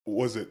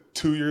was it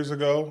 2 years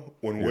ago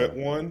when Witt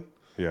won?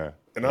 Yeah.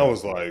 And I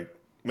was like,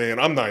 man,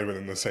 I'm not even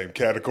in the same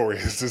category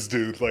as this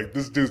dude. Like,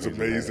 this dude's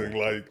amazing.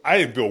 Like, I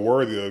didn't feel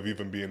worthy of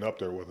even being up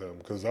there with him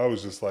because I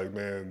was just like,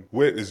 man,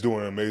 Witt is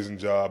doing an amazing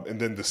job. And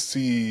then to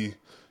see,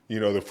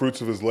 the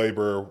fruits of his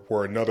labor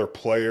where another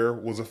player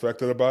was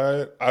affected by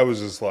it, I was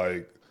just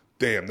like,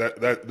 damn,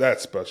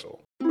 that's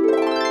special.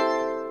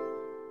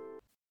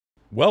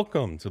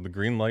 Welcome to the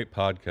Greenlight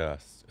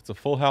Podcast. It's a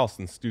full house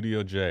in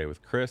Studio J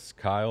with Chris,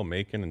 Kyle,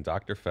 Macon, and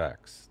Dr.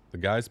 Fax. The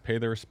guys pay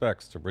their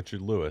respects to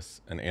Richard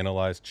Lewis and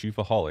analyze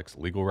Chiefsaholic's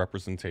legal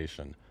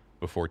representation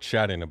before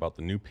chatting about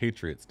the new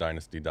Patriots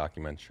dynasty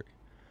documentary.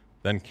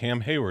 Then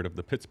Cam Heyward of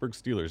the Pittsburgh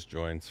Steelers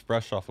joins,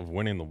 fresh off of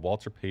winning the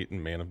Walter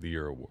Payton Man of the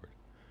Year award.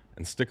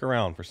 And stick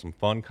around for some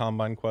fun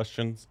combine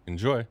questions.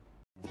 Enjoy.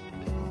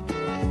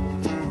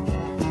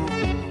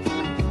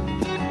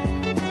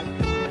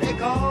 They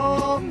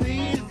call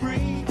me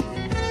free.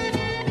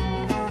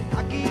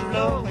 I keep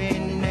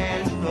blowing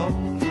and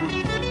blowing.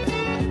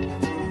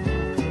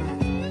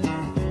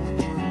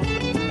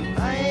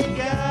 I ain't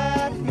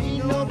got me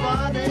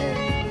nobody.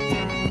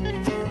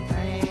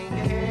 I ain't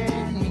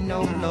got me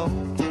no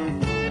loan.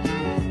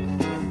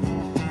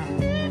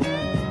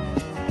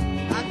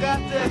 I got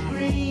the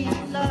green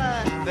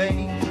light,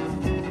 babe.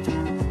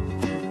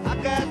 I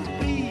got to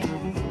be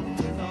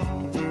moving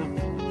on.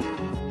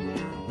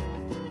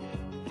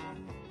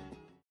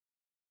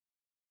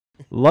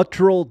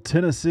 Luttrell,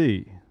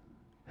 Tennessee.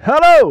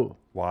 Hello!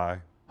 Why?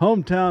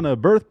 Hometown,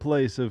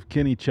 birthplace of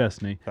Kenny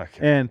Chesney. Okay.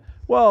 And,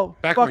 well,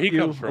 Back fuck where he you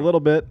comes from. a little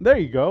bit. There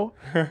you go.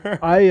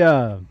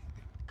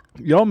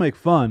 Y'all make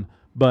fun,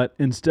 but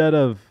instead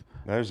of,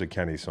 There's a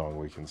Kenny song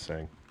we can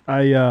sing.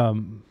 I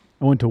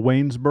went to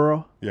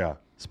Waynesboro, Yeah.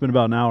 spent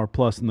about an hour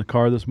plus in the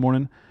car this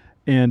morning,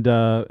 and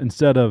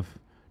instead of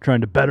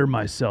trying to better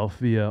myself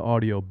via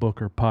audio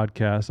book or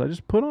podcast, I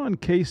just put on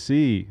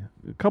KC,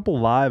 a couple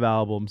live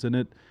albums, and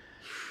it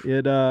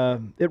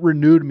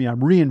renewed me.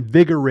 I'm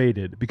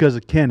reinvigorated because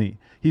of Kenny.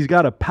 He's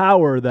got a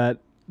power that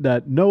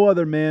no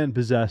other man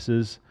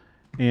possesses,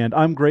 and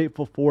I'm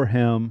grateful for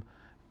him.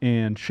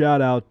 And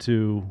shout out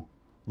to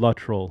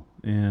Luttrell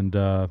and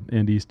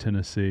East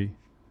Tennessee.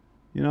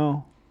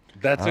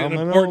 That's an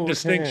important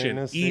distinction.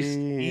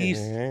 East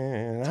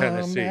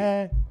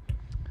Tennessee.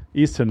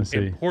 East Tennessee.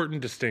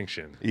 Important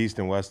distinction. East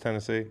and West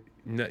Tennessee?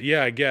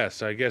 Yeah, I guess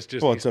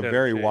just. Well, East it's a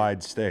very Tennessee.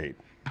 wide state.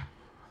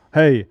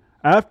 Hey,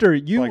 after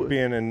It's you like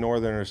being in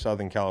Northern or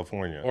Southern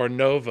California. Or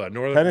Nova,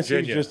 Northern Tennessee's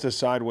Virginia. just a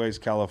sideways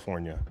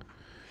California.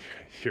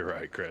 You're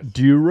right, Chris.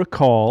 do you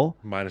recall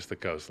Minus the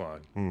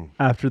coastline.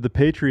 after the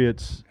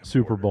Patriots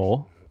Super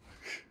Bowl,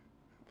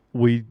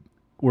 we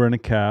were in a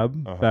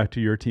cab back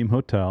to your team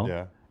hotel,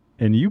 Yeah.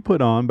 and you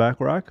put on Back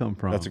Where I Come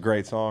From. That's a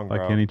great song, By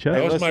bro. Kenny Chesney.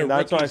 That was listen, my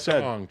that's what I rookie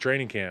said. song,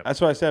 training camp. That's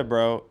what I said,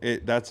 bro.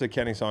 That's a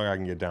Kenny song I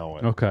can get down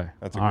with. Okay.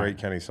 That's a All great right.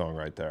 Kenny song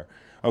right there.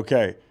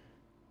 Okay.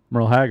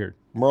 Merle Haggard.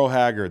 Merle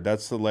Haggard.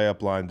 That's the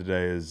layup line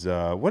today. Is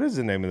what is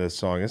the name of this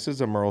song? This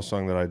is a Merle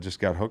song that I just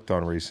got hooked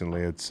on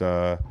recently. It's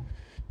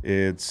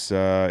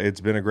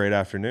Been a Great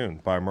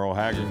Afternoon by Merle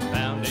Haggard.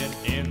 Found it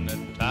in the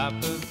top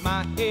of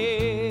my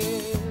head.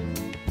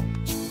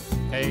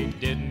 Hey,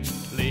 didn't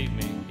leave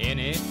me in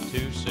it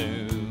too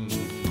soon.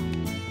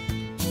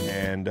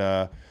 And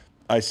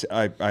I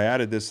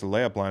added this to the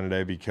layup line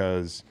today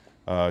because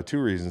two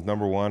reasons.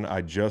 Number one,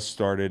 I just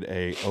started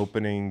a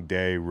opening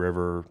day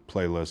river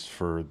playlist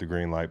for the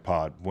Greenlight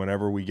Pod.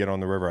 Whenever we get on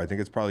the river, I think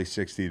it's probably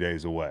 60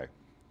 days away,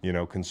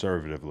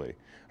 conservatively.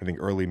 I think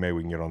early May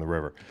we can get on the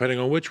river. Depending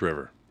on which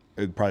river.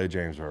 Probably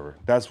James River.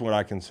 That's what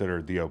I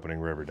consider the opening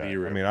river day. The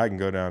river. I mean, I can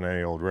go down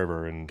any old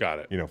river and Got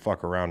it.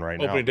 Fuck around right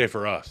now. Opening day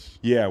for us.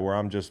 Yeah, where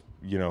I'm just,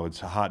 it's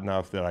hot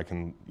enough that I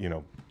can,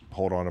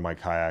 hold on to my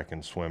kayak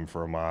and swim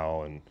for a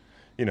mile and,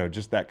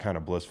 just that kind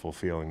of blissful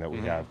feeling that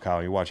we have.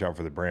 Kyle, you watch out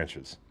for the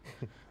branches.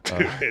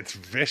 Dude, it's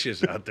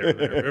vicious out there in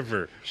the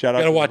river. Shout out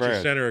Gotta to the watch your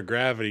brand. center of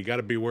gravity. Got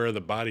to beware of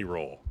the body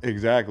roll.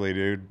 Exactly,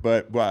 dude.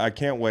 But I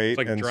can't wait. It's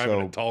like and driving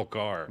so, a tall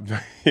car.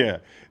 yeah,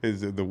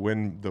 is the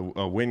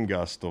wind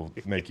gust will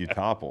make you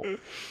topple.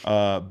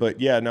 But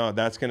yeah, no,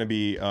 that's going to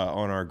be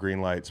on our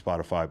Greenlight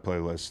Spotify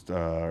playlist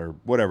or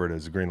whatever it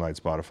is, the Greenlight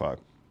Spotify.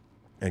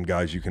 And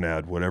guys, you can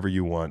add whatever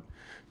you want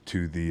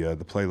to the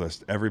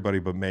playlist. Everybody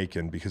but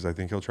Macon, because I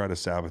think he'll try to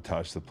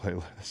sabotage the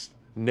playlist.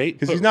 Nate,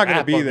 Because he's not going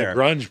to be there.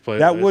 Grunge playlist.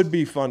 That would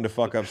be fun to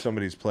fuck up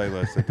somebody's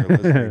playlist that they're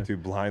listening to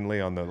blindly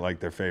on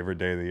their favorite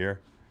day of the year.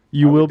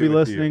 You I would will be do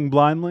it to you. listening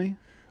blindly?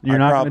 You're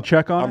not going to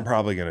check on I'm it?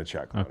 probably going to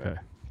check on Okay. it.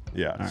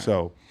 Yeah.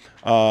 So,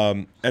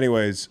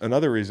 anyways,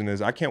 another reason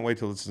is I can't wait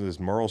to listen to this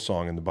Merle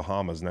song in the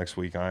Bahamas next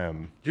week.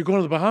 I'm You're going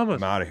to the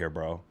Bahamas. out of here,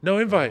 bro. No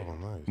invite.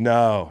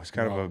 No, it's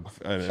kind of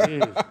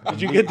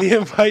Did you get the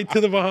invite to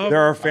the Bahamas?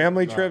 there are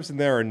family trips and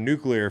there are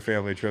nuclear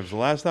family trips. The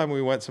last time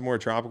we went somewhere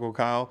tropical,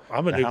 Kyle,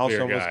 I'm a the house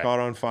nuclear almost guy. caught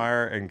on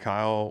fire and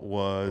Kyle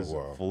was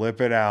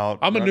flipping out.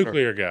 I'm a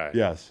nuclear guy.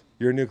 Yes,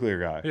 you're a nuclear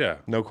guy. Yeah.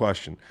 No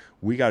question.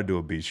 We got to do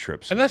a beach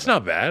trip. And that's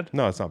not bad.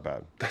 No, it's not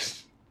bad.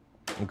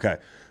 Okay.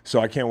 So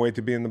I can't wait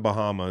to be in the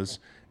Bahamas.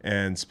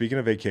 And speaking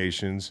of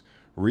vacations,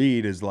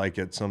 Reed is like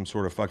at some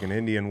sort of fucking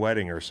Indian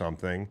wedding or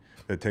something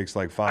that takes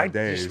like 5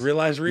 days. I just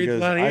realized Reed's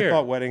because not here. I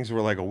thought weddings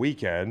were like a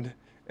weekend,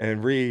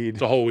 and Reed,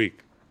 It's a whole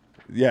week.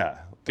 yeah.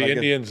 The like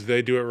Indians,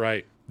 they do it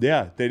right.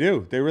 yeah, they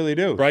do. They really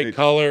do. Bright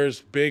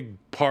colors, big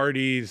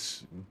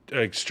parties,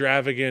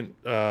 extravagant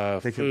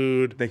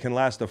food. They can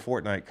last a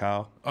fortnight,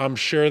 Kyle. I'm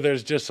sure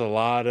there's just a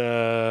lot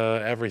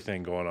of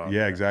everything going on.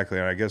 Yeah, exactly.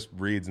 And I guess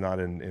Reed's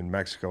not in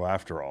Mexico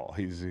after all.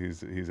 He's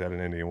at an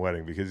Indian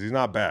wedding because he's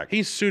not back.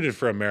 He's suited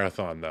for a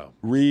marathon, though.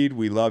 Reed,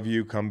 we love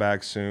you. Come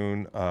back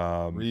soon.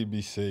 Reed,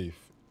 be safe.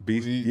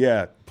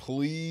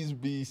 Please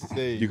be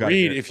safe. You got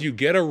Reed, if you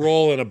get a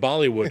role in a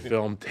Bollywood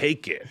film,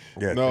 take it.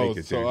 Yeah, No, take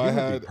it, so dude. I You would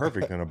had- be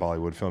perfect in a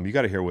Bollywood film. You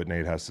got to hear what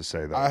Nate has to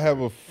say, though. I have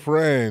a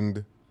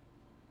friend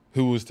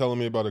who was telling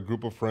me about a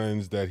group of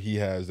friends that he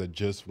has that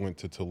just went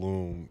to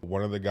Tulum.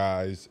 One of the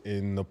guys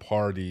in the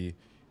party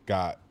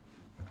got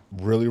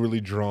really,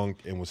 really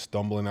drunk and was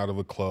stumbling out of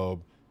a club,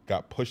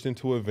 got pushed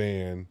into a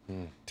van,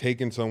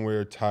 taken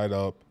somewhere, tied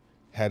up,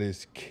 had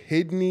his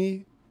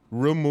kidney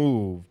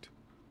removed,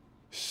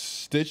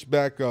 stitched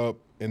back up,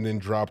 and then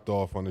dropped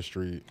off on the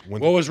street. What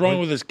was wrong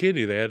with his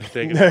kidney? They had to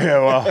take it. yeah,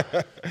 well,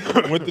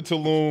 Went to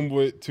Tulum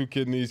with 2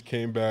 kidneys,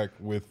 came back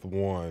with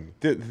 1.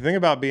 the thing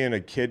about being a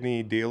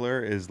kidney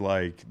dealer is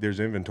like there's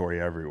inventory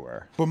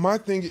everywhere. But my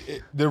thing,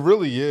 there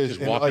really is.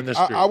 Just And, walk in the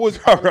like, street. I was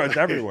It's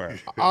everywhere.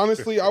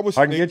 honestly, I was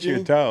I can thinking, get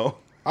you a tow.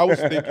 I was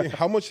thinking,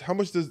 how much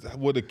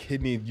would a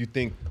kidney you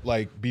think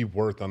like be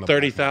worth on the black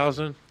market?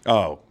 30,000.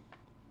 Oh,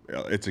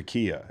 it's a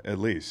Kia at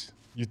least.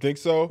 You think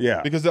so?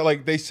 Yeah. Because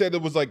like they said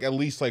it was like at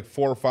least like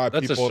 4 or 5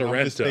 That's a people. And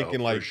I'm just Sorrento, thinking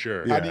for like,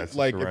 sure. how Yeah, do you, it's a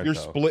like if you're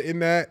Sorrento. splitting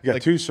that, You got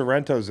like 2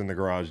 Sorrentos in the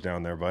garage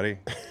down there, buddy.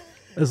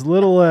 As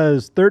little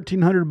as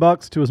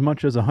 $1,300 to as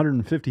much as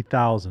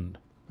 $150,000.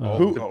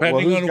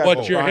 Depending who's on got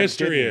what your prime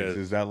history kidneys? is.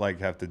 Does that like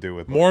have to do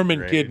with like, Mormon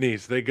grade?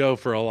 kidneys, they go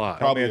for a lot.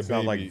 probably it's a not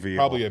baby, like veal.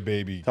 probably a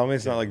baby. Tell me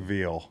it's not like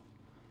veal.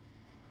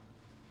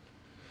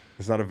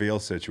 It's not a veal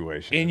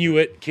situation.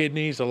 Inuit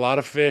kidneys, a lot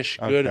of fish,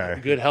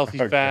 Okay. good healthy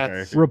Okay.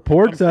 fats.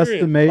 Reports I'm serious. A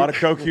estimate. lot of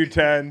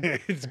CoQ10.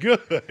 It's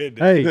good.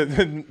 Hey,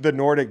 The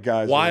Nordic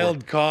guys.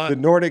 Wild caught The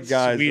Nordic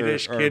guys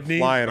Swedish are kidneys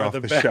flying are off the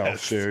the best.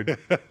 shelf, dude.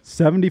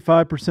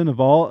 75% of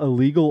all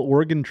illegal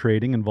organ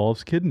trading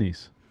involves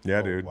kidneys.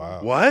 Yeah, dude.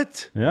 Wow.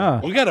 What?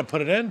 Yeah. We got to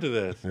put an end to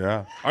this.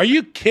 Yeah. Are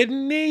you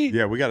kidding me?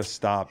 Yeah, we got to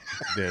stop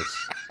this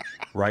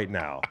right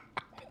now.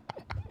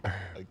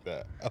 Like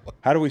that.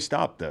 How do we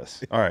stop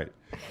this? All right.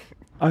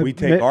 We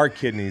take our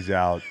kidneys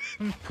out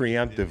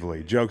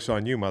preemptively. Joke's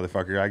on you,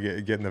 motherfucker. I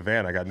get in the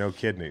van. I got no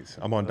kidneys.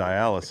 I'm on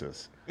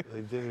dialysis. They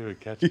didn't even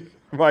catch it.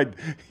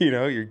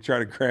 You're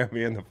trying to cram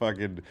me in the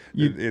fucking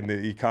in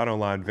the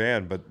Econoline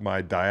van, but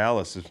my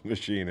dialysis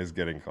machine is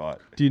getting caught.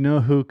 Do you know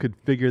who could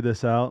figure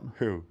this out?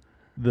 Who?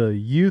 The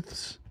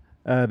youths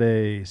at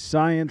a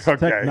science,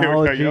 Okay, here we go.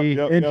 technology,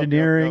 Yep,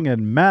 engineering,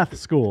 and math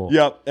school.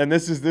 Yep, and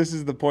this is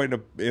the point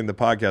in the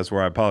podcast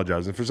where I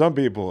apologize. And for some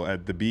people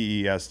at the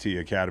BEST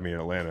Academy in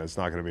Atlanta, it's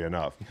not going to be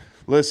enough.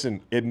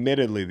 Listen,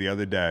 admittedly, the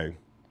other day,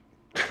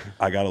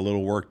 I got a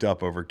little worked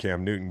up over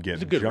Cam Newton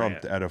getting good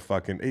jumped rant. at a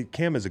fucking.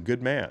 Cam is a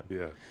good man.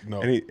 Yeah.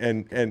 No.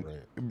 And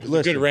It's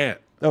listen, a good rant.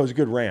 That was a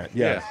good rant.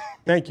 Yes. Yeah.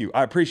 Thank you.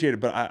 I appreciate it,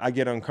 but I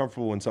get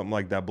uncomfortable when something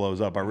like that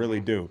blows up. I really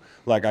do.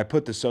 Like I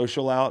put the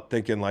social out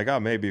thinking like, oh,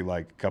 maybe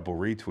like a couple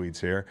retweets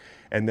here.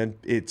 And then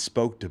it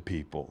spoke to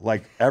people.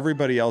 Like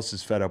everybody else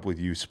is fed up with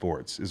youth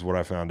sports is what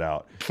I found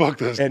out. Fuck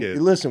those And kids.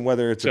 listen,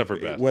 whether it's Except for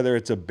Beth. whether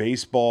it's a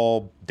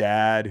baseball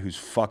dad who's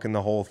fucking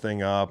the whole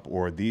thing up,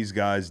 or these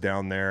guys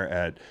down there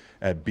at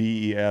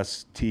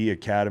BEST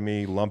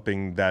Academy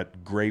lumping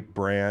that great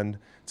brand,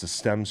 it's a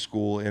STEM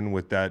school, in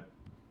with that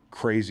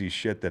crazy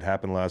shit that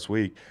happened last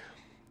week.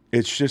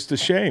 It's just a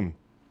shame.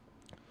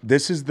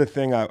 This is the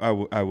thing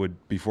I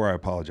would, before I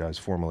apologize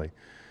formally,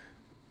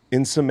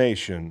 in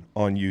summation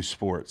on youth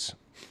sports,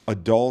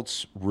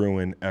 adults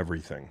ruin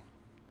everything.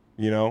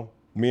 You know,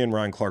 me and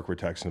Ryan Clark were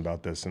texting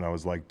about this, and I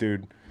was like,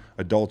 dude,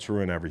 adults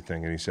ruin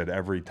everything. And he said,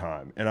 every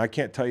time. And I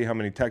can't tell you how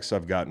many texts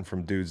I've gotten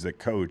from dudes that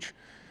coach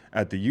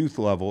at the youth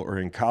level or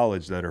in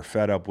college that are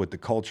fed up with the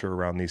culture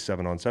around these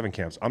 7-on-7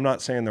 camps. I'm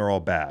not saying they're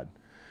all bad,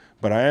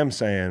 but I am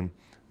saying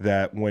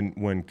that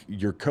when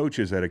your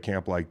coaches at a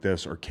camp like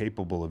this are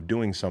capable of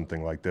doing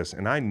something like this,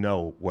 and I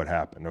know what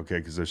happened, okay,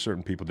 because there's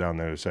certain people down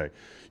there that say,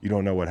 you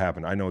don't know what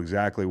happened. I know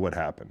exactly what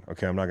happened,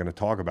 okay? I'm not going to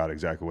talk about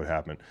exactly what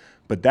happened,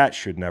 but that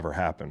should never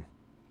happen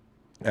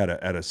at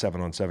a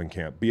 7-on-7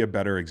 camp. Be a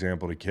better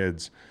example to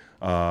kids.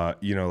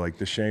 Like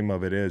the shame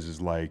of it is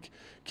like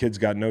kids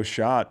got no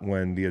shot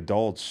when the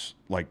adults,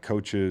 like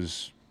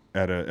coaches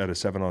at a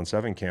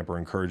 7-on-7 camp, are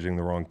encouraging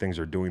the wrong things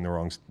or doing the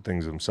wrong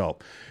things themselves.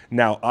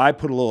 Now, I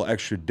put a little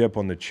extra dip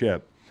on the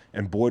chip,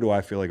 and boy, do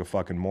I feel like a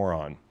fucking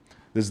moron.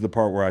 This is the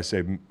part where I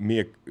say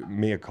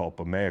mea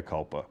culpa, mea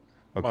culpa.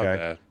 Okay,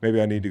 bad.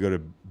 maybe I need to go to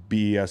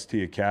BEST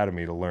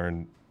Academy to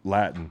learn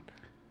Latin.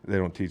 They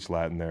don't teach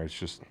Latin there. It's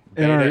just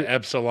Beta,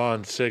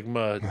 Epsilon,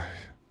 Sigma.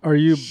 Are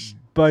you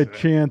by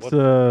chance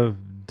a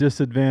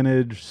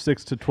disadvantaged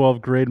 6 to 12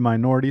 grade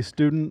minority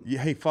student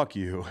hey, fuck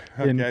you.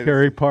 in Okay?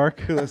 Cary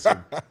Park?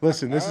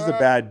 Listen, this is a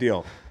bad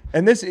deal.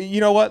 And this, you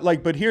know what?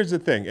 Like, but here's the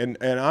thing, and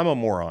I'm a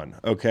moron,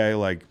 okay?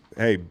 Like,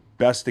 hey,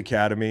 best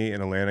academy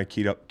in Atlanta,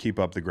 keep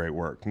up the great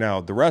work.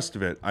 Now, the rest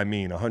of it, I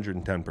mean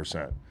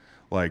 110%.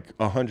 Like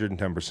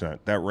 110%.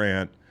 That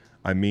rant,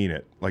 I mean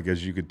it. Like,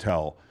 as you could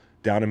tell,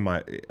 down in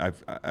my,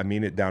 I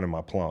mean it down in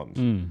my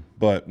plums.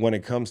 But when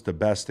it comes to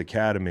best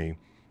academy,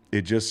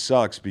 it just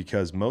sucks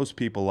because most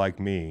people like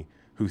me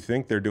who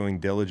think they're doing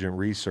diligent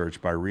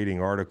research by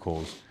reading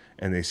articles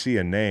and they see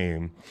a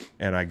name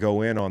and I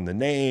go in on the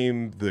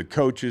name, the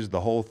coaches,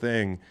 the whole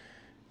thing,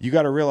 you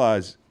got to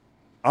realize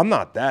I'm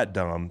not that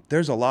dumb.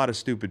 There's a lot of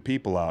stupid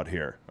people out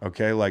here,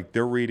 okay? Like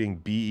they're reading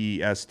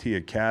BEST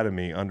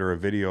Academy under a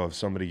video of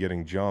somebody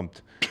getting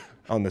jumped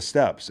on the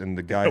steps and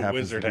the guy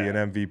happens to be an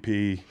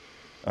MVP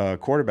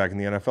quarterback in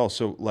the NFL.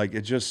 So like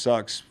it just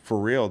sucks for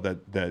real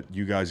that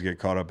you guys get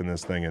caught up in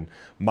this thing, and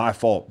my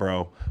fault,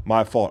 bro.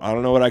 My fault. I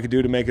don't know what I could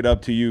do to make it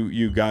up to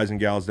you guys and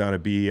gals down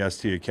at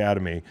BEST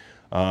Academy.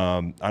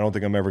 I don't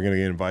think I'm ever going to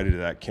get invited to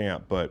that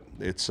camp, but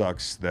it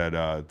sucks that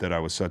I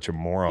was such a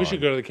moron. We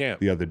should go to the camp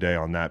the other day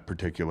on that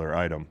particular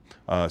item.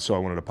 So I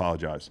wanted to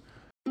apologize.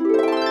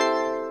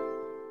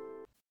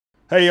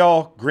 Hey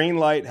y'all,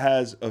 Greenlight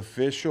has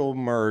official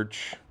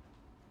merch.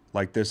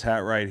 Like this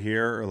hat right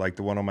here, or like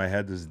the one on my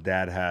head, this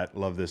dad hat.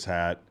 Love this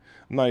hat.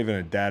 I'm not even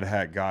a dad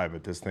hat guy,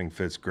 but this thing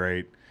fits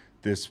great.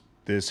 This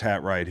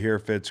hat right here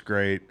fits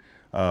great.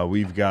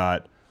 We've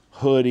got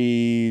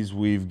hoodies.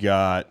 We've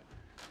got,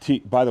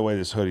 by the way,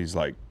 this hoodie's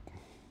like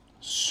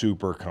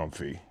super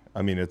comfy.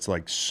 I mean, it's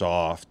like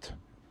soft,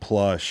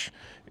 plush.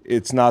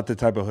 It's not the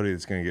type of hoodie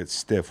that's going to get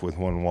stiff with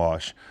one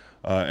wash.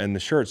 And the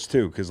shirts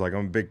too, because like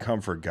I'm a big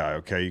comfort guy,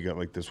 okay? You got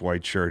like this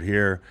white shirt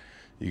here.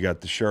 You got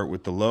the shirt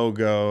with the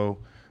logo,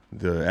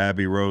 the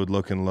Abbey Road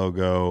looking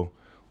logo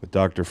with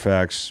Dr.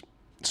 Fax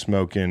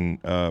smoking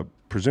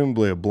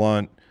presumably a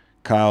blunt,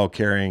 Kyle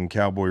carrying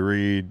Cowboy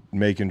Reed,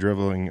 Macon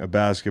dribbling a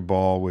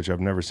basketball, which I've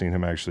never seen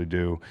him actually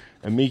do,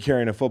 and me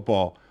carrying a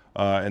football.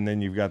 And then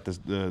you've got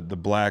the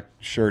black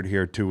shirt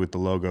here too with the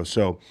logo.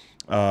 So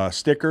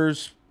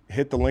stickers,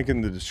 hit the link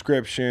in the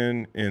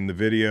description in the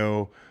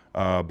video,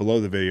 below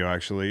the video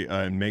actually,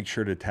 and make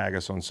sure to tag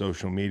us on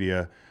social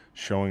media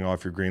showing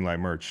off your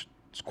Greenlight merch.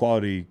 It's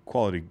quality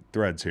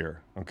threads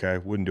here, okay?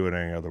 Wouldn't do it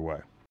any other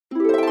way.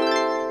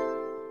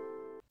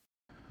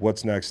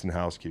 What's next in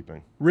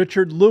housekeeping?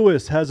 Richard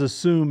Lewis has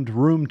assumed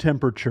room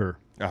temperature.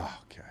 Oh,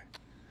 okay.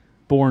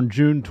 Born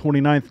June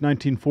 29th,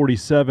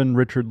 1947,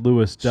 Richard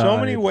Lewis died. So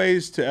many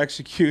ways to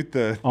execute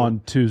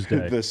on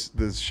Tuesday.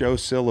 The show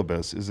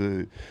syllabus is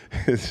a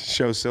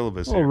show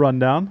syllabus. A little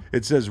rundown.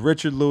 It says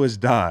Richard Lewis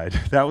died.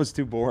 That was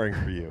too boring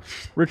for you.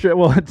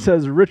 It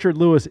says Richard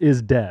Lewis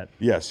is dead.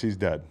 Yes, he's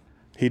dead.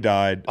 He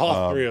died.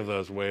 All three of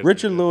those ways.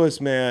 Richard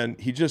Lewis, man,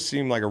 he just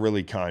seemed like a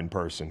really kind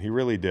person. He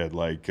really did.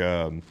 Like,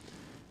 I'm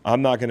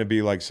not going to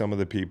be like some of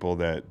the people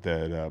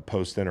that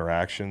post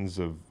interactions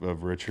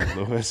of Richard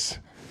Lewis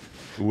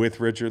with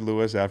Richard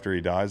Lewis after he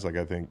dies. Like,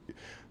 I think,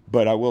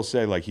 but I will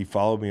say, like, he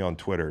followed me on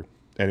Twitter,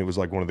 and it was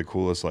like one of the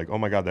coolest, like, oh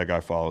my God, that guy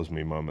follows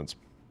me moments.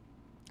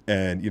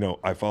 And, you know,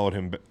 I followed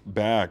him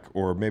back,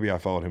 or maybe I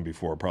followed him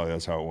before. Probably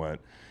that's how it went.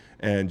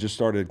 And just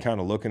started kind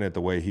of looking at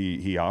the way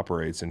he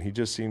operates, and he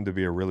just seemed to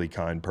be a really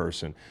kind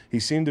person. He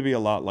seemed to be a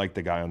lot like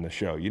the guy on the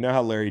show. You know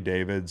how Larry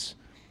David's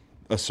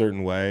a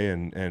certain way,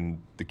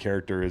 and the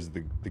character is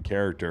the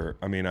character.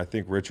 I mean, I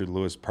think Richard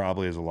Lewis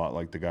probably is a lot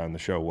like the guy on the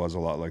show, was a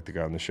lot like the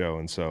guy on the show.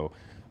 And so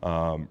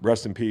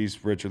rest in peace,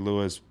 Richard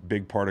Lewis,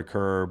 big part of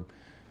Curb,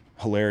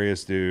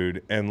 hilarious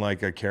dude, and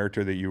like a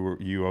character that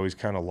you always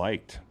kind of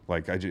liked.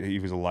 Like he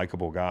was a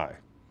likable guy.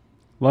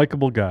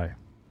 Likable guy.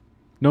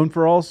 Known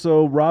for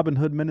also Robin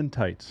Hood Men in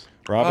Tights.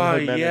 Robin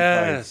Hood Men in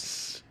yes.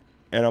 Tights.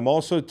 And I'm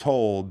also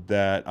told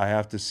that I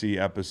have to see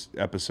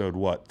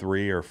episode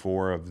 3 or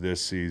 4 of this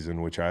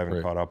season, which I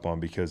haven't caught up on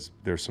because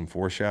there's some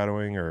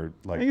foreshadowing or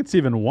I like think it's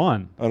even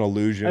one. an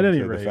allusion At any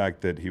to rate. the fact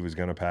that he was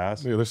going to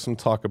pass. Yeah, there's some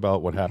talk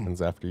about what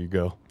happens after you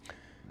go.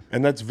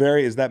 And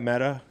is that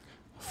meta?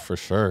 For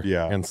sure.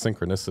 Yeah. And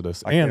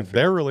synchronicitous. I can't And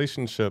their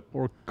relationship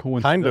Or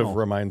kind coincidental. of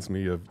reminds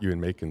me of you and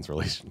Macon's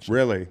relationship.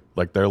 Really?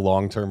 Like their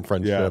long-term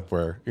friendship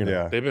where, you know.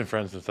 Yeah. They've been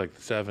friends since like the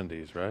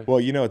 70s, right? Well,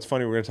 you know, it's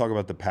funny. We're going to talk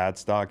about the pad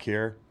stock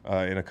here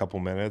in a couple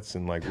minutes.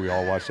 And like we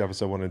all watched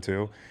episode 1 and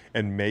 2.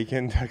 And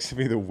Macon texted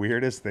me the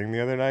weirdest thing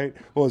the other night.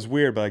 Well, it's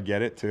weird, but I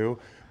get it too.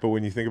 But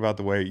when you think about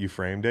the way you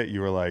framed it,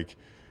 you were like,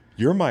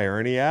 you're my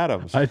Ernie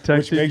Adams. I texted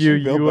which makes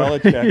you, Bill you were-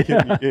 Belichick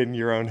Yeah. in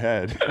your own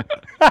head.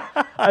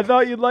 I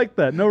thought you'd like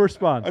that. No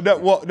response.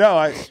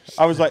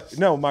 I was like,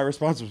 no, my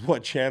response was,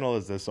 what channel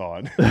is this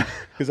on?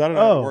 Because I don't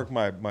know how to work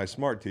my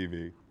smart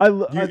TV.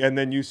 And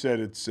then you said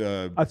it's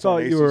thought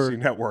on you were. ACC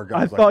Network.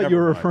 I was like, thought you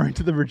never were mind. referring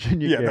to the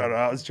Virginia Yeah, game. no,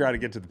 I was trying to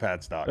get to the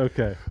pad stock.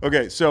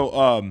 Okay.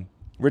 So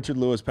Richard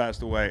Lewis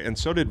passed away, and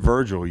so did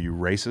Virgil, you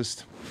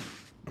racist.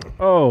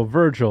 Oh,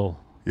 Virgil.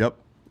 Yep.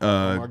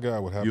 Oh my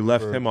God, what happened You to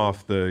left Virgil? him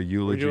off the We're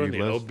eulogy doing the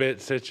list.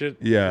 obit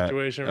Yeah.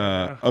 situation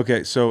right now.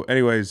 Okay, so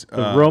anyways.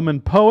 The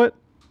Roman poet.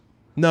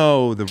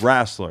 No, the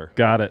wrestler.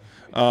 Got it.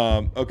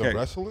 Okay. The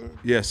wrestler?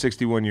 Yeah,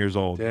 61 years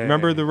old. Dang.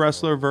 Remember the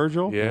wrestler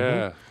Virgil?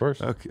 Yeah. Of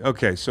course.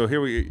 Okay. So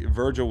here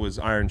Virgil was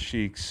Iron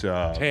Sheik's.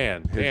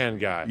 Tan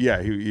guy.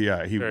 Yeah,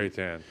 he Very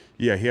tan.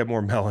 Yeah, he had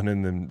more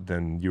melanin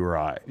than you or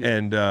I,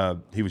 and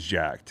he was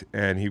jacked,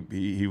 and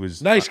he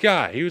was Nice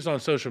guy. He was on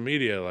social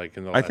media like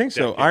in the I last think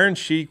so. decade. Iron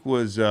Sheik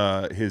was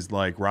his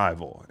like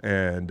rival,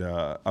 and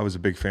I was a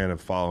big fan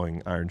of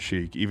following Iron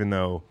Sheik, even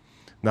though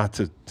not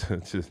to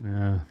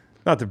Yeah.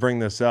 not to bring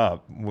this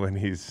up when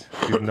he's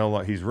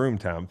room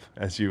temp,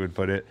 as you would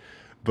put it,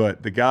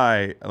 but the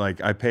guy,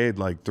 like, I paid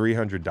like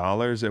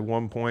 $300 at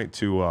one point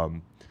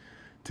to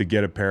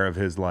get a pair of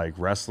his like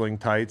wrestling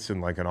tights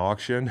in like an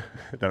auction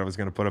that I was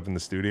going to put up in the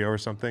studio or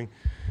something,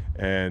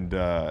 and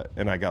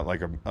I got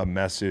like a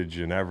message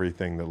and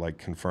everything that like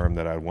confirmed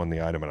that I won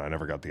the item, and I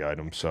never got the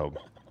item. So,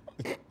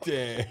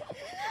 Dang.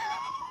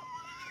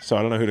 so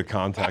I don't know who to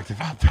contact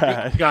about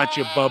that. Got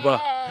you, Bubba.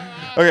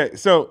 Okay,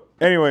 so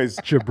anyways,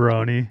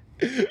 Jabroni.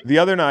 the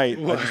other night,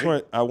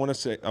 I want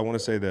to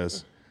say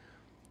this.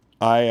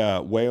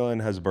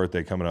 Waylon has a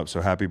birthday coming up,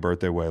 so happy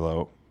birthday,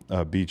 Waylo.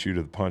 Beat you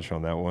to the punch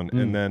on that one.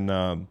 And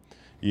then,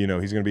 he's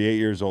going to be 8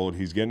 years old.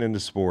 He's getting into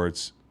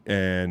sports,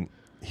 and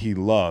he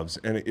loves.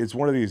 And it's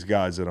one of these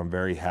guys that I'm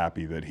very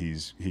happy that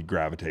he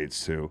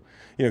gravitates to.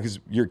 Because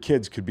your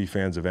kids could be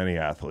fans of any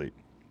athlete.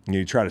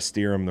 You try to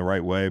steer them the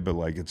right way, but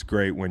like it's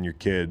great when your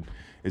kid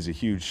is a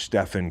huge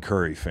Stephen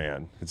Curry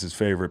fan. It's his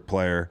favorite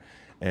player.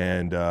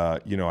 And,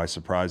 I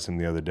surprised him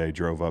the other day,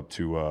 drove up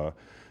to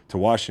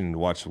Washington to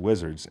watch the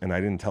Wizards, and I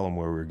didn't tell him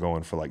where we were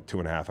going for like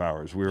 2.5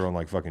 hours. We were on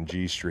like fucking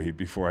G Street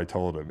before I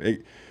told him.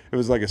 It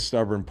was like a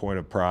stubborn point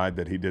of pride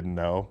that he didn't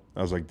know.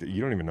 I was like,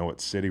 you don't even know what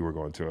city we're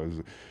going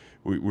to.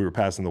 We were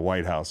passing the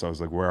White House. I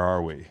was like, where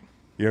are we?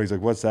 He's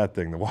like, what's that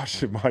thing? The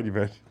Washington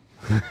Monument.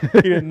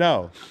 He didn't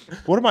know.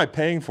 What am I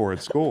paying for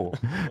at school?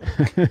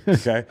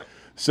 Okay.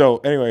 So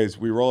anyways,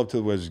 we roll up to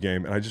the Wizards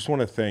game, and I just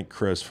want to thank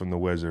Chris from the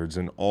Wizards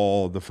and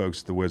all the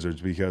folks at the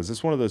Wizards, because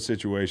it's one of those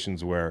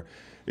situations where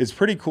it's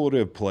pretty cool to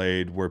have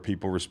played where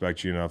people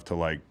respect you enough to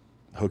like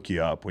hook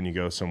you up when you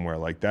go somewhere.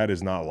 Like that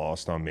is not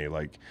lost on me.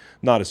 Like,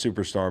 not a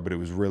superstar, but it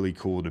was really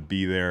cool to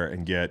be there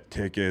and get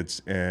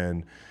tickets,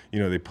 and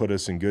they put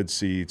us in good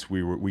seats.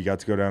 We got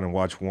to go down and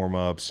watch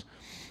warm-ups.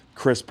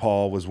 Chris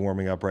Paul was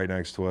warming up right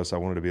next to us. I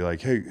wanted to be like,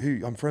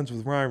 hey, I'm friends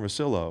with Ryan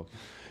Russillo.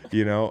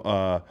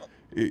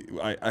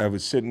 I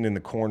was sitting in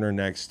the corner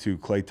next to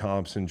Klay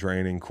Thompson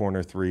draining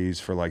corner threes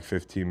for like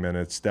 15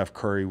 minutes. Steph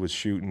Curry was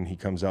shooting. He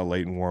comes out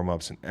late in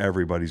warm-ups, and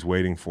everybody's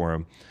waiting for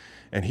him.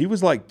 And he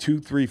was like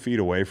 2-3 feet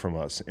away from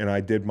us, and I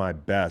did my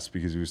best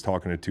because he was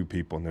talking to two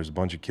people, and there's a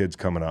bunch of kids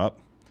coming up.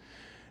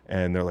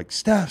 And they're like,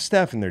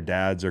 Steph, and their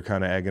dads are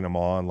kind of egging them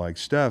on, like,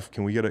 Steph,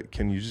 can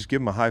you just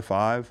give him a high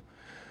five?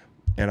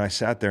 And I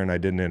sat there and I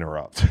didn't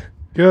interrupt.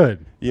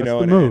 Good. That's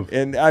the move.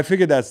 And I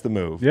figured that's the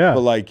move. Yeah. But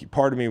like,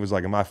 part of me was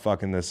like, am I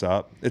fucking this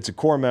up? It's a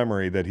core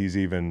memory that he's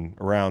even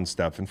around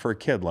Steph. And for a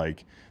kid,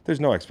 like, there's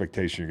no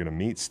expectation you're going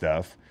to meet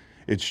Steph.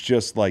 It's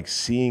just like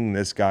seeing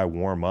this guy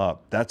warm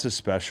up. That's a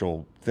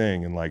special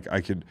thing. And like, I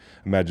could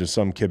imagine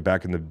some kid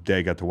back in the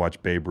day got to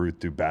watch Babe Ruth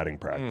do batting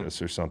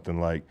practice or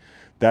something. Like,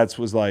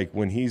 was like,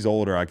 when he's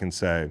older, I can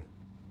say,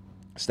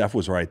 Steph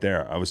was right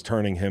there. I was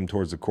turning him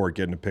towards the court,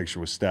 getting a picture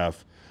with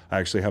Steph. I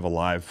actually have a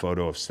live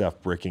photo of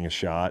Steph bricking a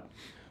shot,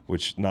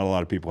 which not a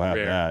lot of people have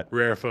that.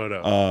 Rare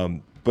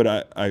photo.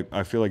 But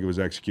I feel like it was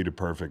executed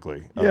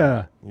perfectly.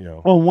 Yeah.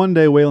 Well, one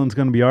day Waylon's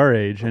going to be our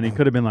age, and he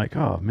could have been like,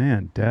 "Oh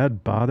man,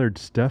 Dad bothered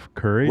Steph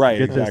Curry right, to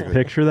get exactly. this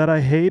picture that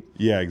I hate."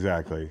 Yeah,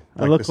 exactly.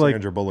 I look the like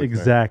Sandra Bullock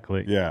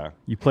exactly. thing. Yeah.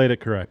 You played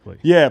it correctly.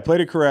 Yeah, played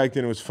it correct,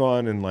 and it was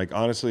fun. And like,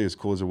 honestly, as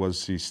cool as it was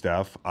to see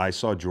Steph, I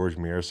saw George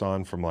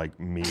Mirasan from like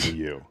me to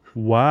you.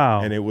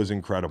 Wow. And it was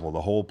incredible.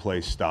 The whole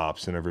place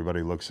stops, and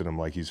everybody looks at him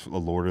like he's a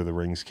Lord of the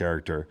Rings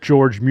character.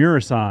 George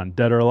Murasan,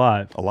 dead or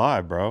alive?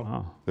 Alive, bro.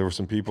 Oh. There were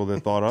some people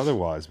that thought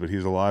otherwise, but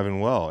he's alive and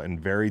well and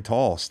very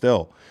tall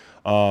still.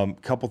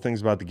 Couple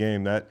things about the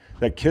game. That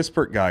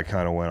Kispert guy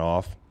kind of went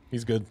off.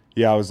 He's good.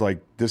 Yeah, I was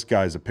like, this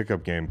guy's a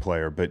pickup game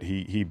player, but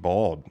he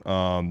balled.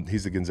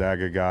 He's the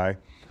Gonzaga guy.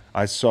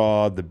 I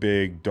saw the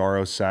big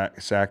Dario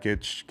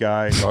Saric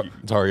guy.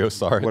 Dario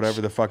Saric. Whatever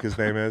the fuck his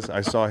name is.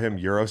 I saw him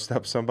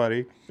Eurostep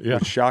somebody,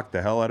 which shocked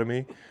the hell out of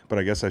me. But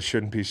I guess I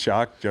shouldn't be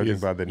shocked, judging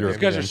by the name. These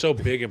guys are so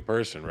big in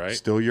person, right?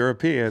 Still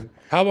European.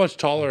 How much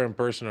taller in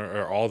person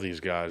are all these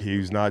guys?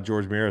 He's not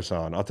George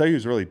Mirasan. I'll tell you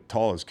who's really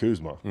tall is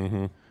Kuzma.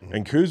 Mm-hmm.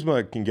 And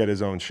Kuzma can get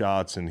his own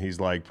shots, and he's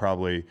like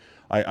probably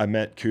 – I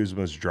met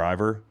Kuzma's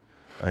driver,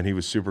 and he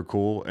was super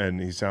cool,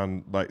 and he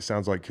sounds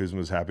like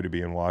Kuzma's happy to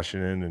be in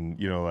Washington,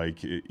 and like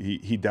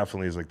he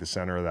definitely is like the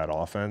center of that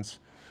offense,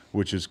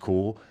 which is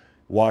cool.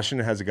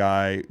 Washington has a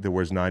guy that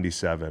wears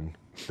 97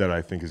 that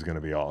I think is going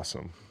to be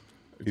awesome.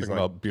 He's talking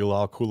about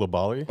Bilal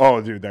Coulibaly? Oh,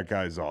 dude, that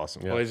guy's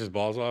awesome. Plays his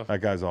balls off?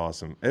 That guy's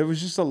awesome. It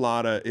was just a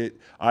lot of it.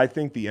 I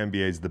think the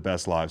NBA is the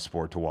best live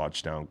sport to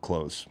watch down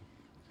close.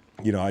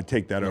 I'd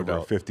take that over a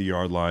doubt.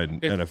 50-yard line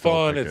It's NFL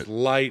fun. ticket. It's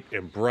light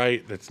and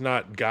bright. It's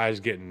not guys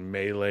getting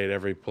meleeed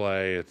every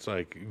play. It's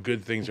like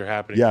good things are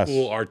happening. Yes.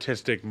 Cool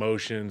artistic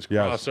motions,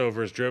 Yes.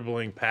 crossovers,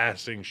 dribbling,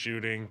 passing,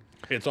 shooting.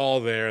 It's all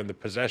there, and the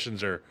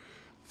possessions are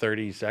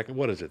 30 seconds.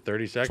 What is it?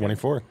 30 seconds.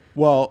 24.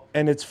 Well,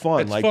 and it's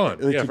fun. It's fun.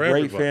 It's Yeah, a for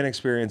great everybody. fan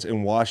experience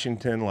in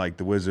Washington. Like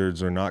the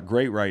Wizards are not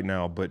great right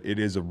now, but it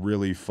is a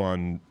really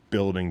fun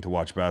building to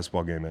watch a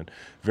basketball game in.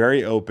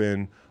 Very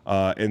open,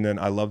 and then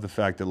I love the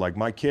fact that like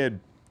my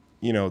kid,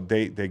 he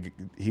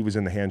was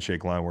in the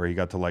handshake line where he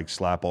got to like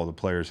slap all the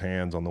players'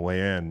 hands on the way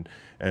in,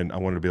 and I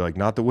wanted to be like,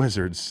 not the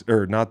Wizards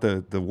or not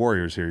the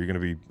Warriors here. You're going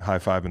to be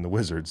high-fiving the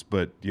Wizards,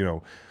 but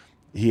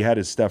he had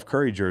his Steph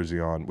Curry jersey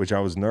on, which I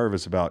was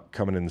nervous about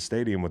coming in the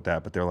stadium with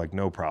that, but they're like,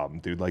 no problem,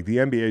 dude. Like the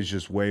NBA is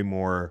just way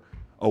more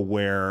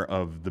aware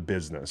of the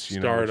business, which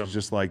Stardom. is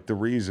just like the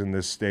reason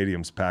this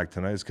stadium's packed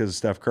tonight is because of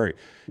Steph Curry.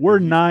 We're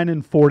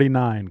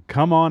 9-49.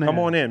 Come on in. Come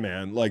on in,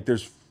 man. Like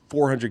there's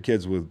 400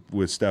 kids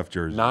with Steph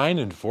jerseys.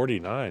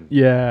 9-49.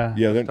 Yeah.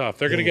 Yeah, Tough.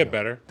 They're gonna get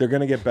better. They're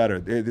going to get better.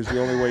 There's the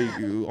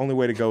only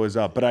way to go is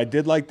up. But I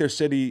did like their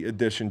city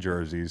edition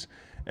jerseys,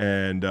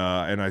 and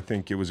I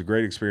think it was a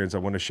great experience. I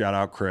want to shout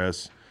out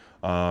Chris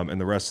and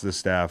the rest of the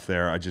staff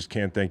there. I just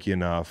can't thank you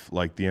enough.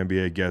 Like the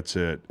NBA gets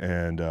it,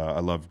 and I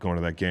love going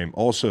to that game.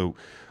 Also,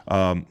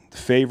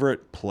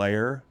 favorite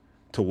player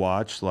to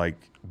watch, like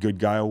good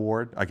guy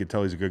award. I could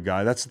tell he's a good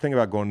guy. That's the thing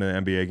about going to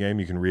an NBA game.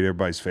 You can read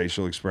everybody's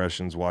facial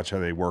expressions, watch how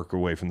they work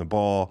away from the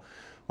ball,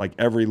 like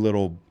every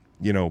little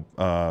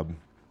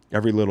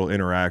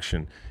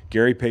interaction.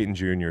 Gary Payton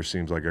Jr.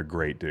 seems like a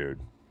great dude.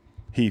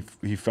 He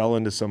fell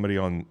into somebody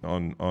on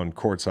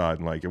courtside,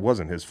 and like it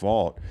wasn't his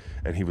fault,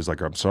 and he was like,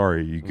 "I'm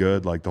sorry, you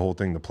good?" Like the whole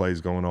thing, the play's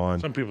going on.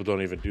 Some people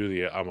don't even do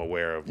the I'm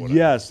aware of what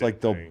Yes, I'm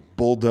like they'll thing.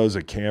 bulldoze a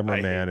I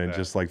cameraman hate and that.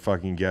 just like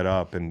fucking get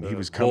up. And he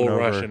was coming bull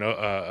over. rushing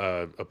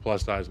a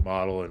plus size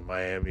model in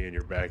Miami in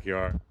your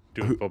backyard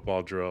doing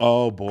football drill.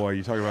 Oh boy,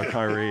 you talking about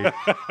Kyrie?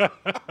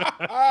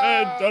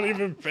 Don't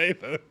even pay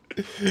them.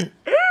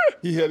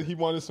 He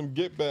wanted some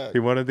get back. He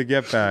wanted to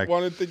get back.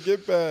 Wanted to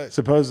get back.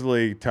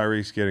 Supposedly,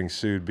 Tyreek's getting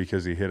sued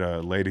because he hit a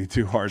lady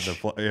too hard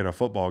in a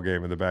football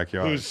game in the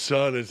backyard. Whose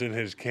son is in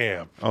his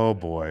camp? Oh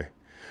boy.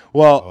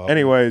 Well,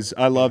 anyways,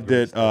 I loved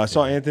it. I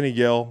saw Anthony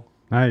Gill,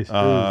 Nice.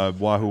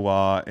 Wahoo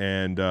Wah,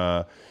 and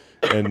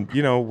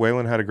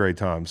Waylon had a great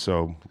time.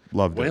 So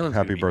loved it. Waylon's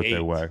Happy gonna be birthday,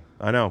 8. Way.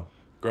 I know.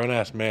 Grown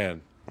ass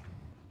man.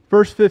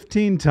 First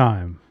 15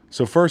 time.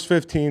 So first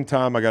 15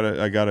 time, I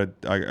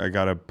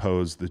gotta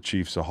pose the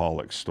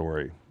Chiefsaholic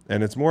story,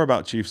 and it's more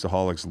about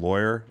Chiefsaholic's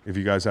lawyer. If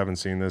you guys haven't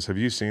seen this, have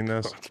you seen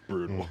this? It's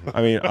brutal.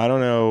 I mean, I don't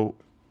know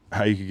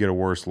how you could get a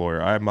worse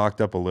lawyer. I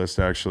mocked up a list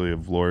actually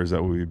of lawyers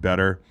that would be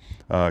better.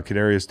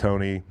 Kadarius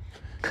Toney,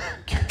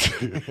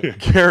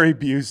 Gary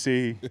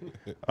Busey,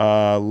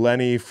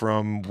 Lenny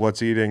from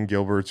What's Eating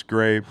Gilbert's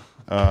Grape,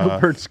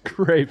 Gilbert's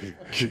grape.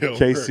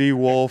 KC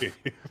Wolf,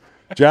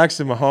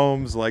 Jackson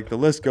Mahomes. Like the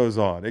list goes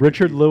on. It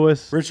Richard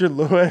Lewis. Richard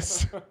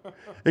Lewis.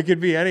 It could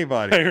be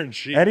anybody. Iron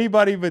Sheik.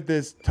 Anybody but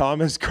this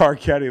Thomas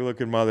Carcetti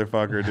looking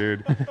motherfucker,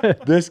 dude.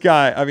 This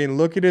guy, I mean,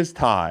 look at his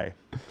tie.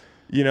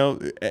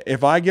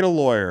 If I get a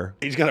lawyer,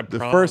 He's got a the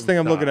prom first thing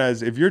I'm looking tie. at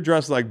is if you're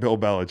dressed like Bill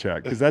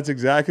Belichick, because that's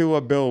exactly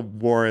what Bill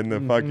wore in the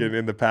fucking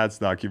in the Pats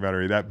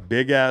documentary. That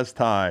big ass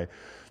tie.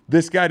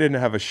 This guy didn't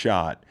have a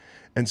shot.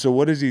 And so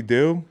what does he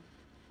do?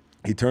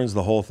 He turns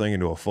the whole thing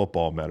into a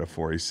football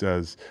metaphor. He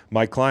says,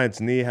 "My client's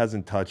knee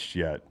hasn't touched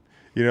yet."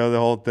 The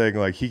whole thing,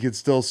 like he could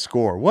still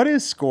score. What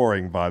is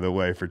scoring, by the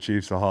way, for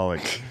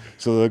Chiefsaholic?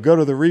 So they'll go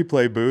to the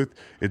replay booth.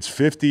 It's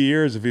 50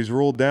 years if he's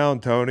ruled down,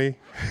 Tony.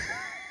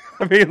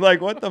 I mean, like,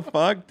 what the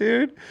fuck,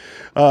 dude?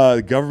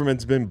 The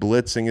government's been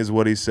blitzing, is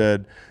what he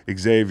said.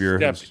 Xavier.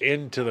 Stepped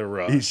into the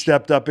rush. He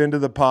stepped up into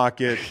the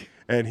pocket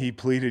and he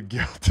pleaded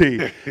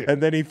guilty.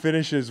 And then he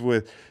finishes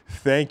with,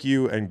 "Thank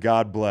you and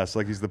God bless."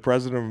 Like he's the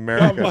president of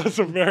America. God bless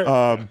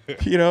America.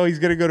 He's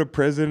going to go to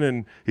prison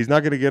and he's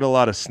not going to get a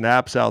lot of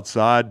snaps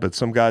outside, but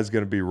some guy's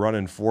going to be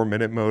running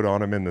 4-minute mode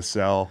on him in the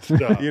cell.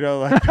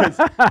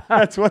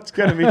 That's what's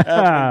going to be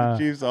happening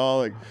to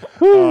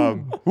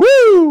Chiefsaholic.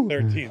 Woo!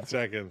 13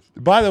 seconds.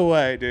 By the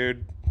way,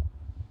 dude,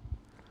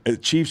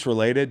 Chiefs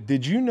related.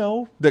 Did you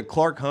know that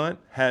Clark Hunt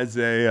has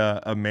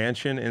a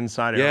mansion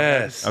inside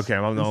Arrowhead? Yes. Okay,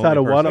 I'm the Inside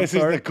only of what? person. I'm This is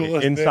sorry? the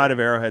coolest Inside thing. of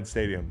Arrowhead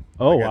Stadium.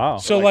 Oh, wow.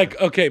 So,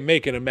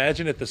 Macon,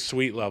 imagine at the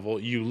suite level,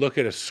 you look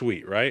at a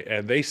suite, right?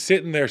 And they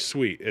sit in their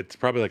suite. It's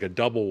probably like a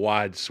double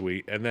wide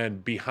suite. And then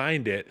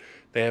behind it,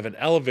 they have an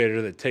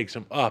elevator that takes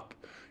them up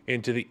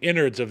into the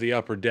innards of the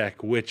upper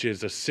deck, which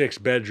is a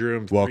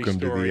 6-bedroom, Welcome to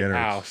the 3-story innards.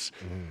 house.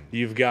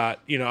 You've got,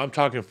 I'm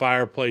talking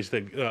fireplace,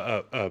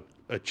 that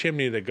a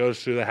chimney that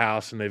goes through the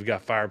house, and they've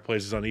got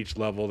fireplaces on each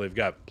level. They've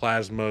got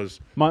plasmas.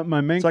 My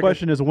main like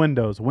question is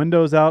windows.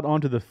 Windows out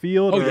onto the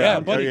field? Oh, or- yeah,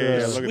 buddy. yeah,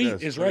 The look at suite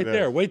this, is look at right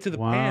there. this. Wait to the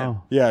pan.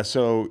 Wow. Yeah,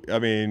 so, I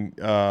mean,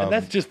 And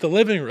that's just the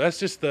living room. That's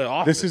just the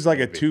office. this is like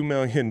a maybe. $2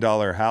 million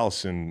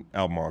house in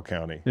Albemarle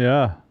County.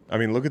 Yeah. I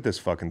mean, look at this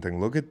fucking thing.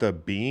 Look at the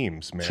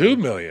beams, man. $2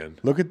 million.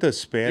 Look at the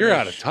Spanish. You're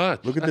out of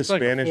touch. Look at That's the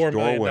like a Spanish $4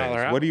 million doorways.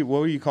 house. What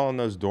were you calling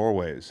those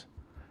doorways?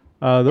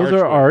 Those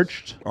are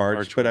arched.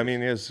 Arch, but I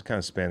mean, it's kind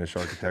of Spanish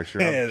architecture.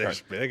 Yeah,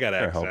 they got to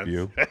accents. help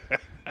you.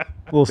 A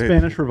little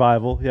Spanish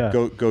revival. Yeah.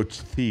 Go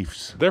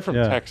Thieves. They're from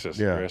Yeah. Texas,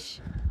 Yeah.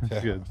 Chris.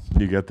 That's good.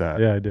 You get that?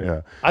 Yeah, I do.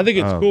 Yeah. I think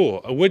it's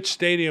cool. Which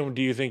stadium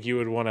do you think you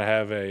would want to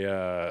have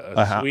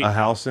a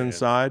House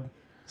inside?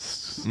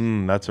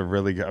 That's a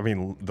really good. I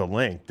mean, the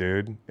link,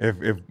 dude.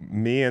 If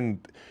me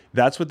and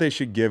that's what they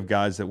should give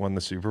guys that won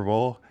the Super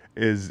Bowl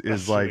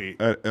is like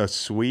a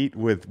suite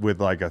with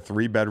like a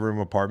 3-bedroom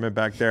apartment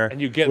back there, and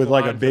you get with the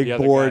like a line for the big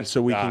other board guys so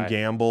to we die. can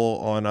gamble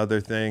on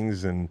other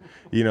things, and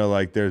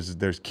like there's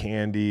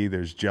candy,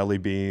 there's jelly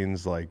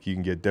beans, like you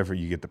can get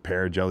different. You get the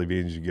pear jelly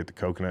beans, you get the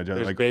coconut jelly.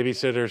 There's Like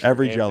babysitters. for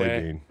every game jelly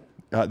day.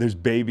 bean. There's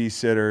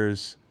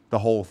babysitters. The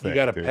whole thing. You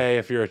got to dude. pay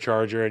if you're a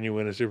Charger and you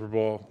win a Super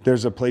Bowl.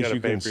 There's a place gotta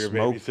you pay can for your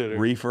smoke babysitter.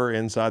 reefer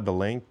inside the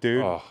link,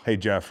 dude. Oh. Hey,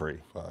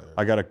 Jeffrey,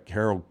 I got a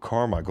Harold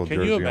Carmichael Can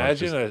jersey you on.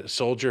 imagine a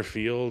Soldier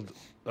Field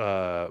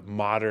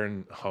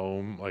modern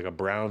home, like a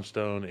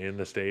brownstone in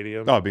the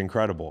stadium? Oh, it'd be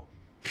incredible.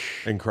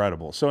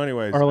 Incredible. So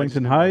anyways.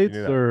 Arlington Heights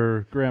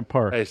or Grant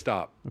Park? Hey,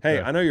 stop. Hey,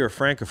 I know you're a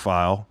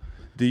Francophile.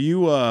 Do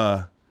you,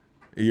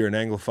 you're an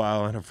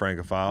Anglophile and a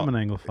Francophile. I'm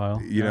an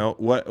Anglophile. You know,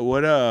 what,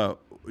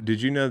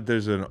 did you know that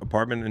there's an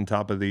apartment on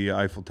top of the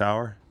Eiffel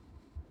Tower?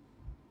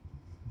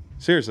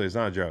 Seriously, it's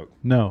not a joke.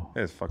 No.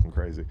 It's fucking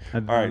crazy. I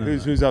All did right, not know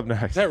who's up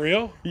next? Is that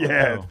real?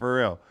 Yeah, it's for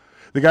real.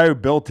 The guy who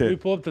built it. Can we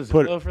pull up the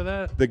put- Zillow for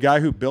that? The guy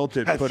who built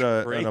it That's put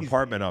an crazy.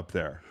 apartment up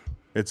there.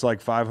 It's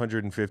like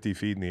 550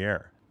 feet in the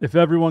air. If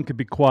everyone could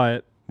be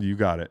quiet, You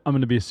got it. I'm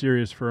going to be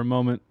serious for a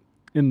moment.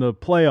 In the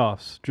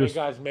playoffs, Hey, just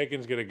guys,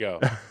 Macon's going to go.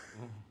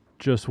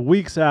 just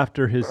weeks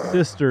after his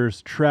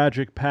sister's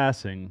tragic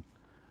passing,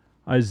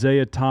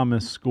 Isaiah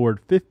Thomas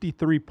scored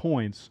 53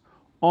 points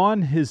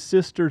on his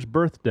sister's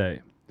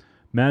birthday.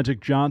 Magic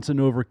Johnson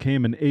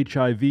overcame an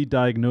HIV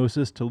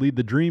diagnosis to lead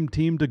the Dream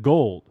Team to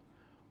gold.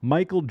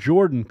 Michael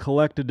Jordan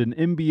collected an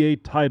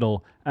NBA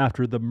title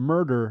after the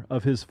murder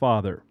of his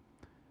father.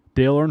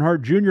 Dale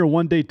Earnhardt Jr.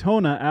 won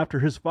Daytona after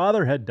his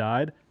father had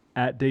died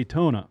at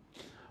Daytona.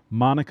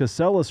 Monica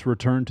Seles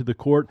returned to the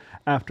court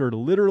after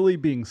literally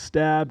being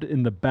stabbed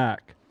in the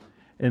back.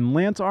 And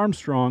Lance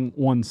Armstrong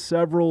won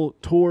several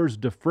Tours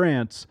de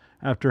France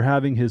after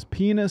having his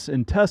penis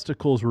and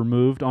testicles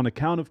removed on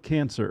account of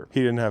cancer. He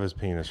didn't have his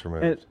penis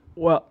removed. And,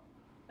 well,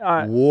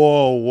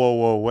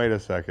 Whoa, wait a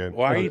second.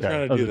 Why are you Okay.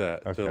 trying to do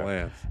that Okay. to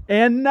Lance?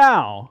 and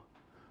now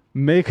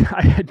make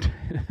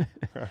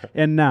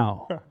and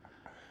now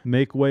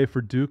make way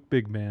for Duke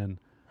big man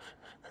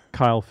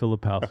Kyle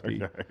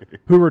Filipowski,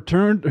 who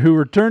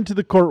returned to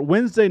the court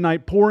Wednesday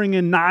night, pouring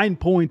in 9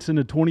 points in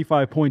a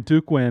 25-point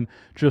Duke win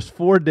just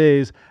 4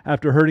 days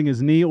after hurting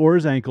his knee or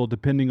his ankle,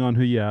 depending on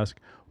who you ask,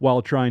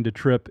 while trying to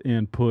trip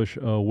and push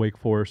a Wake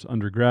Forest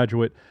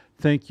undergraduate.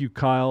 Thank you,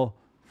 Kyle,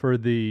 for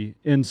the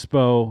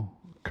inspo.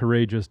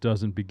 Courageous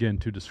doesn't begin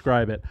to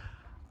describe it.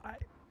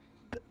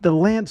 The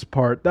Lance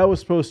part, that was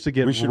supposed to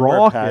get We should wear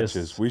raucous.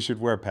 patches. We should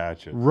wear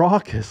patches.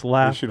 Raucous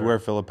laughter. We should wear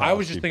Filipowski I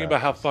was just thinking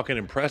about how patches. fucking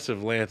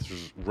impressive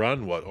Lance's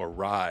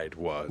ride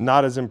was.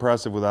 Not as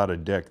impressive without a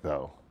dick,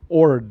 though.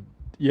 Or,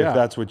 yeah. If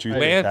that's what you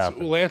think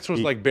happened. Lance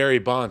was like Barry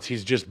Bonds.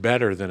 He's just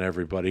better than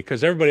everybody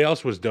because everybody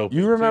else was dope.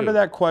 You remember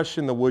that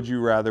question, the would you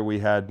rather we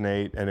had,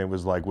 Nate? And it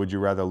was like, would you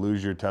rather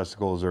lose your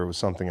testicles or it was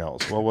something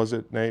else? What was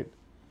it, Nate?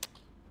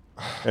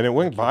 And it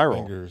went viral.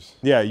 Fingers.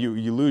 Yeah,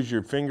 you lose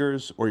your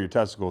fingers or your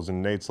testicles,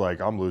 and Nate's like,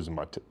 I'm losing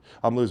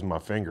my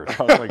fingers.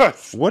 I was like,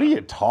 what are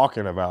you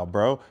talking about,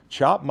 bro?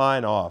 Chop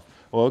mine off.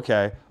 Well,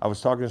 okay. I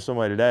was talking to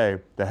somebody today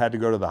that had to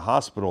go to the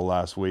hospital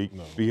last week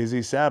because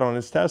he sat on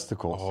his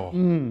testicles.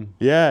 Oh.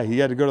 Yeah, he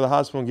had to go to the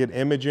hospital and get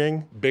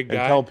imaging Big and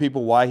guy? tell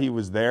people why he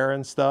was there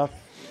and stuff.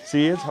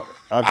 See,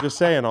 I'm just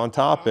saying, on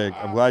topic.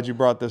 I'm glad you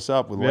brought this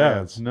up with Yeah,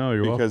 Lance. no,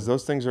 you're because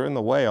those things are in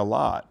the way a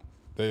lot.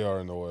 They are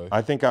in the way.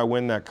 I think I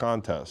win that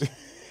contest.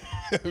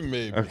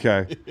 Maybe.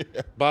 Okay.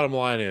 Bottom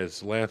line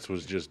is Lance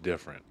was just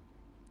different,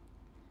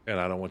 and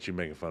I don't want you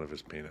making fun of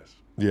his penis.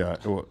 Yeah.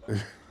 Well,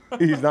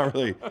 he's not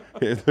really.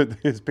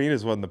 His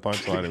penis wasn't the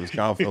punchline. It was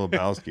Kyle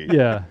Filipowski.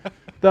 Yeah.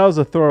 That was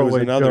a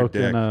throwaway another joke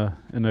dick. in a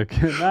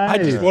I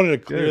just Nice. wanted to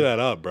clear that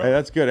up, bro. Hey,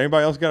 that's good.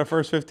 Anybody else got a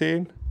first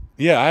 15?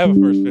 Yeah, I have a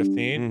first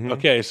 15. Mm-hmm.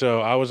 Okay,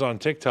 so I was on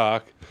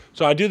TikTok.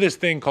 So I do this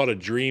thing called a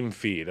dream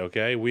feed,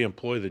 okay? We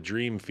employ the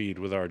dream feed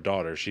with our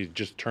daughter. She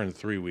just turned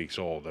 3 weeks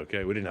old,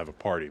 okay? We didn't have a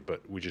party,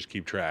 but we just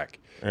keep track.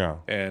 Yeah.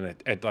 And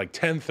at like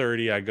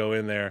 10:30, I go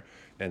in there,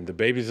 and the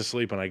baby's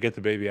asleep, and I get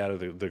the baby out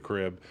of the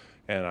crib,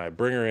 and I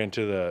bring her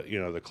into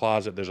the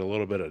closet. There's a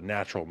little bit of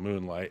natural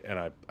moonlight, and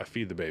I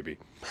feed the baby.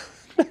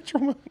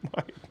 Natural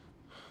moonlight.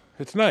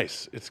 It's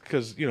nice. It's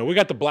because we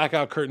got the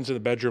blackout curtains in the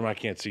bedroom. I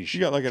can't see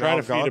shit. got like an Trying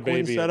to feed a Algonquin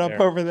baby set in up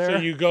over there? So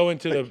you go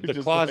into the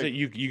just closet. like-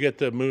 You get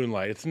the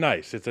moonlight. It's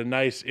nice. It's a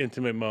nice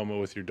intimate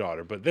moment with your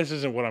daughter. But this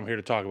isn't what I'm here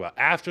to talk about.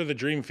 After the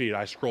dream feed,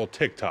 I scroll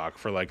TikTok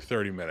for like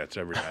 30 minutes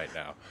every night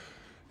now.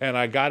 And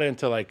I got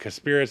into like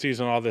conspiracies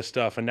and all this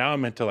stuff, and now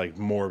I'm into like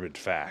morbid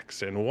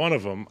facts. And one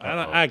of them,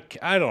 and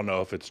I don't know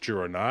if it's true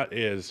or not,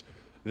 is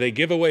they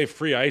give away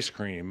free ice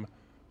cream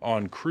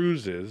on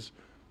cruises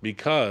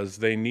because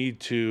they need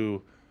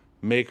to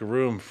make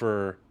room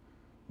for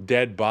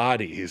dead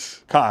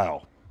bodies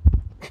Kyle.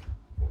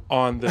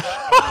 on the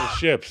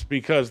ships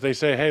because they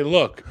say, hey,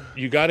 look,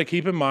 you got to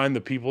keep in mind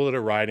the people that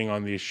are riding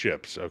on these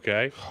ships,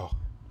 okay?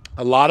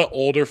 A lot of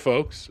older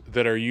folks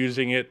that are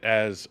using it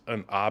as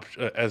an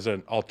as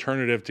an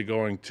alternative to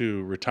going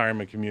to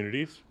retirement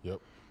communities. Yep.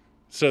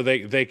 So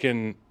they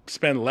can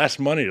spend less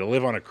money to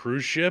live on a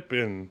cruise ship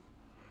and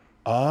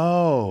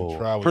Oh.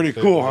 Travel, Pretty you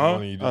save cool, more huh?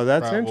 money, you just Oh,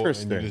 that's travel, and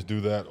interesting. you just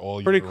do that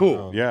all Pretty year cool.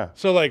 round. Yeah.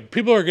 so like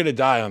people are going to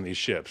die on these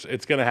ships.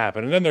 It's going to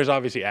happen. And then there's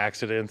obviously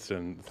accidents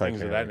and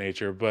things of that Titanic.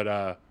 nature. But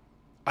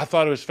I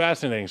thought it was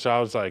fascinating. So I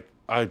was like,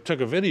 I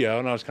took a video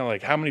and I was kind of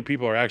like, how many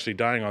people are actually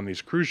dying on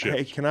these cruise ships?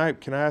 Hey, can I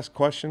ask a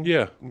question?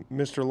 Yeah.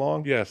 Mr.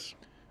 Long? Yes.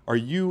 Are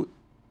you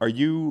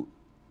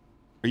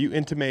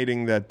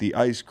intimating that the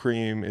ice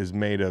cream is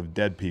made of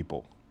dead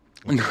people?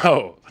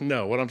 No.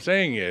 What I'm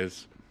saying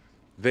is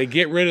they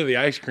get rid of the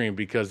ice cream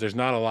because there's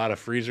not a lot of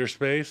freezer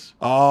space.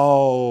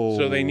 Oh.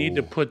 So they need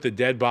to put the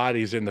dead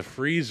bodies in the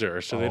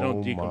freezer so they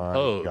don't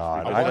decompose. My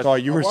God. Because I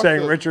thought you were watched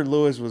saying the- Richard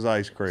Lewis was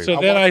ice cream.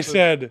 So then I watched the-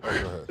 said, go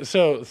ahead.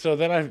 so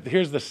then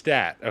here's the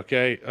stat,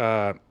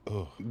 okay?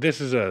 This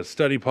is a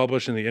study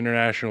published in the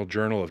International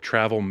Journal of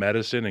Travel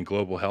Medicine and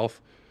Global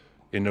Health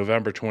in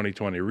November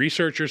 2020.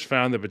 Researchers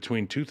found that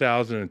between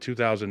 2000 and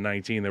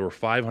 2019, there were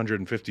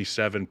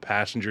 557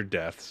 passenger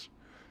deaths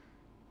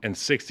and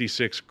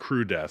 66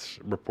 crew deaths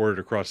reported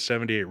across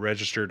 78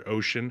 registered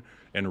ocean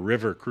and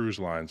river cruise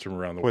lines from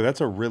around the Boy, world.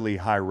 that's a really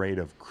high rate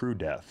of crew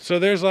deaths. So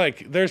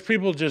there's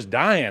people just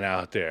dying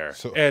out there.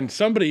 So- And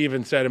somebody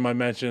even said in my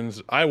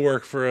mentions, I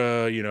worked for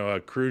a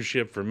cruise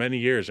ship for many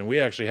years, and we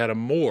actually had a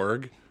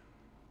morgue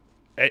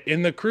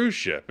in the cruise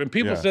ship. And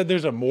people Yeah. said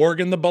there's a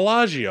morgue in the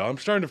Bellagio. I'm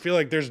starting to feel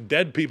like there's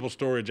dead people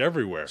storage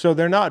everywhere. So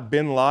they're not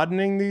bin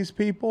Ladening these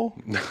people?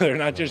 They're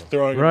not just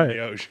throwing them Right. in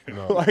the ocean.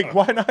 Like,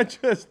 why not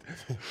just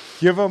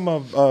give them a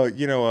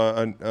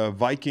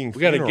Viking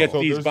We got to funeral? get So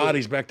these there's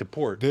bodies back to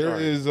port. There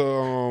Sorry.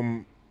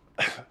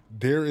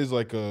 is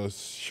like a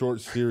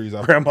short series.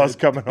 I Grandma's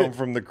coming home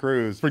from the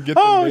cruise. forget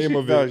Oh, the name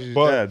of it, she's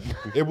but dead.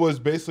 it was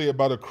basically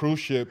about a cruise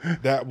ship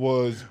that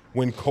was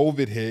when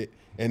COVID hit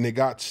and they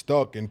got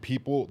stuck and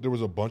there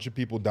was a bunch of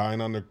people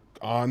dying on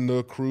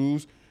the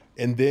cruise,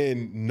 and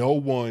then no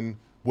one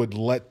would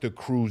let the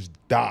cruise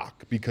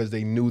dock because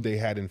they knew they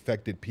had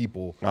infected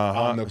people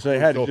on the cruise. So they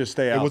had to just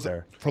stay it out was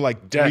there. for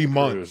like Death 3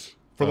 months. cruise.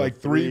 For like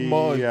 3 3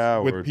 months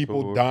hours, with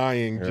people but-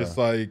 dying, yeah. just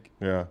like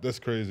Yeah. that's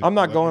crazy. I'm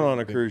not Like, going on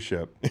a cruise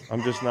ship.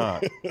 I'm just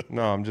not.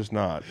 No, I'm just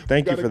not.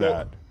 Thank you gotta for go.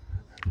 that.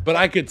 But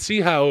I could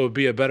see how it would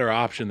be a better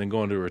option than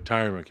going to a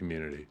retirement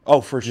community.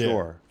 Oh, for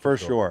sure. For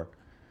sure.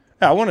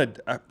 Yeah, I want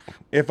to.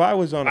 If I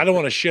was on, I don't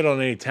want to shit on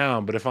any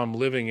town, but if I'm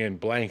living in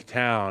blank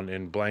town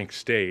in blank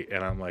state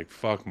and I'm like,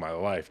 fuck my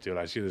life, dude,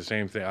 I see the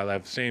same thing. I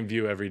have the same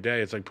view every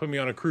day. It's like, put me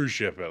on a cruise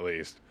ship at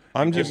least.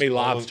 I'm Give just me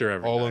lobster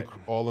every day.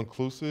 all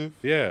inclusive.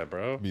 Yeah,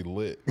 bro. Be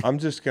lit. I'm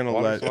just gonna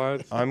Water let.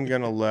 slides? I'm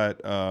gonna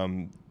let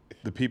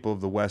the people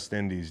of the West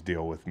Indies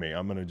deal with me.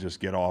 I'm gonna just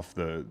get off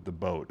the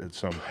boat at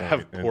some point.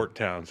 Have and- port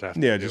towns have to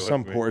Yeah, deal just with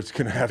some me. port's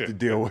gonna have to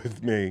deal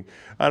with me.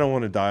 I don't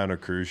want to die on a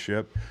cruise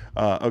ship.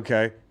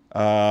 Okay.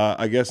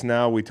 I guess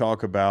now we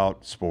talk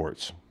about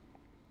sports.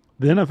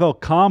 The NFL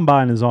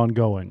Combine is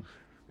ongoing.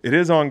 It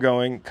is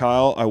ongoing.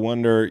 Kyle, I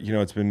wonder,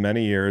 it's been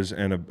many years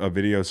and a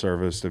video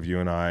service of you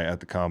and I at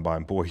the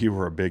Combine. Boy, you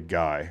were a big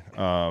guy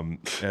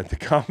at the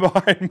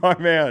Combine, my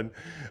man.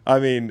 I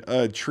mean,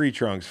 tree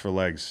trunks for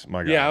legs,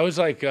 my guy. Yeah, I was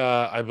like,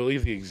 I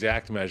believe the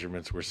exact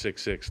measurements were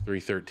 6'6",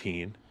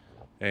 313.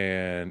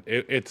 And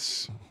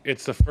it's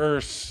the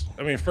first,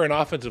 I mean, for an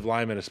offensive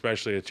lineman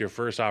especially, it's your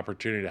first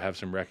opportunity to have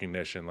some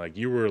recognition. Like,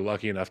 you were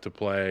lucky enough to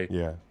play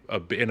Yeah.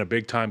 in a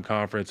big-time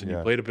conference, and Yeah.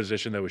 you played a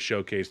position that was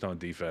showcased on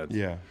defense.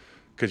 Yeah.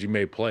 Because you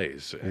made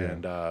plays.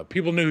 And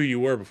people knew who you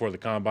were before the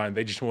Combine.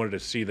 They just wanted to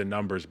see the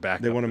numbers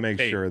back They up want to the make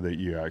tape. sure that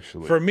you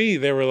actually. For me,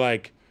 they were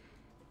like,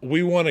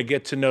 we want to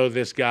get to know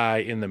this guy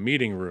in the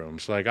meeting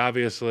rooms. Like,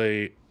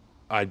 obviously,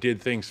 I did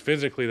things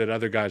physically that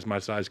other guys my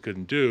size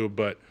couldn't do,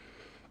 but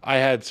I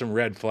had some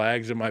red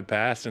flags in my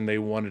past, and they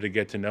wanted to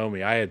get to know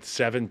me. I had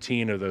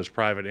 17 of those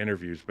private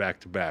interviews back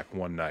to back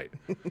one night.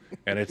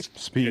 And it's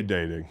Speed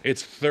dating.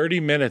 It's 30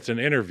 minutes an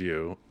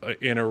interview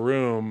in a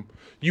room.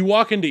 You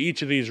walk into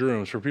each of these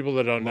rooms, for people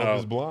that don't Love know.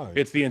 is blind.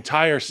 It's the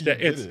entire did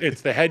it.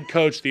 it's the head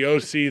coach, the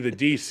OC, the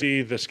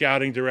DC, the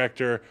scouting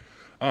director,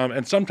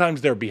 and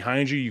sometimes they're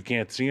behind you. You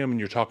can't see them, and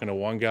you're talking to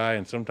one guy,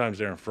 and sometimes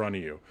they're in front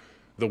of you.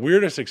 The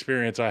weirdest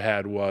experience I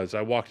had was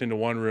I walked into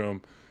one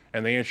room,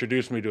 and they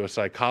introduced me to a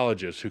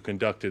psychologist who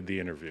conducted the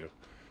interview.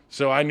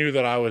 So I knew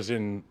that I was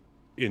in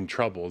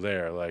trouble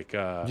there. Like,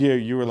 Yeah,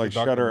 you were like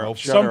Dr. Shutter. Ralph.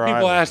 some Shutter people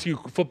Island. ask you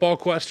football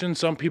questions.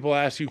 Some people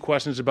ask you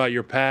questions about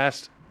your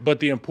past. But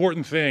the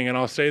important thing, and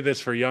I'll say this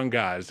for young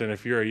guys, and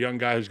if you're a young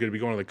guy who's going to be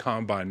going to the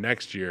Combine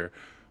next year,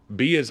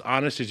 be as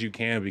honest as you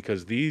can,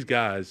 because these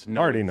guys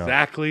know Already know.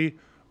 exactly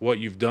what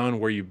you've done,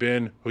 where you've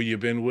been, who you've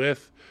been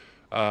with,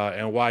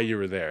 and why you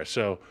were there.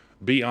 So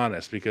be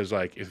honest, because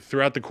like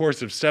throughout the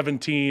course of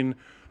 17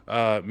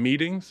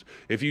 meetings,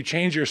 if you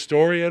change your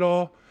story at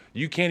all,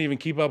 You can't even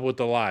keep up with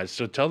the lies.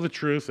 So tell the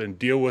truth and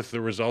deal with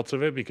the results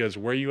of it, because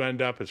where you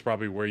end up is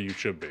probably where you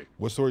should be.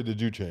 What story did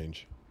you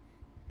change?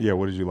 Yeah,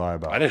 what did you lie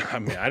about? I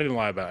didn't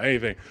lie about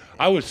anything.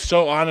 I was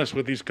so honest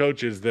with these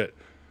coaches that,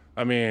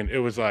 I mean, it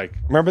was like.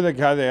 Remember the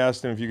guy they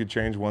asked him if you could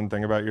change one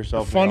thing about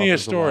yourself? The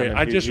funniest in the offensive story.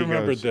 line? I just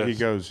remembered this. He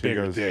goes,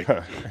 dick.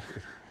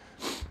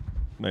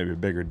 maybe a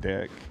bigger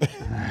dick.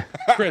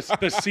 Chris,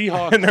 the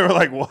Seahawks. And they were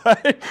like,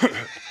 what?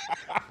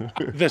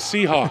 The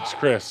Seahawks,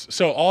 Chris.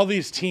 So all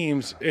these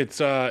teams, it's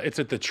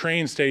at the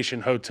train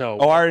station hotel.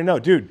 Oh, I already know.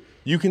 Dude,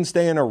 you can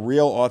stay in a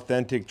real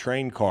authentic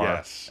train car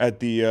Yes. at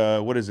the,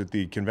 what is it,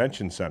 the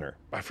convention center.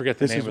 I forget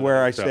the This name is of where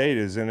the I hotel. stayed,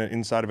 is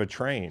inside of a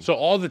train. So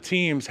all the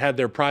teams had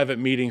their private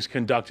meetings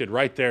conducted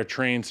right there,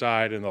 train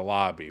side in the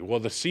lobby. Well,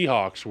 the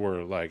Seahawks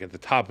were like at the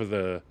top of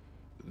the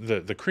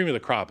cream of the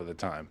crop at the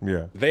time.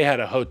 Yeah. They had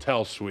a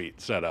hotel suite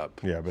set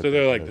up. Yeah, but so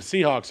they're they like, did.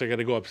 the Seahawks, I got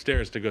to go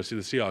upstairs to go see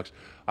the Seahawks.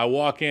 I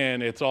walk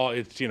in, it's all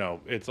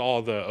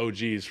the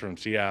OGs from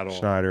Seattle.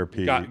 Schneider,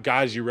 Pete.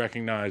 Guys you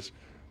recognize.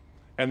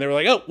 And they were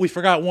like, "Oh, we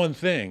forgot one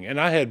thing." And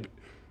I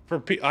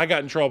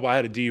got in trouble. I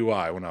had a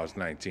DUI when I was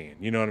 19.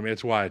 You know what I mean?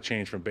 That's why I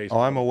changed from baseball.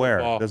 Oh, I'm to aware.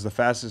 football. That's the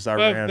fastest I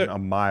But ran a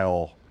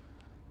mile.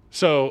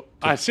 So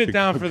I sit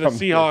down for the come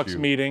get Seahawks you.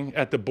 meeting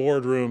at the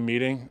boardroom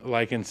meeting,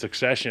 like in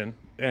succession,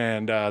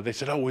 and they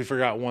said, "Oh, we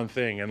forgot one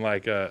thing." And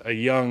like a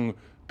young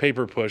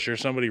paper pusher,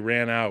 somebody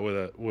ran out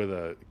with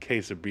a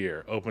case of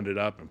beer, opened it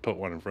up, and put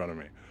one in front of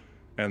me,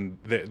 and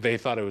they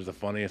thought it was the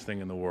funniest thing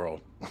in the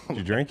world. Did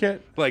you drink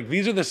it? Like,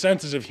 these are the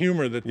senses of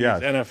humor that these Yeah.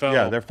 NFL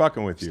Yeah, they're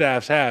fucking with you.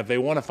 staffs have. They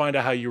want to find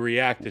out how you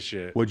react to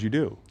shit. What'd you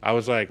do? I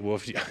was like, well,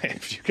 if you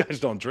guys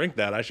don't drink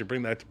that, I should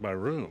bring that to my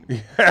room. Yeah,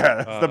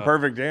 that's the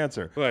perfect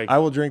answer. like- I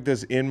will drink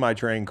this in my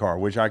train car,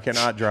 which I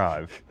cannot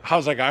drive. I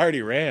was like, I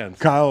already ran.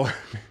 Kyle,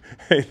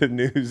 hey, the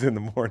news in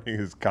the morning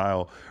is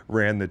Kyle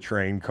ran the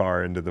train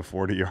car into the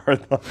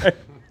 40-yard line.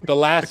 The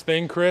last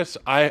thing, Chris,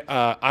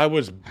 I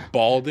was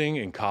balding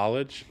in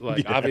college.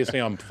 Like, obviously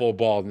I'm full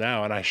bald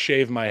now, and I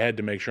shave my head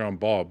to make sure I'm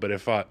bald. But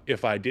if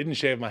I didn't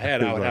shave my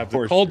head, I would Like have the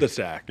horse-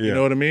 cul-de-sac. You Yeah.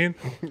 know what I mean?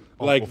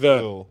 Like the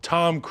Phil.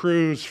 Tom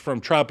Cruise from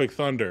Tropic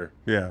Thunder.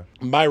 Yeah.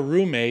 My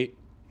roommate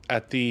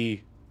at the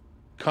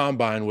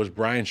combine was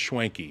Brian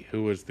Schwenke,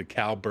 who was the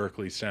Cal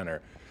Berkeley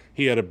center.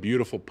 He had a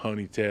beautiful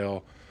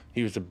ponytail.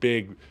 He was a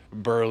big,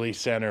 burly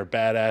center,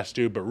 badass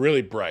dude, but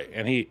really bright.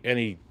 And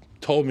he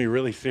told me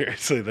really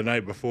seriously the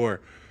night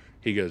before,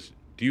 he goes,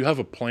 "Do you have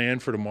a plan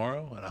for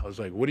tomorrow?" And I was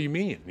like, "What do you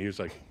mean?" And he was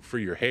like, "For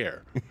your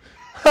hair."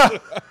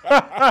 And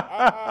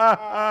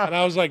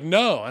I was like,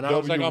 "No." And I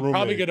was like, "I'm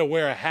probably roommate. going to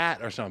wear a hat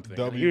or something." And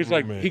W he was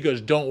like, roommate. he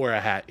goes, "Don't wear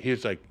a hat." He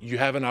was like, "You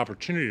have an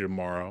opportunity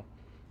tomorrow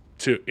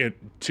to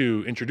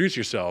introduce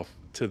yourself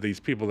to these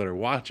people that are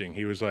watching."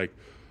 He was like,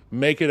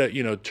 "Make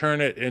it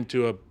turn it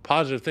into a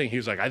positive thing." He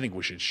was like, "I think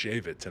we should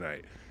shave it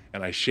tonight."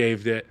 And I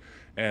shaved it,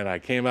 and I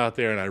came out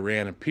there and I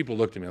ran, and people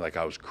looked at me like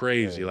I was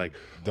crazy. Like,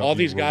 all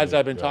these guys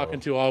I've been talking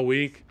to all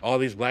week, all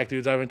these black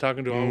dudes I've been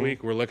talking to all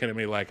week, were looking at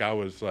me like I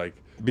was like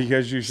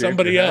Because you shaved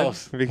somebody your head?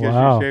 else. Because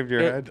Wow. you shaved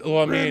your head? Well,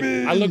 I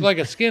mean, I look like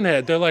a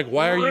skinhead. They're like,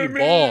 "Why are you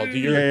bald?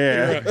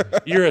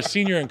 You're a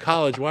senior in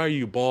college. Why are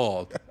you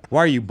bald?" Why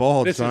are you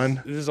bald, This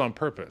son? is on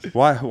purpose.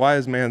 Why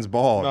is man's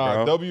bald, Nah,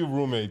 bro? W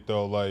roommate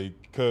though, like,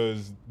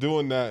 cause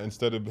doing that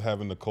instead of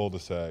having the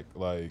cul-de-sac,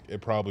 like,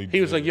 it probably.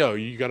 He was like, "Yo,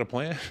 you got a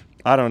plan?"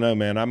 I don't know,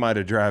 man. I might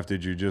have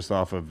drafted you just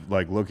off of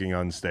like looking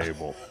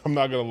unstable. I'm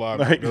not gonna lie,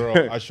 my Like- girl.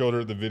 I showed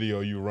her the video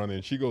you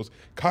running. She goes,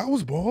 "Kyle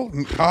was bald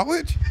in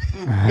college."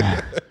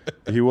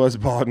 He was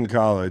bald in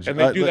college. And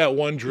they do that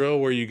one drill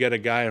where you get a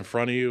guy in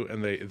front of you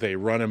and they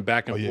run him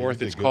back and yeah, forth.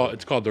 he It's did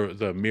good. called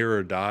the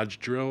mirror dodge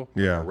drill.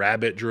 Yeah. Or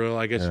rabbit drill,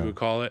 I guess you would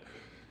call it.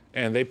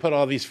 And they put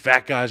all these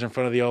fat guys in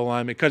front of the O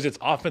lineman because it's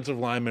offensive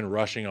linemen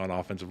rushing on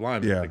offensive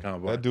linemen. Yeah. at the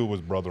combine. That dude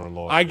was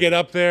brother-in-law. I get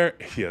up there.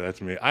 Yeah,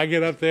 that's me. I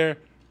get up there.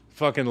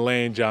 Fucking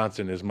Lane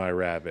Johnson is my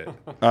rabbit.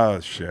 Oh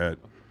shit,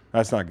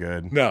 that's not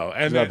good. No,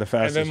 and He's then, not the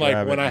fastest and then like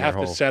rabbit when I in have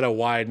your to hole. set a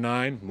wide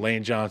 9,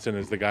 Lane Johnson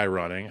is the guy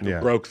running. Who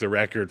Yeah. broke the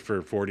record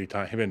for 40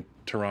 times. Him and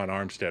Teron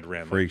Armstead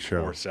ran Freak like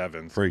show.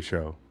 4.7s. Freak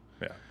show.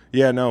 Yeah.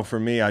 Yeah, no, for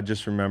me, I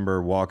just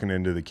remember walking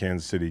into the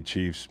Kansas City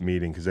Chiefs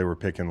meeting because they were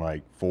picking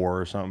like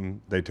 4 or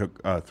something. They took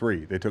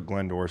 3. They took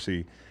Glenn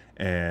Dorsey,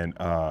 and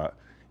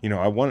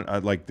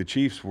like the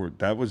Chiefs were.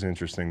 That was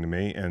interesting to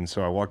me, and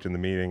so I walked in the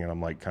meeting, and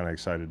I'm like kind of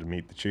excited to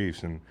meet the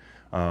Chiefs, and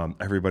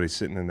everybody's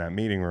sitting in that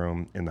meeting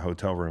room in the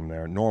hotel room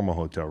there, normal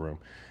hotel room,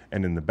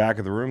 and in the back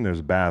of the room there's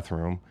a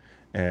bathroom.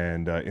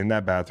 And in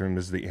that bathroom,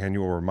 this is the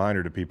annual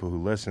reminder to people who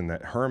listen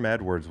that Herm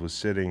Edwards was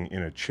sitting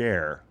in a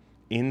chair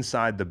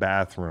inside the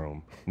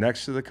bathroom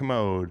next to the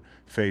commode,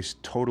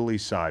 faced totally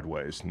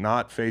sideways,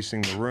 not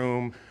facing the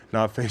room,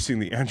 not facing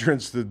the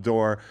entrance to the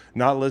door,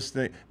 not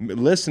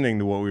listening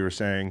to what we were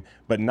saying,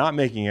 but not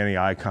making any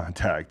eye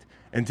contact.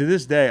 And to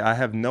this day, I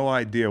have no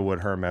idea what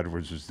Herm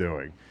Edwards was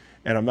doing.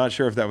 And I'm not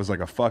sure if that was like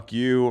a fuck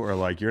you or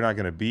like you're not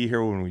going to be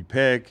here when we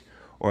pick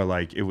or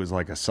like it was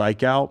like a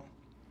psych out.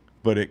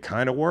 But it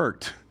kind of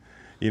worked.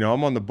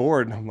 I'm on the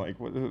board, and I'm like,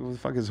 what the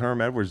fuck is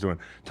Herm Edwards doing?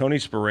 Tony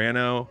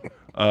Sperano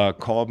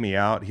called me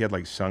out. He had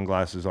like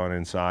sunglasses on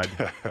inside,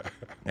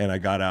 and I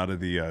got out of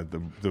the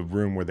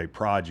room where they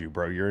prod you,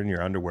 bro. You're in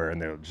your underwear,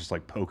 and they're just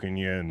like poking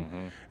you,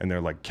 and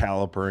they're like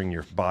calipering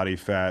your body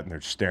fat, and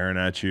they're staring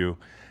at you.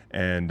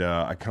 And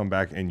I come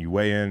back, and you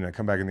weigh in, and I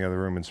come back in the other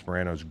room, and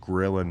Sperano's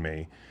grilling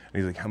me, and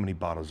he's like, "How many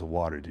bottles of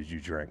water did you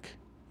drink?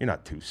 You're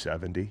not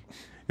 270."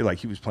 You're like,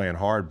 he was playing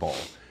hardball,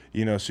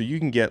 you know. So you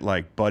can get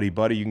like buddy,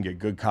 you can get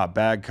good cop,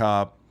 bad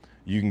cop,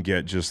 you can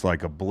get just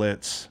like a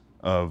blitz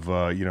of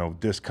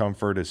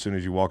discomfort as soon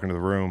as you walk into the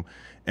room.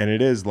 And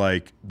it is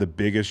like the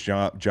biggest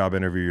job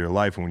interview of your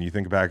life. And when you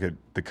think back at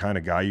the kind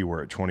of guy you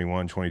were at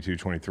 21, 22,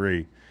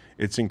 23,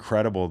 it's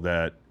incredible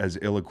that as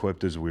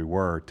ill-equipped as we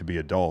were to be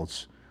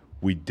adults,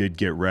 we did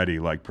get ready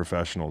like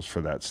professionals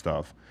for that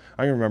stuff.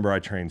 I can remember I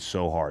trained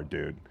so hard,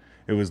 dude.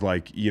 It was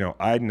like,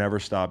 I'd never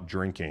stopped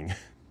drinking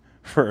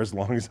for as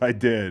long as I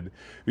did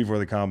before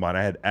the combine.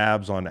 I had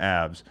abs on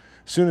abs.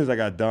 As soon as I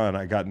got done,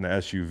 I got in the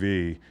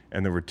SUV,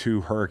 and there were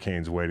 2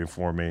 Hurricanes waiting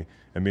for me,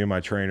 and me and my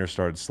trainer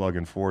started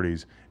slugging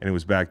 40s, and it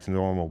was back to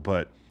normal.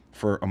 But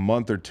for a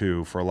month or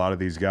two, for a lot of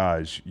these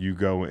guys, you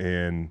go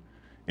in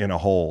a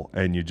hole,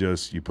 and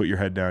you put your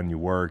head down and you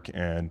work.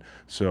 And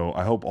so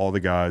I hope all the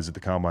guys at the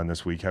combine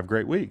this week have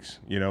great weeks,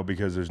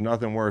 because there's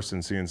nothing worse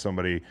than seeing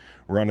somebody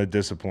run a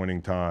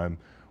disappointing time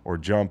or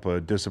jump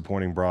a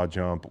disappointing broad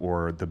jump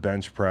or the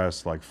bench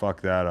press, like fuck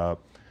that up.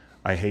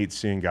 I hate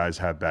seeing guys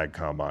have bad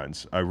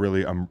combines. I'm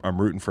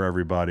rooting for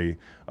everybody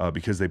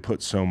because they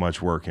put so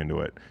much work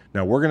into it.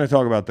 Now, we're going to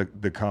talk about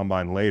the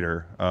combine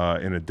later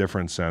in a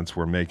different sense,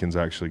 where Macon's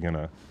actually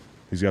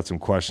he's got some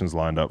questions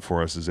lined up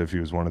for us as if he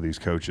was one of these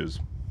coaches.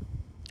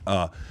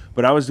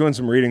 But I was doing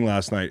some reading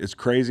last night. It's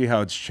crazy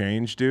how it's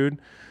changed, dude.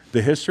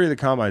 The history of the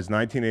combine is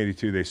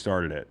 1982, they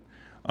started it.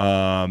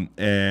 And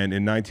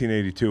in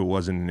 1982, it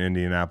wasn't in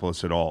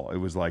Indianapolis at all. It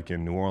was like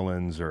in New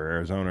Orleans or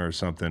Arizona or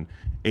something.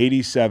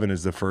 87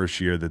 is the first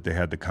year that they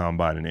had the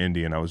combine in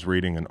Indy. And I was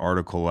reading an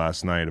article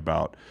last night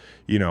about,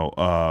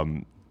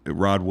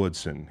 Rod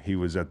Woodson. He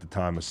was at the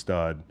time a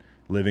stud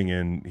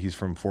he's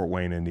from Fort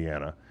Wayne,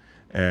 Indiana.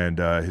 And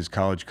his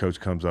college coach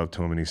comes up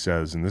to him and he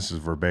says, and this is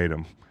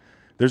verbatim,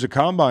 "There's a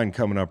combine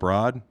coming up,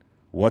 Rod.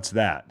 What's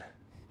that?"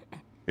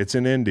 "It's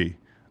in Indy.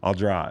 I'll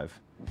drive."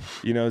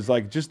 It's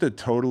like just a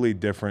totally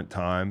different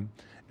time.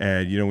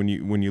 And,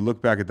 when you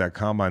look back at that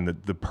combine,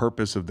 the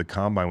purpose of the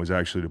combine was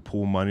actually to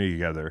pool money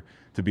together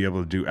to be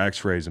able to do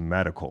x-rays and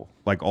medical.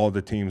 Like all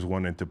the teams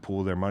wanted to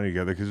pool their money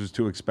together because it was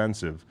too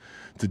expensive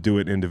to do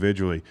it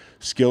individually.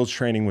 Skills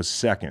training was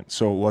second.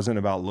 So it wasn't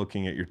about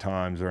looking at your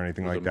times or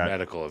anything like that.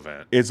 Medical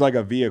event. It's like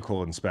a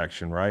vehicle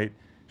inspection, right?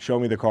 Show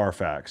me the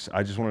Carfax.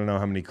 I just want to know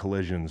how many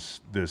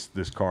collisions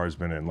this car has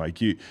been in.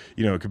 Like it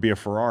could be a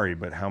Ferrari,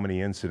 but how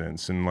many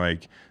incidents? And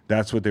like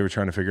that's what they were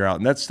trying to figure out.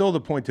 And that's still the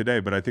point today.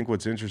 But I think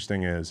what's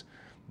interesting is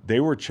they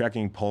were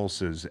checking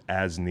pulses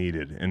as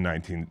needed in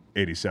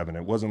 1987.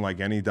 It wasn't like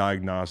any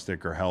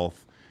diagnostic or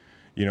health.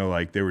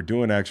 Like they were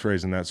doing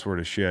X-rays and that sort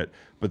of shit.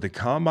 But the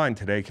combine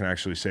today can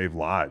actually save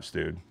lives,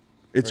 dude.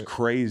 It's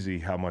crazy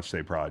how much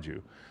they prod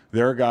you.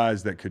 There are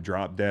guys that could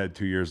drop dead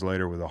 2 years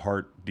later with a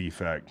heart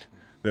defect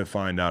that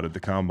find out at the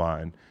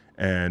combine.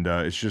 And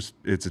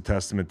it's a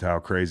testament to how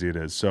crazy it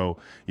is. So,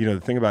 the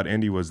thing about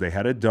Indy was they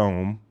had a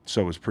dome,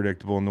 so it was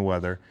predictable in the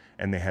weather,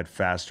 and they had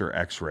faster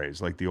X-rays.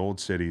 Like the old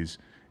cities,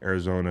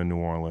 Arizona, New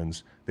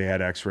Orleans, they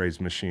had X-rays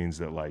machines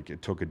that like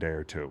it took a day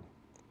or two.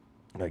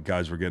 Like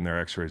guys were getting their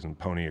X-rays in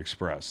Pony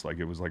Express. Like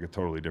it was like a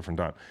totally different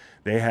time.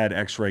 They had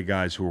X-ray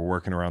guys who were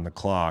working around the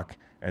clock,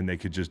 and they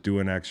could just do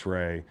an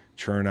X-ray,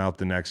 churn out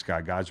the next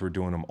guy. Guys were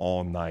doing them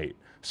all night,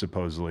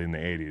 supposedly in the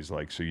 80s.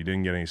 Like, so you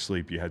didn't get any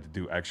sleep. You had to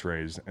do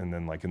X-rays, and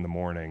then like in the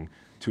morning,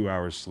 2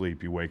 hours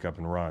sleep, you wake up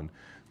and run.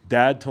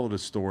 Dad told a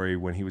story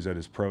when he was at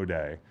his pro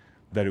day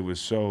that it was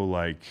so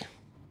like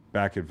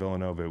back at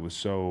Villanova,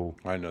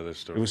 I know this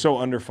story. It was so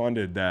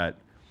underfunded that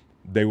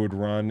they would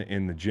run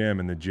in the gym,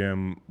 and the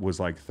gym was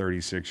like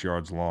 36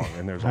 yards long,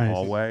 and there's a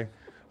hallway.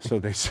 So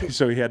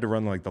he had to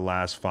run like the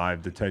last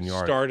 5 to 10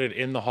 yards. Started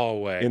in the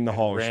hallway.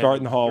 Start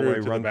in the hallway,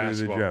 run through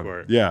the gym.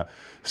 Court. Yeah.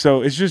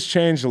 So it's just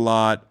changed a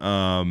lot.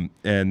 And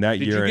that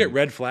Did year. you get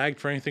red flagged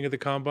for anything at the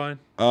combine?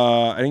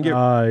 I didn't get.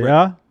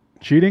 Yeah.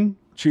 Cheating.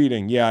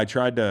 Yeah, I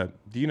tried to.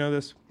 Do you know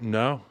this?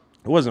 No.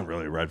 It wasn't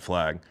really a red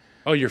flag.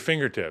 Oh, your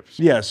fingertips.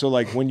 Yeah, so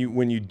like when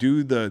you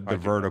do the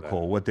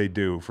vertical, what they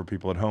do for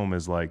people at home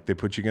is like they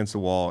put you against the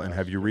wall and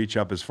have you reach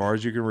up as far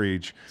as you can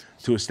reach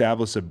to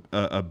establish a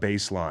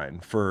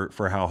baseline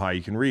for how high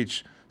you can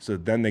reach, so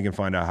then they can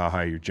find out how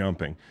high you're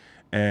jumping.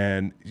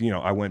 And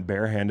I went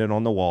barehanded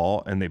on the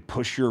wall, and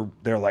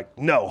they're like,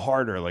 no,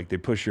 harder. Like they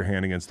push your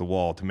hand against the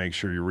wall to make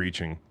sure you're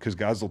reaching, because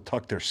guys will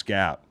tuck their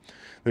scap.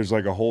 There's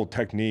like a whole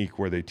technique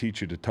where they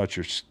teach you to tuck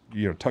your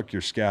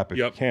scap if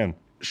you can.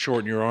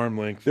 Shorten your arm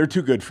length. They're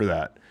too good for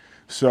that.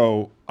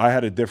 So I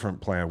had a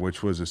different plan,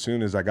 which was as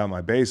soon as I got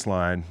my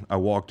baseline, I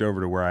walked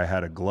over to where I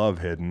had a glove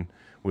hidden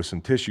with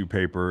some tissue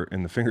paper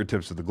in the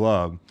fingertips of the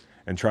glove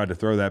and tried to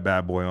throw that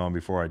bad boy on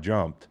before I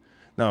jumped.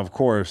 Now, of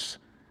course,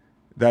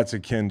 that's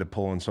akin to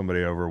pulling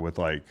somebody over with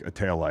like a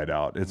taillight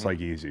out. It's like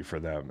easy for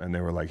them. And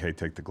they were like, hey,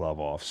 take the glove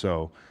off.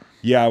 So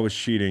yeah, I was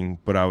cheating,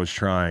 but I was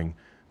trying.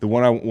 The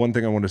one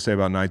thing I wanted to say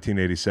about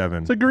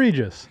 1987. It's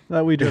egregious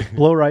that we just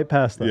blow right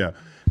past them. Yeah.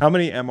 How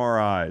many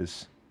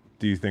MRIs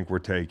do you think were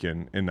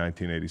taken in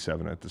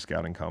 1987 at the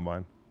scouting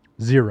combine?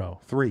 0.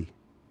 3.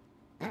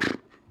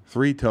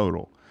 3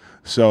 total.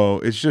 So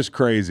it's just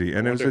crazy.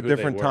 And it was a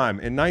different time.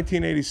 In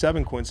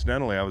 1987,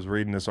 coincidentally, I was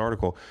reading this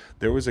article.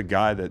 There was a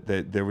guy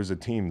that there was a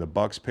team. The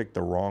Bucks picked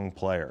the wrong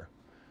player.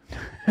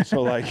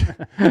 So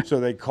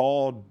they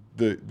called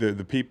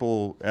the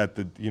people at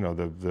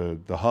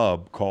the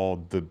hub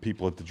called the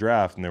people at the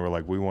draft, and they were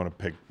like, we want to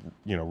pick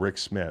Rick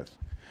Smith.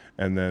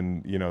 And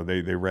then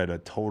they read a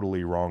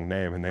totally wrong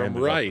name, and they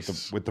ended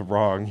up with the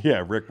wrong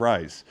Rick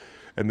Rice.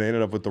 And they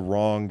ended up with the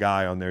wrong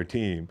guy on their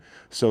team.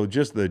 So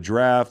just the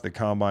draft, the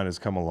combine has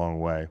come a long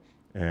way,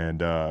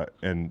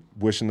 and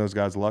wishing those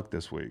guys luck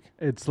this week.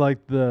 It's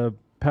like the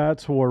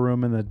Pat's war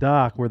room in the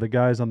dock where the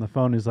guy's on the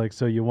phone. He's like,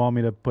 so you want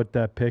me to put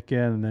that pick in?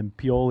 And then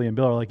Pioli and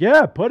Bill are like,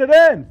 yeah, put it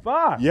in.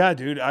 Fuck. Yeah,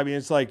 dude. I mean,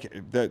 it's like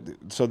that.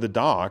 So the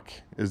doc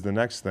is the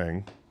next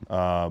thing.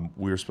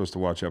 We were supposed to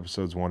watch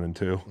episodes 1 and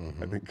 2.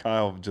 I think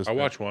Kyle I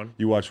watched 1.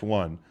 You watched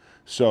 1.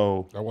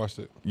 So I watched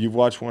it. You've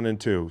watched 1 and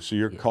 2, so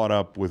you're caught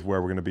up with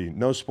where we're going to be.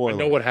 No spoilers. I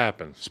know what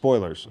happens.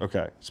 Spoilers.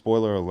 Okay.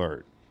 Spoiler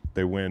alert.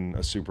 They win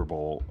a Super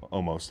Bowl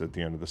almost at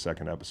the end of the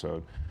second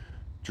episode.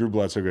 Drew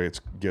Bledsoe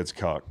gets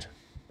cucked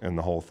and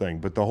the whole thing.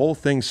 But the whole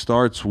thing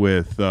starts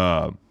with,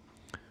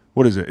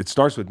 what is it? It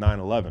starts with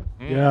 9/11.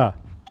 Yeah.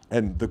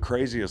 And the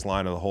craziest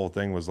line of the whole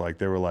thing was like,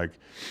 they were like,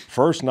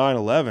 first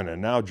 9/11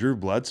 and now Drew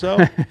Bledsoe?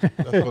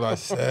 That's what I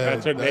said.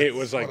 That's what Nate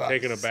was like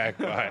taken aback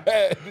by.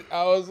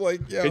 I was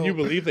like, yo. Can you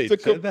believe they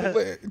said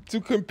that?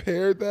 To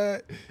compare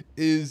that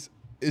is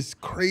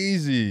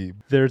crazy.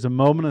 There's a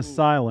moment of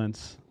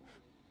silence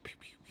It's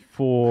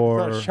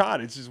not a for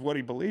shot. It's just what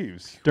he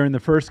believes. during the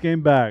first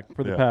game back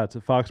for the Yeah. Pats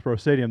at Foxborough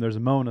Stadium. There's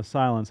a moment of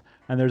silence,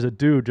 and there's a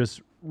dude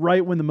just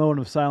right when the moment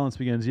of silence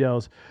begins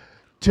yells,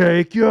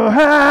 "Take your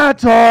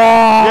hat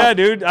off!" Yeah,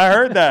 dude, I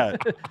heard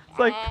that. It's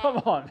like, come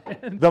on,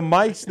 man. The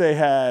mics they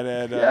had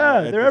at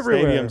they're the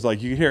everywhere. stadiums,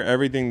 like you could hear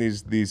everything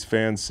these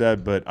fans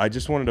said. But I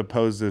just wanted to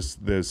pose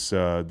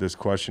this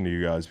question to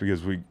you guys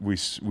because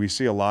we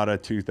see a lot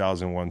of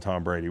 2001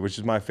 Tom Brady, which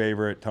is my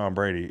favorite. Tom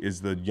Brady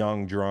is the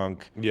young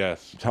drunk.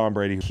 Yes. Tom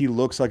Brady. He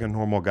looks like a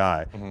normal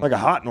guy, like a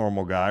hot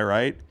normal guy,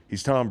 right?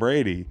 He's Tom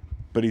Brady,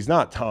 but he's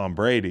not Tom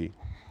Brady.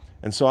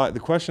 And so the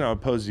question I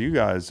would pose to you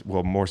guys,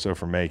 well, more so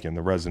for Macon,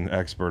 the resident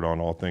expert on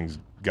all things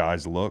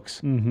guys'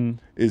 looks,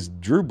 is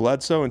Drew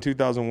Bledsoe in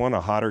 2001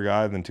 a hotter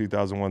guy than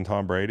 2001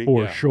 Tom Brady?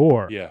 For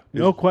sure. Yeah.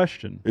 No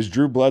question. Is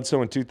Drew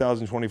Bledsoe in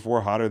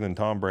 2024 hotter than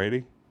Tom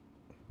Brady?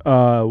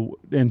 In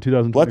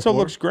 2024. Bledsoe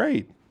looks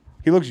great.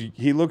 He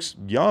looks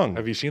young.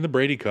 Have you seen the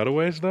Brady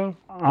cutaways though?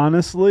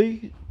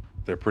 Honestly,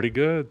 They're pretty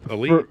good.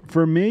 Elite.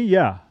 for me,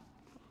 yeah.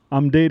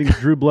 I'm dating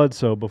Drew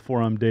Bledsoe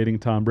before I'm dating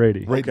Tom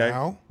Brady. Right Okay.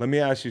 now? Let me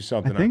ask you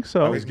something. I think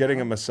so. I was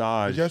getting a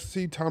massage. Did you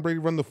see Tom Brady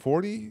run the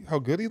 40? How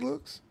good he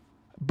looks?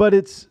 But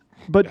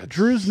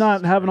Drew's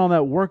not having all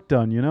that work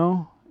done, you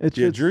know? It's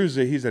Yeah, just,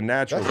 he's a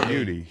natural That's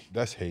beauty. hate.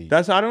 That's hate.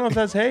 I don't know if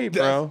that's hate,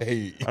 bro. That's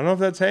hate. I don't know if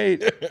that's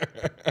hate.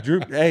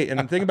 And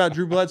the thing about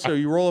Drew Bledsoe,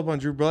 you roll up on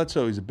Drew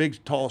Bledsoe, he's a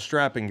big, tall,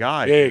 strapping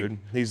guy, Big. dude.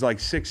 He's like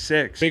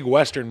 6'6". Big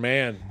Western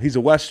man. He's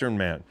a Western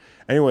man.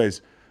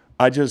 Anyways,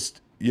 I just,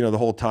 the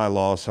whole Ty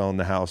Law selling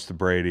the house to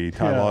Brady.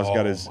 Ty Law's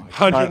got his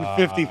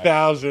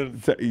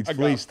 150,000. he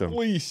fleeced him.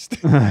 Fleeced.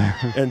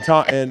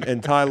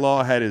 And Ty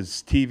Law had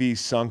his TV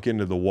sunk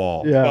into the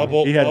wall. Yeah.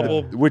 Bubble, He had,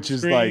 bubble which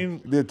is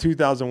screen. like the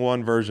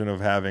 2001 version of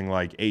having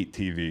like 8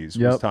 TVs.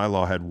 Yep. Was Ty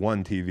Law had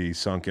 1 TV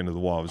sunk into the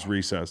wall. It was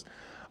recessed.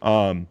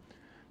 Tom,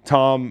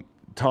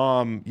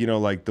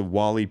 like the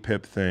Wally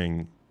Pipp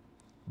thing,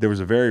 there was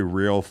a very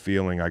real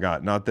feeling I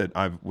got. Not that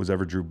I was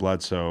ever Drew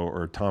Bledsoe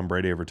or Tom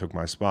Brady ever took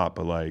my spot,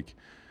 but like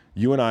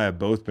you and I have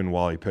both been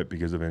Wally Pipp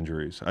because of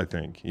injuries, I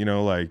think.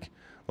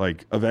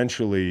 Like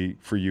eventually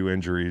for you,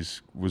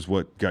 injuries was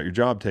what got your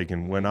job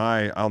taken. When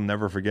I'll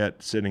never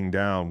forget sitting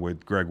down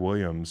with Greg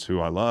Williams,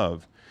 who I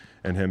love,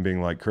 and him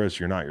being like,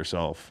 Chris, you're not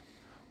yourself.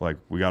 Like,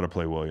 we got to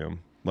play William.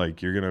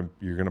 Like, you're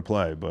gonna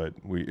play, but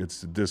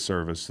it's a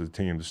disservice to the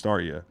team to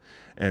start you.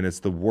 And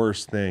it's the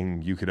worst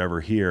thing you could ever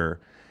hear.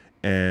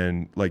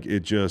 And like,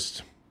 it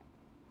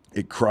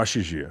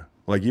crushes you.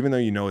 Like, even though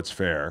you know it's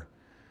fair,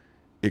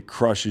 it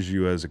crushes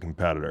you as a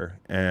competitor.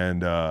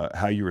 And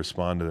how you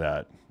respond to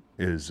that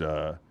is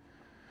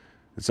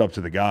it's up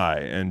to the guy.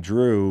 And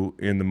Drew,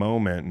 in the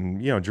moment,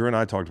 and Drew and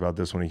I talked about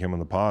this when he came on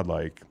the pod,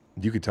 like,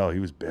 you could tell he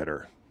was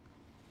bitter.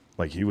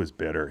 Like, he was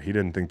bitter. He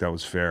didn't think that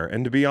was fair.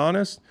 And to be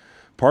honest,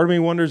 part of me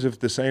wonders if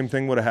the same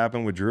thing would have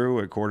happened with Drew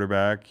at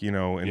quarterback, in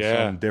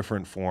some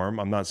different form.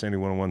 I'm not saying he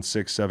would have won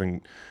 6,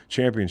 7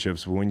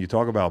 championships, but when you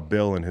talk about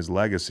Bill and his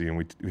legacy, and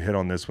we hit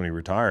on this when he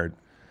retired,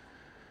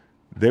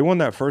 they won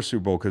that first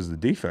Super Bowl because of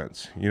the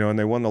defense, and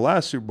they won the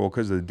last Super Bowl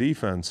because of the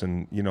defense.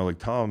 And, like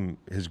Tom,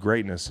 his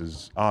greatness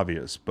is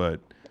obvious, but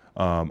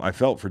I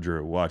felt for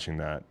Drew watching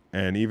that.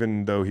 And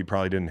even though he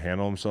probably didn't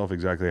handle himself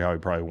exactly how he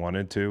probably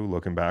wanted to,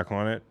 looking back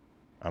on it,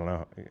 I don't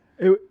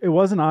know. It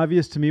wasn't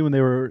obvious to me when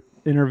they were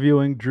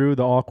interviewing Drew,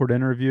 the awkward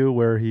interview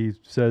where he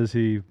says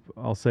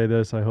I'll say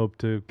this, I hope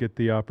to get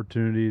the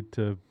opportunity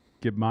to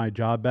get my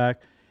job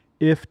back.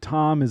 If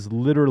Tom is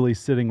literally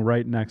sitting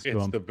right next to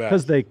It's him. the best.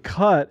 Because they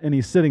cut and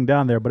he's sitting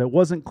down there, but it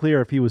wasn't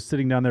clear if he was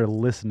sitting down there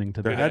listening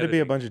to There them. had to be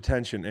a bunch of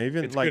tension.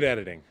 Even It's like good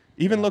editing.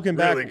 even looking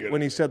really back good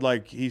when he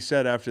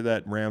said after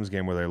that Rams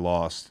game where they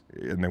lost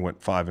and they went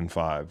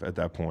 5-5 at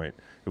that point,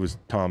 it was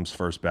Tom's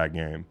first bad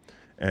game.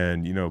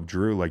 And,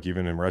 Drew, like,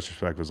 even in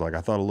retrospect, was like,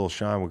 I thought a little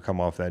shine would come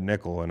off that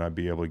nickel and I'd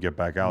be able to get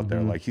back out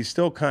there. Like, he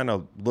still kind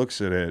of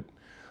looks at it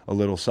a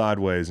little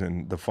sideways.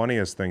 And the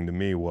funniest thing to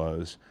me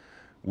was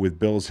with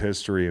Bill's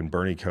history and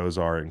Bernie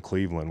Kosar in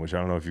Cleveland, which I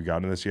don't know if you've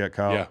gotten to this yet,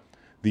 Kyle. Yeah.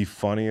 The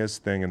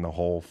funniest thing in the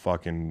whole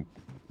fucking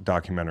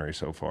documentary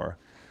so far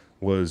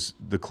was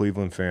the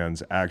Cleveland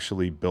fans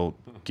actually built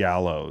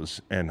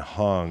gallows and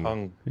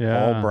hung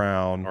Paul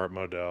Brown, Art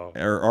Modell.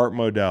 or Art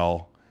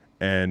Modell,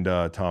 and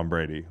Tom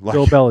Brady. Like,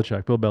 Bill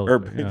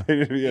Belichick. Yeah.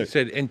 yeah. He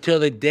said, until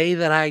the day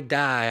that I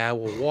die, I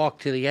will walk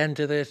to the end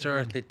of this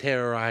earth to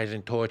terrorize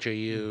and torture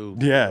you.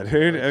 Yeah,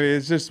 dude. I mean,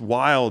 it's just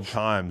wild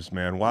times,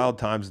 man. Wild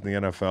times in the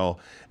NFL,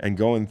 and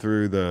going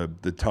through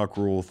the tuck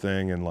rule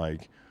thing, and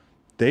like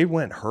they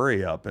went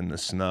hurry up in the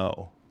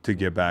snow to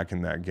get back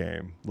in that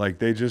game. Like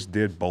they just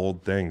did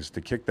bold things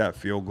to kick that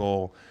field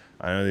goal.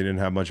 I know they didn't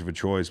have much of a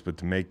choice, but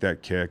to make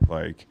that kick,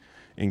 like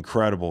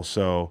incredible.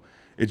 So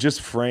it just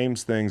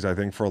frames things, I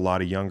think, for a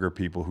lot of younger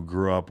people who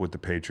grew up with the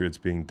Patriots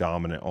being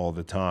dominant all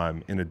the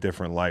time in a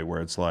different light,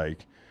 where it's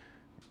like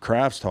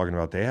Kraft's talking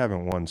about they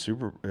haven't won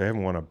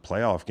a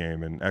playoff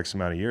game in X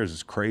amount of years.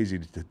 It's crazy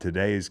to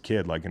today's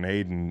kid, like an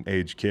Aiden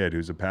age kid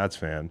who's a Pats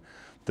fan,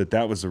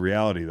 that was the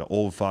reality. The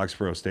old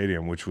Foxborough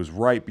Stadium, which was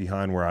right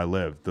behind where I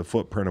lived, the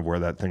footprint of where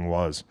that thing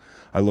was.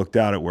 I looked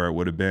out at where it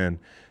would have been.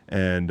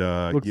 And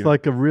looks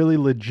like a really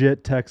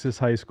legit Texas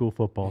high school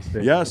football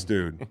stadium. Yes,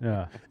 dude.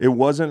 Yeah. It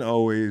wasn't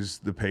always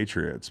the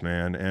Patriots,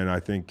 man. And I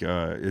think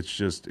it's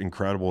just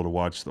incredible to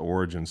watch the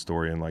origin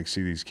story and like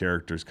see these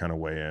characters kind of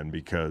weigh in,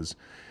 because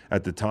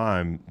at the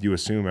time you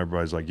assume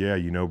everybody's like, yeah,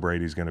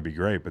 Brady's going to be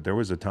great. But there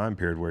was a time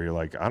period where you're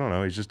like, I don't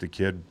know, he's just a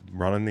kid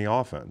running the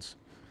offense.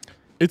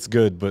 It's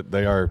good, but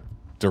they are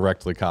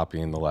directly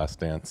copying The Last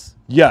Dance.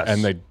 Yes.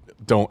 And they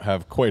don't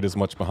have quite as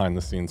much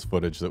behind-the-scenes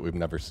footage that we've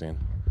never seen.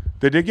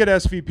 They did get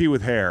SVP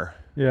with hair.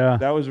 Yeah.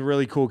 That was a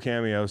really cool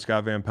cameo.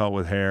 Scott Van Pelt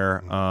with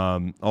hair.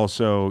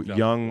 Also,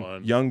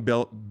 young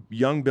Bill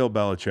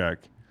Belichick.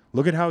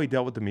 Look at how he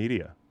dealt with the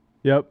media.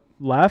 Yep.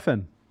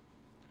 Laughing.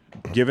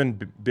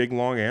 Giving big,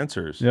 long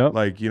answers. Yep.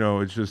 Like,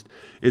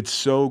 it's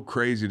so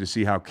crazy to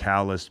see how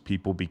calloused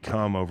people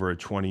become over a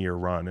 20-year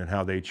run and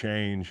how they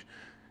change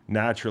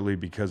naturally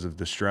because of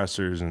the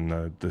stressors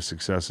and the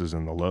successes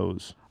and the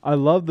lows. I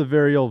love the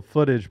very old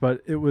footage,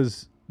 but it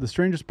was the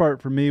strangest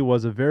part for me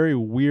was a very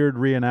weird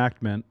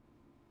reenactment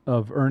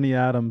of Ernie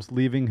Adams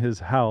leaving his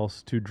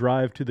house to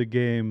drive to the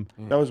game.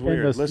 That was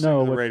weird.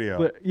 Listening to the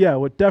radio.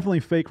 With definitely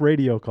fake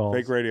radio calls.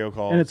 Fake radio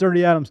calls. And it's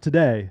Ernie Adams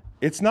today.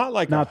 It's not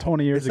like not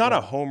 20 years ago. It's not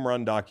a home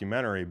run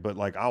documentary, but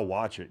like I'll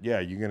watch it.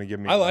 Yeah, you're gonna give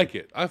me. I like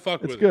it. I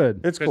fuck with it. It's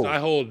good. It's cool. I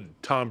hold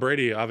Tom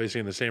Brady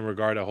obviously in the same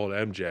regard I hold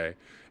MJ.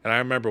 And I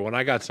remember when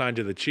I got signed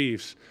to the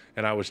Chiefs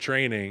and I was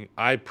training,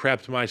 I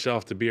prepped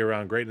myself to be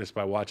around greatness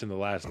by watching The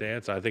Last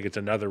Dance. I think it's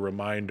another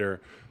reminder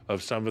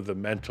of some of the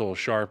mental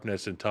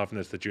sharpness and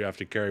toughness that you have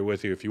to carry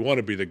with you if you want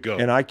to be the GOAT.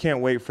 And I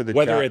can't wait for the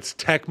whether it's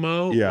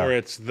Tecmo or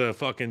it's the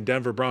fucking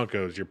Denver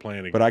Broncos you're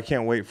playing against. But I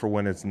can't wait for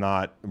when it's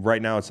not.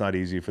 Right now, it's not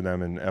easy for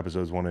them in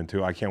episodes 1 and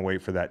 2. I can't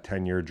wait for that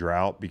 10-year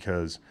drought,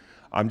 because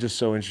I'm just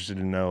so interested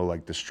to know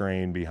like the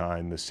strain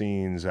behind the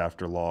scenes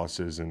after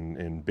losses and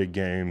in big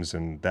games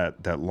and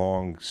that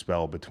long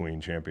spell between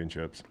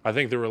championships. I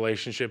think the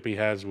relationship he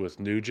has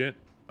with Nugent,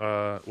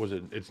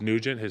 it's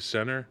Nugent, his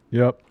center?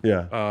 Yep.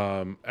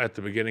 Yeah. At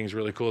the beginning is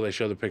really cool. They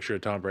show the picture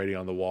of Tom Brady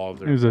on the wall of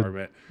their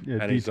apartment.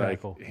 And he's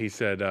like, he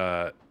said,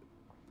 I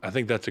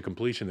think that's a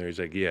completion there. He's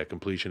like, yeah,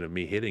 completion of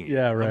me hitting you.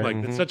 Yeah, right. I'm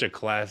like, it's such a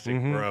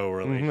classic bro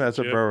relationship. That's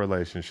a bro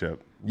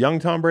relationship. Young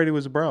Tom Brady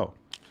was a bro.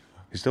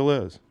 He still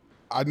is.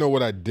 I know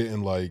what I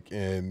didn't like,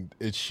 and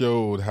it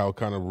showed how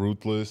kind of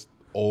ruthless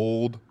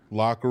old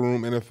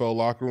NFL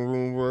locker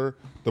room were.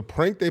 The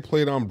prank they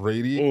played on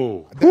Brady,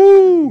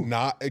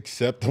 not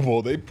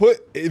acceptable. They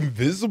put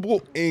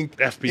invisible ink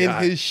FBI.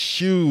 in his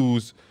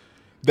shoes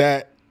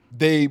that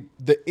the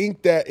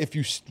ink that if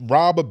you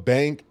rob a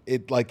bank,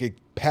 it like a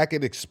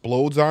packet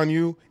explodes on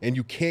you and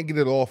you can't get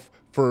it off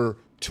for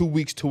 2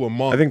 weeks to a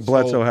month. I think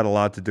Bledsoe had a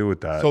lot to do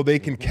with that. So they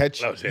can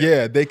catch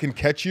they can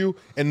catch you.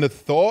 And the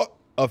thought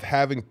of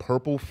having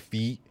purple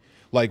feet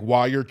like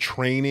while you're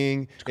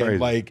training and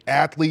like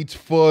athlete's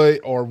foot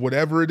or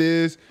whatever it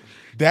is,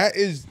 that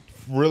is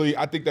really,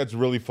 I think that's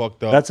really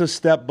fucked up. That's a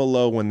step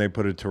below when they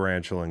put a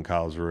tarantula in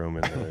Kyle's room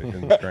in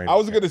the training. I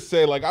was gonna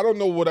say, like, I don't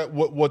know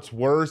what's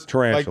worse.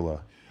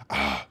 Tarantula.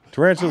 Like,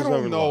 Tarantula's I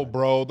don't know,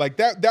 bro. Like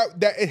that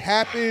it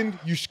happened.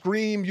 You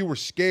screamed. You were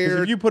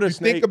scared. If you put a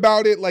snake, think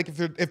about it. Like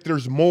if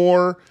there's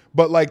more,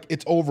 But like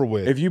it's over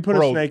with. If you put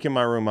Bro, a snake in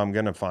my room, I'm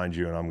gonna find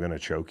you and I'm gonna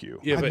choke you.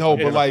 Yeah, I know,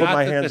 but it's like- Put not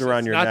my that hands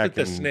around your It's neck not that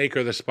the and- snake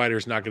or the spider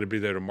is not going to be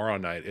there tomorrow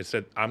night. It's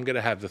that I'm going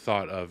to have the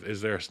thought of,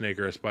 is there a snake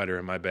or a spider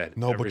in my bed?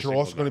 No, but you're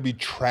also going to be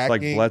tracking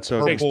It's like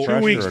Bledsoe's Takes purple. 2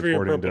 pressure, weeks for your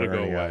according purple to go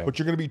Ernie away. Adams. But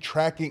you're going to be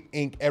tracking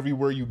ink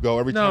everywhere you go.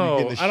 Every time you No,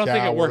 get in the shower. I don't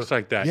think it works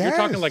like that. You're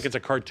talking Yes. like it's a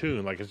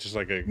cartoon. Like it's just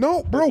like a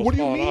No, bro, purple's what do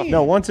you falling off. mean?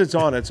 No, once it's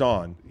on, it's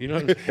on. You know,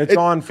 what I'm saying? It's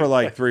on for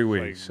like 3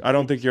 weeks. I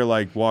don't think you're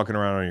like walking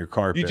around on your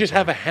carpet. You just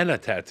have a henna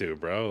tattoo,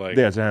 bro. Like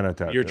Yeah, it's a henna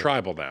tattoo. you're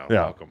tribal now.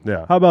 Yeah, Welcome.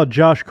 yeah. How about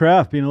Josh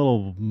Kraft being a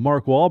little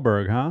Mark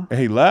Wahlberg, huh?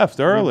 He left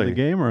The early.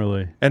 game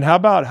early. And how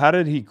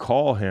did he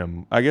call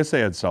him? I guess they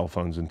had cell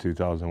phones in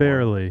 2001.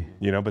 Barely.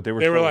 You know, but they were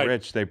They so were like,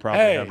 rich, they probably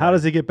 "Hey." had How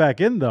does he get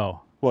back in,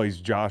 though? well, he's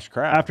Josh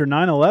Kraft. After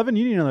 9/11,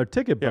 you need another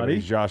ticket, yeah, but buddy.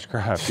 he's Josh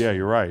Kraft. Yeah,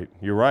 you're right.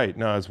 You're right.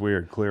 No, it's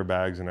weird. Clear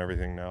bags and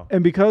everything now.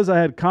 And because I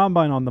had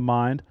Combine on the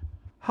mind,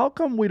 how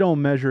come we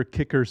don't measure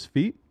kickers'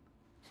 feet?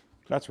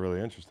 That's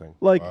really interesting.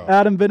 Like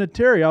Adam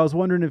Vinatieri, I was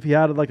wondering if he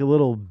had like a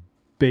little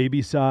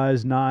baby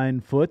size 9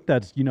 foot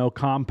that's,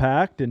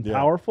 compact and Yeah.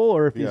 powerful,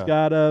 or if he's Yeah.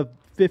 got a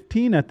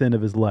 15 at the end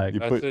of his leg.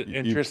 That's Put- an you-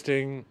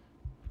 interesting.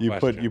 You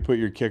question. put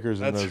your kickers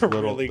in That's those a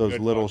little really those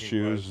good little fucking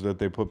shoes question. that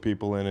they put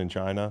people in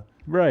China.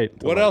 Right.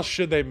 What else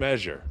should they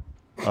measure?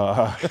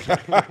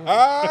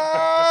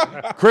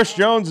 Chris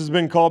Jones has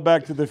been called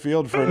back to the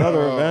field for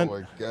another Oh event.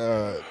 my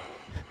god.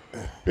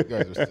 You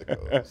guys are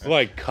sickos.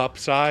 Like cup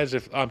size?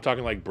 If I'm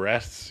talking like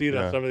breasts,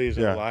 Yeah. some of these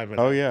Yeah. linemen.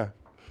 Oh yeah,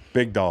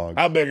 big dog,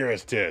 How big are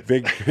his tits?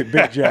 big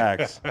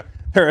jacks.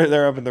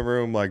 They're up in the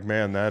room like,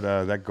 man,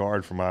 that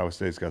guard from Iowa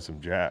State's got some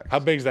jacks. How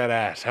big's that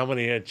ass? How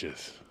many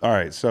inches? All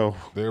right, so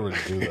They already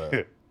do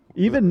that.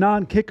 Even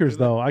non-kickers,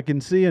 though, I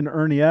can see an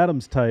Ernie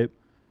Adams type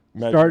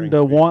starting measuring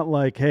to feet. want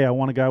like, hey, I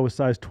want a guy with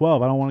size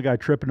 12. I don't want a guy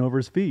tripping over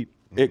his feet.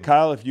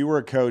 Kyle, if you were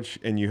a coach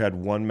and you had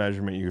one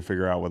measurement you could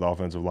figure out with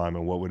offensive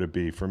linemen, what would it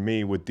be? For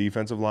me, with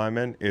defensive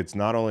linemen, it's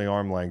not only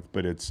arm length,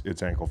 but it's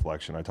ankle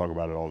flexion. I talk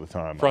about it all the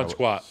time. Front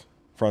squat.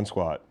 Front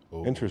squat.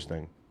 Oh.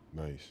 Interesting.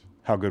 Nice.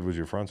 How good was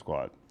your front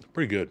squat?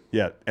 Pretty good.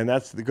 Yeah, and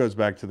that goes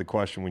back to the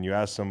question when you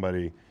ask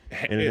somebody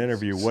in an It's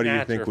interview, what do you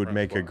snatch think or would front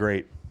make a squat?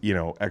 great,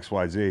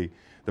 XYZ?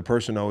 The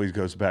person always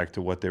goes back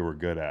to what they were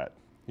good at.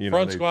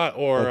 Front squat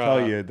or,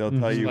 they'll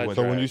tell you slide what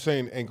So when Right. you're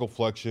saying ankle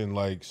flexion,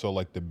 like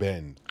the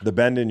bend. the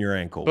bend in your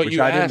ankle, But which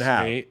you I asked didn't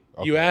have. me.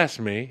 You asked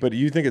me. But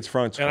you think it's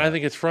front squat? and I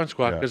think it's front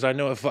squat Yeah. because I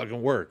know it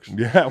fucking works.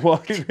 yeah,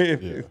 well,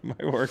 it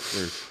might work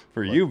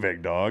for you,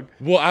 big dog.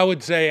 Well, I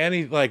would say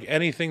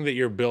anything that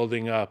you're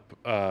building up,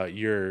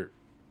 your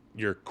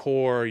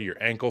core, your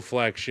ankle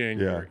flexion,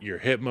 Yeah. your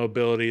hip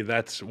mobility.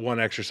 That's one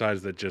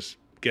exercise that just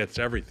gets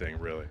everything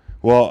really.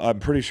 Well, I'm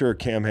pretty sure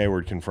Cam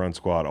Heyward can front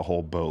squat a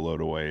whole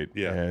boatload of weight.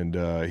 Yeah.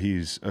 And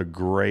he's a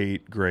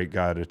great, great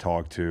guy to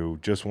talk to.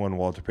 Just won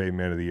Walter Payton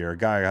Man of the Year. A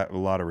guy I have a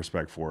lot of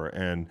respect for.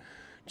 And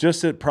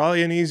just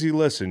probably an easy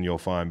listen, you'll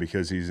find,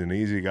 because he's an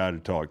easy guy to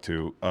talk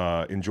to.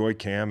 Enjoy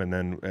Cam, and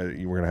then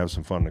we're going to have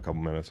some fun in a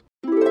couple minutes.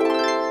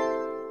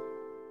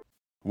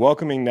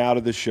 Welcoming now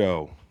to the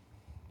show,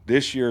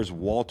 this year's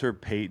Walter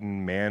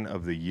Payton Man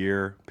of the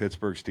Year,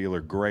 Pittsburgh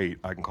Steeler great.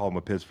 I can call him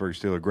a Pittsburgh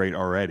Steeler great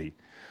already.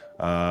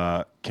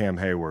 Cam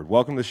Heyward.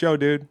 Welcome to the show,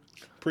 dude.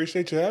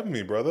 Appreciate you having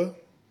me, brother.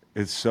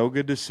 It's so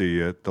good to see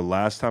you. The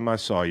last time I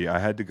saw you, I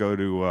had to go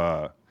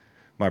to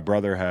my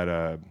brother had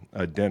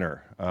a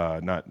dinner,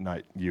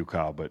 not you,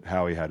 Kyle, but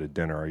Howie had a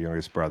dinner, our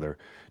youngest brother,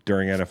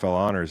 during NFL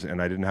Honors,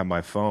 and I didn't have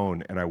my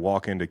phone, and I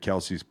walk into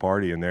Kelsey's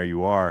party, and there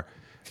you are,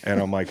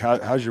 and I'm like,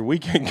 how's your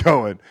weekend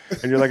going?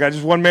 And you're like, I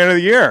just won Man of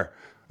the Year.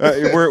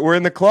 We're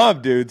in the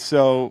club, dude.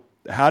 So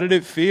how did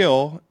it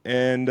feel,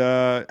 and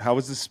how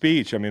was the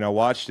speech? I mean, I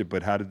watched it,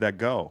 but how did that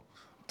go?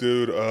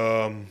 Dude,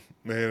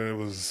 man, it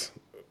was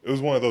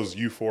one of those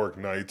euphoric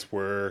nights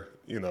where,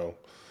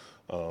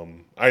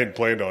 I hadn't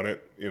planned on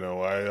it.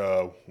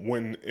 I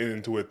went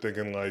into it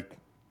thinking like,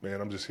 man,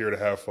 I'm just here to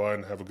have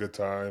fun, have a good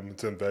time.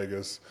 It's in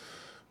Vegas.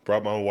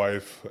 Brought my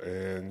wife,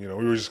 and, we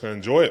were just going to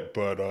enjoy it.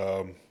 But,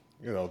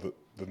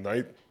 the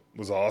night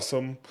was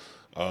awesome.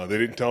 They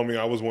didn't tell me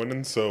I was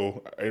winning,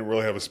 so I didn't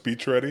really have a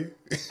speech ready.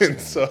 And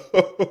so,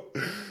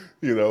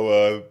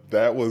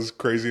 that was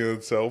crazy in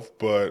itself.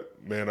 But,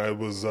 man, I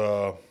was,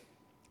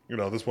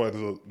 this one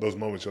of those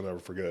moments you'll never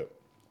forget.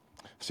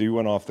 So you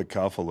went off the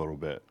cuff a little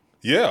bit.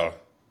 Yeah.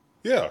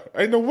 I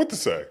didn't know what to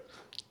say.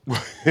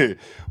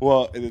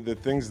 Well, the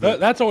things that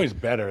That's always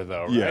better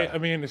though, right? Yeah. I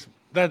mean,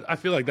 I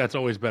feel like that's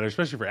always better,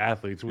 especially for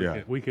athletes.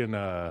 We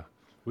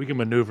can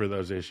maneuver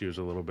those issues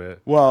a little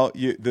bit. Well,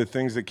 the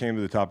things that came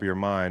to the top of your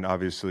mind,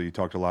 obviously, you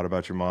talked a lot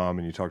about your mom,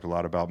 and you talked a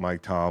lot about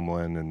Mike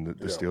Tomlin and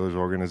the Steelers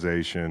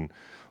organization.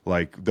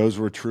 Like, those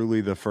were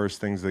truly the first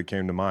things that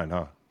came to mind,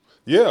 huh?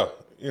 Yeah.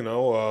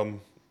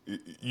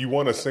 You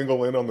want to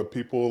single in on the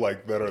people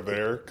like that are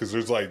there because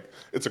there's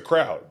it's a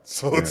crowd.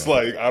 So it's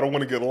like, I don't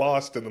want to get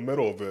lost in the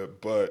middle of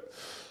it. But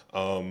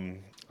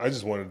I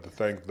just wanted to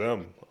thank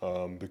them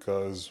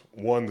because,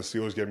 one, the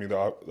Steelers gave me the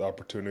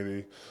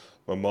opportunity.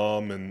 My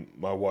mom and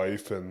my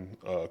wife and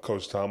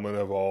Coach Tomlin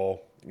have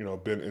all,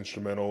 been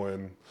instrumental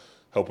in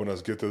helping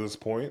us get to this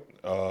point.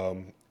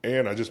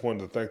 And I just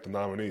wanted to thank the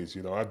nominees.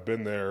 You know, I've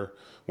been there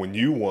when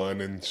you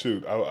won, and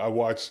shoot, I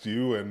watched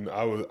you, and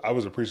I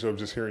was appreciative of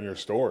just hearing your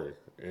story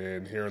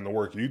and hearing the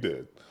work you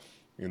did.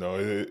 You know,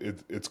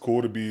 it's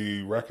cool to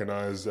be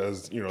recognized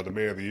as, you know, the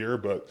man of the year,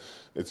 but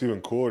it's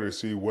even cooler to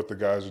see what the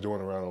guys are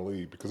doing around the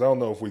league, because I don't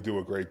know if we do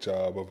a great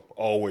job of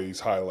always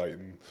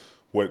highlighting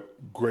what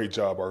great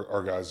job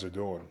our guys are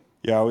doing.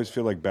 Yeah, I always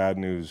feel like bad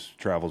news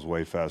travels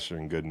way faster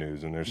than good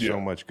news, and there's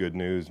so much good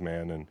news,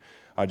 man. And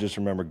I just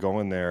remember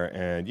going there,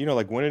 and, you know,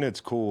 like winning,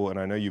 it's cool, and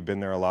I know you've been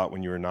there a lot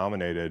when you were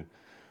nominated,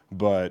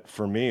 but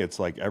for me, it's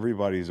like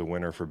everybody's a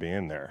winner for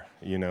being there.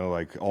 You know,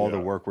 like all the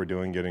work we're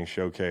doing, getting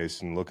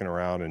showcased and looking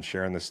around and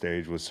sharing the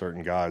stage with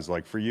certain guys.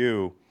 Like for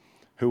you,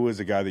 who was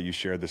the guy that you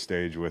shared the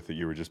stage with that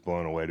you were just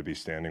blown away to be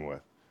standing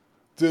with?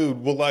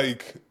 Dude, well,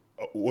 like,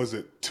 was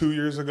it 2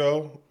 years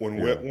ago when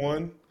Whit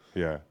won?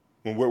 Yeah.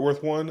 When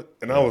Whitworth won?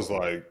 And I was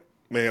like,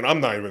 man, I'm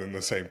not even in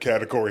the same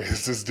category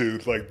as this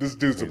dude. Like, this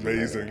dude's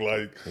amazing.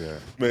 Like,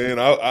 man,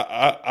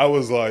 I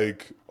was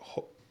like,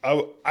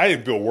 I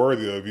didn't feel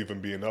worthy of even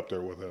being up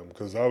there with him,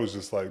 because I was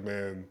just like,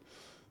 man,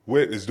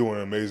 Whit is doing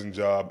an amazing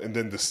job. And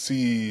then to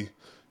see,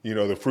 you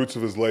know, the fruits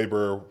of his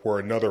labor where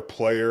another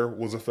player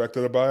was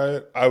affected by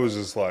it, I was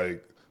just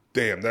like,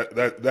 damn,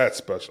 that's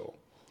special.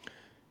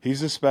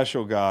 He's a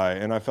special guy,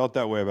 and I felt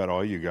that way about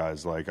all you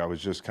guys. Like, I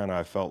was just kind of,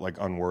 I felt like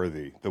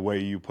unworthy, the way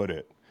you put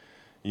it.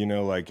 You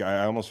know, like,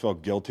 I almost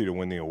felt guilty to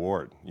win the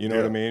award. You know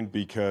what I mean?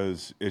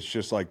 Because it's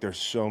just like there's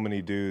so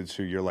many dudes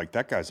who you're like,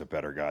 that guy's a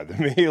better guy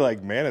than me,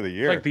 like man of the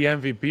year. It's like the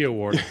MVP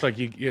award. It's like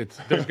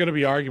there's going to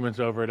be arguments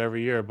over it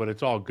every year, but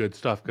it's all good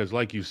stuff because,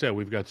 like you said,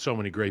 we've got so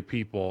many great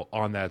people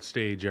on that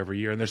stage every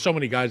year, and there's so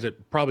many guys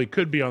that probably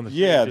could be on the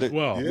stage as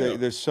well.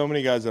 There's so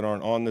many guys that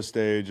aren't on the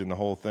stage and the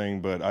whole thing,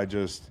 but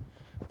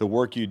the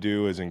work you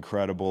do is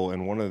incredible,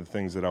 and one of the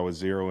things that I was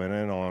zeroing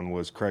in on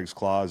was Craig's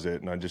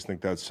Closet, and I just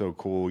think that's so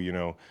cool, you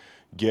know,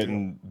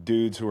 getting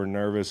dudes who are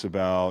nervous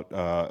about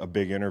a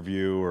big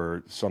interview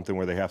or something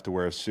where they have to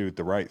wear a suit,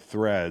 the right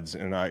threads.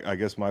 And I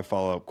guess my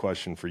follow-up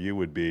question for you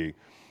would be,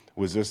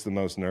 was this the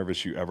most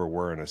nervous you ever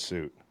were in a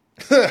suit?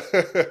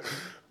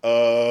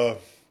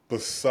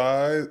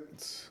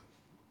 Besides,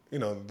 you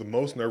know, the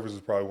most nervous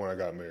is probably when I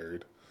got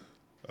married.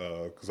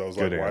 Because I was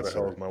like, why the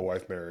hell is my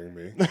wife marrying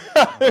me?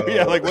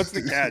 Yeah, like, what's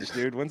the catch,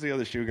 dude? When's the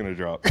other shoe going to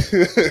drop?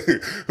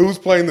 Who's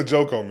playing the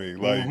joke on me?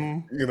 Like,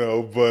 you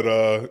know,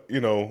 but, you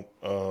know,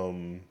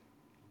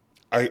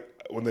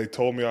 when they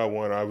told me I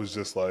won, I was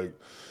just like,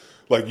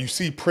 you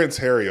see Prince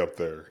Harry up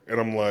there.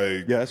 And I'm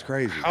like, yeah, that's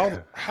crazy.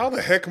 How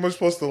the heck am I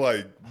supposed to,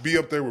 like, be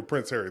up there with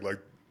Prince Harry? Like,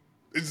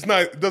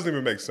 it doesn't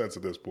even make sense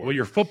at this point. Well,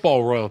 you're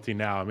football royalty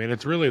now. I mean,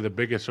 it's really the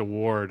biggest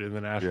award in the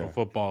National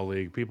Football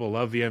League. People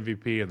love the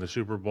MVP and the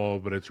Super Bowl,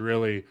 but it's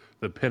really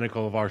the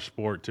pinnacle of our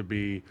sport to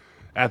be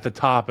at the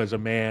top as a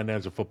man,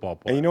 as a football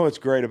player. And you know what's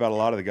great about a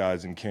lot of the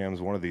guys, and Cam's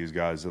one of these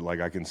guys that,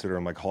 like, I consider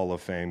them like Hall of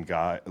Fame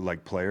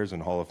players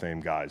and Hall of Fame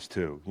guys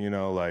too. You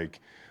know, like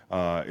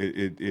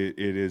it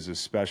is a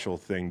special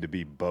thing to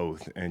be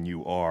both, and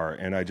you are.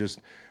 And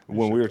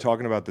when we were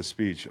talking about the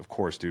speech, of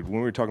course, dude, when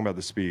we were talking about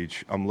the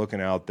speech, I'm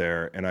looking out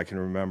there and I can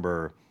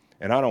remember,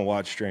 and I don't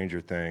watch Stranger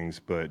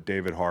Things, but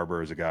David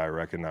Harbour is a guy I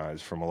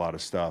recognize from a lot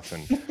of stuff.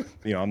 And,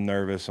 you know, I'm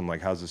nervous. I'm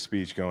like, how's the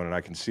speech going? And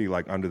I can see,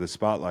 like, under the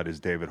spotlight is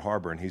David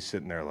Harbour, and he's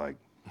sitting there like,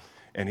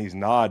 and he's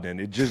nodding.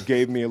 It just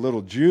gave me a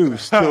little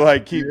juice to,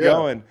 like, keep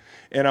going.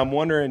 And I'm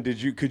wondering,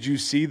 could you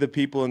see the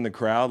people in the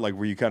crowd? Like,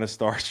 were you kind of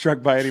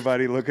starstruck by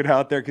anybody looking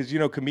out there? Because, you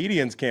know,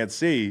 comedians can't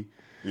see.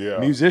 Yeah.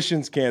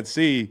 Musicians can't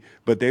see,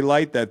 but they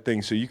light that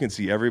thing so you can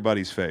see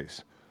everybody's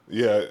face.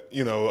 Yeah,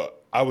 you know,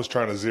 I was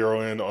trying to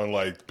zero in on,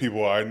 like,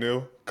 people I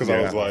knew, because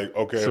I was like,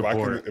 okay,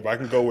 if I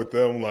can go with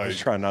them, like, I was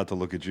trying not to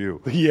look at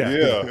you.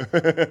 Yeah.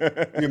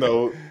 You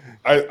know,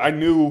 I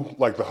knew,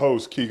 like, the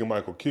host, Keegan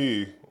Michael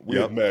Key. We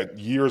had met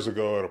years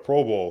ago at a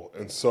Pro Bowl,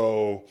 and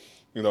so,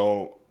 you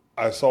know,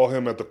 I saw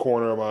him at the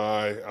corner of my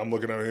eye. I'm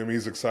looking at him.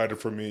 He's excited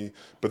for me.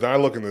 But then I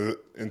look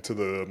into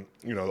the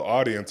you know, the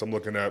audience. I'm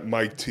looking at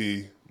Mike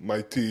T.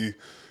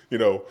 You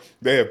know,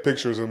 they have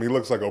pictures of him. He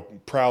looks like a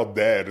proud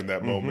dad in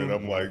that moment.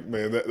 I'm like,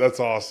 man, that's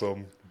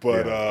awesome.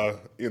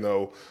 But, you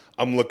know,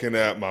 I'm looking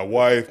at my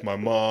wife, my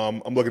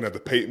mom. I'm looking at the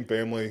Payton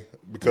family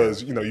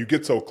because, you know, you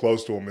get so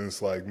close to them and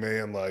it's like,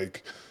 man,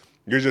 like,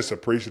 you're just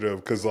appreciative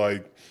because,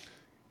 like,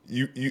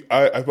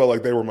 I felt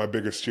like they were my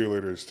biggest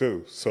cheerleaders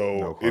too.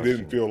 So it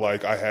didn't feel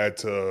like I had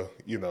to,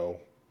 you know,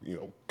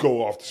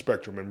 go off the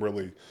spectrum and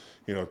really,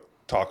 you know,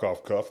 talk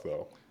off cuff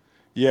though.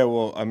 Yeah,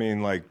 well, I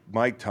mean, like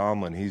Mike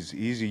Tomlin, he's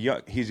a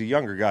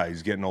younger guy.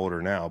 He's getting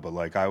older now, but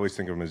like I always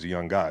think of him as a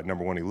young guy.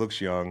 Number one, he looks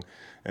young,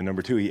 and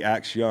number two, he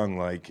acts young.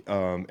 Like,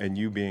 and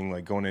you being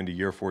like going into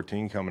year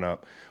 14 coming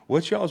up,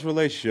 what's y'all's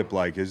relationship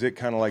like? Is it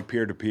kind of like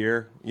peer to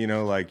peer? You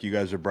know, like you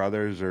guys are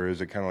brothers, or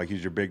is it kind of like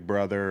he's your big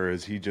brother, or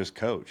is he just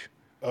coach?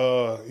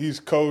 He's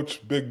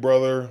coach, big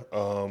brother.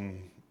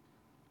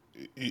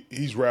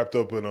 He's wrapped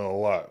up in a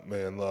lot,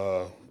 man.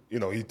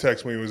 he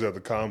texted me when he was at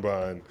the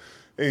combine,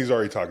 and he's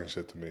already talking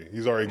shit to me.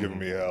 He's already giving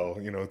me hell,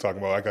 talking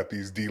about I got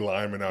these D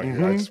linemen out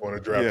here. I just want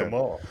to draft them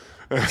all.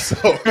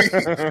 So,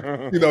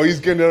 he's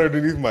getting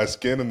underneath my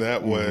skin in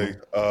that way.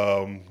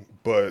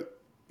 But,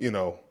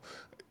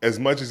 as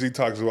much as he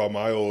talks about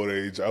my old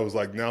age, I was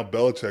like, now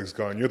Belichick's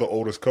gone. You're the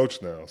oldest coach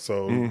now,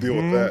 so deal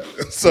with that.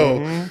 So,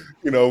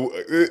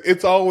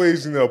 it's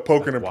always,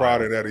 poking and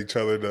prodding at each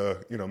other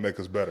to, make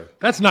us better.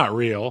 That's not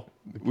real.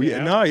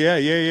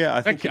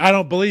 I think I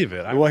don't believe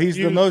it. he's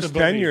the most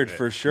tenured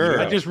for sure.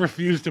 I just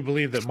refuse to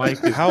believe that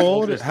Mike is How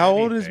old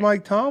is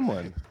Mike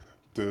Tomlin?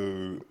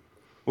 Dude.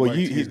 Well,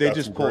 they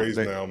just pulled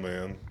now,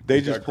 man.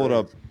 They just pulled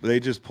up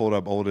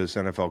oldest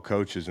NFL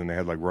coaches, and they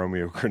had like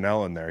Romeo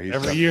Crennel in there.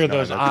 Every year,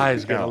 those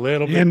eyes get a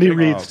little bit. Andy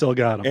Reid still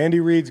got him. Andy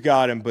Reid's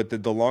got him, but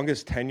the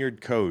longest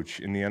tenured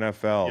coach in the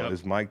NFL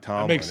is Mike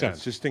Tomlin. That makes sense.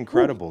 It's just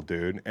incredible,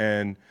 dude.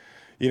 And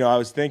I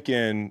was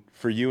thinking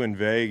for you in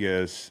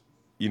Vegas,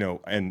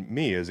 and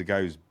me as a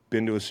guy who's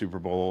been to a Super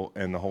Bowl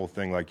and the whole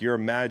thing, like you're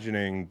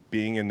imagining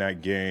being in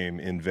that game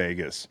in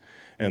Vegas.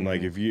 And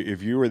like if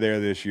you were there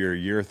this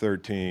year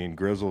 13,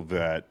 grizzled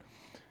vet,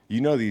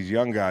 these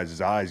young guys'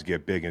 eyes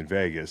get big in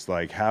Vegas.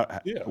 Like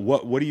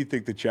what do you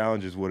think the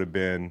challenges would have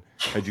been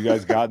had you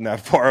guys gotten that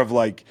far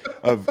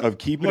of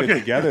keeping it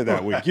together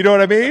that week? You know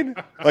what I mean?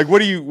 Like what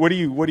do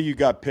you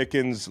got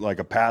Pickens like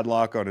a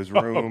padlock on his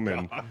room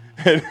and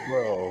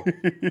bro,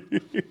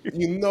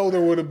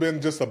 there would have been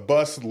just a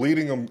bus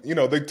leading them.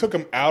 They took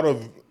him out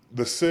of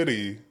the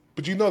city,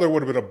 but there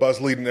would have been a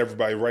bus leading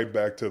everybody right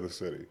back to the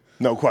city.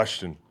 No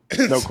question.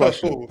 No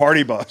question.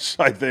 Party bus,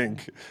 I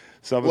think.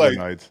 Some of the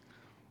nights.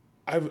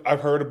 I've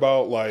heard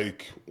about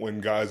like when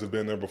guys have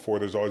been there before,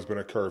 there's always been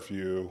a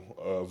curfew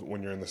of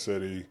when you're in the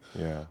city.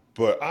 Yeah.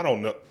 But I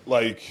don't know.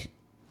 Like,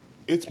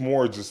 it's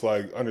more just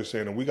like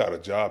understanding we got a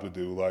job to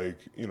do. Like,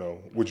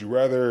 would you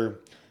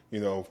rather,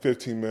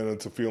 15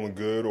 minutes of feeling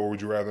good, or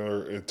would you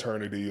rather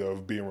eternity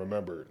of being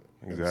remembered?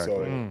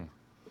 Exactly. And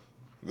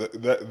so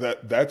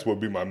that's what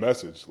would be my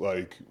message.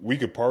 Like, we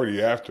could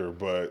party after,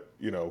 but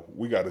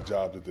we got a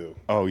job to do.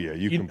 Oh yeah,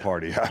 you can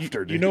party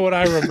after. You know what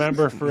I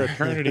remember for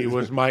eternity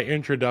was my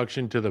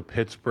introduction to the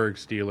Pittsburgh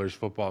Steelers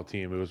football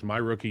team. It was my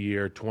rookie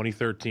year,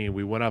 2013.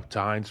 We went up to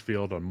Heinz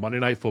Field on Monday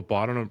Night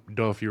Football. I don't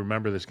know if you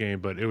remember this game,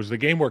 but it was the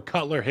game where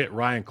Cutler hit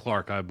Ryan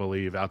Clark, I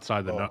believe,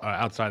 outside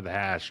the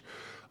hash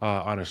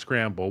on a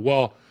scramble.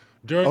 Well.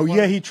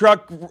 He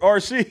trucked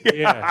RC.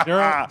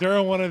 Yeah,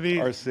 during one of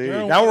these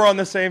RC. Now we're on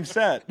the same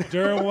set.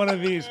 During one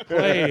of these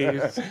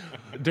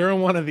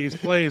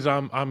plays,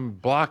 I'm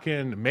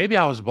blocking. Maybe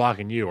I was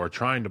blocking you or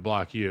trying to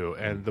block you,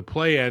 and the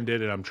play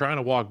ended, and I'm trying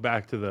to walk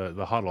back to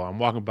the huddle. I'm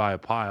walking by a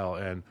pile,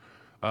 and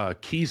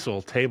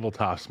Kiesel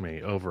tabletops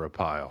me over a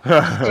pile,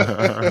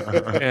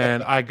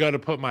 and I go to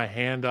put my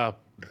hand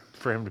up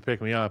for him to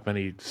pick me up, and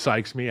he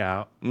psychs me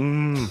out.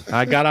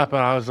 I got up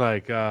and I was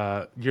like,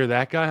 "You're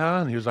that guy,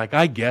 huh?" And he was like,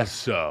 "I guess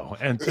so."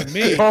 And to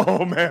me,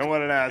 oh man,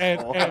 what an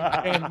asshole!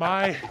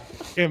 And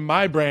in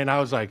my brain,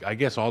 I was like, "I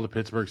guess all the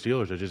Pittsburgh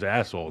Steelers are just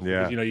assholes."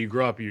 Yeah. Because, you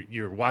grow up,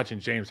 you're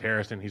watching James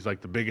Harrison. He's like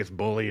the biggest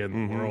bully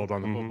in the world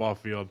on the football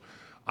field.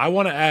 I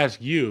want to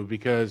ask you,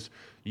 because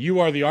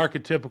you are the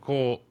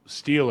archetypical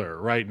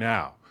Steeler right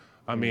now.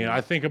 I mean, I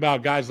think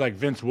about guys like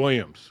Vince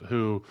Williams,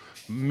 who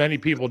many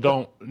people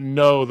don't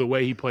know the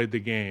way he played the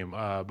game,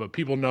 but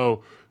people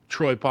know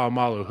Troy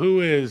Polamalu.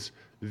 Who is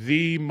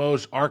the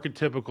most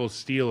archetypical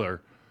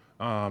Steeler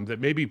that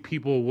maybe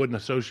people wouldn't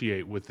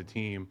associate with the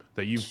team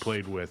that you've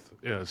played with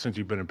since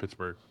you've been in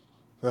Pittsburgh?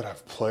 That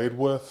I've played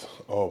with?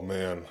 Oh,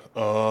 man.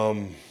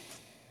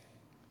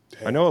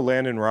 I know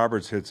Landon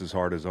Roberts hits as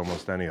hard as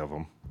almost any of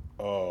them.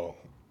 Oh,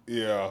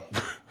 yeah.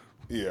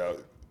 Yeah.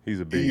 He's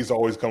a beast. He's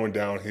always coming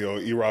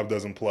downhill. E-Rob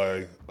doesn't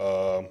play.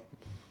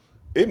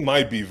 It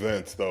might be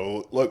Vince,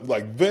 though.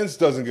 Like, Vince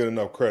doesn't get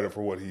enough credit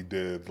for what he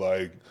did.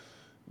 Like,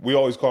 we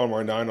always call him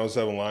our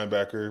 907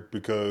 linebacker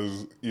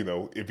because,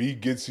 if he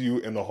gets you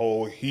in the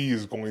hole, he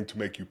is going to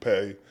make you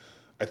pay.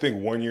 I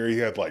think one year he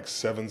had like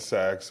 7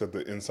 sacks at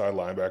the inside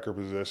linebacker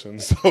position.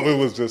 So it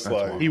was just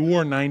he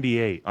wore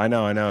 98. I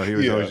know. He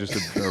was always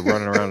just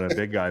running around in a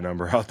big guy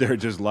number out there,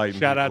 just lighting.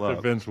 Shout out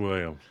to Vince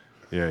Williams.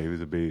 Yeah, he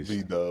was a beast.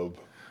 V-dub.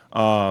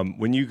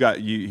 When you got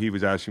he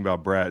was asking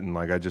about Brett, and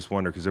like I just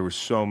wonder because there were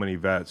so many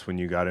vets when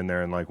you got in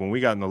there, and like when we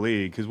got in the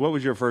league, because what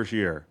was your first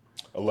year?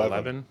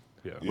 11.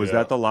 Yeah. Was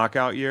that the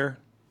lockout year?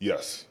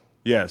 Yes.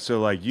 Yeah.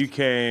 So like you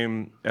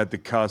came at the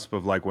cusp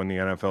of like when the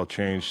NFL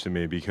changed to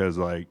me because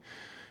like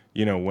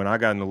when I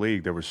got in the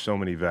league, there were so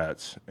many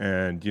vets,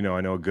 and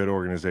I know a good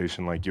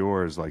organization like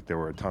yours, like there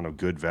were a ton of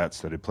good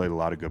vets that had played a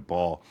lot of good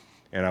ball,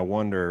 and I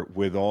wonder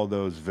with all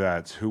those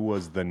vets, who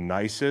was the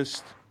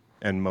nicest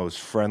and most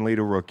friendly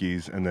to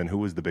rookies, and then who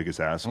was the biggest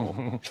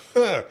asshole?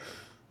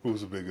 Who was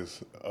the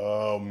biggest?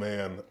 Oh,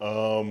 man.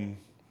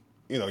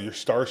 You're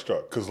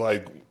starstruck because,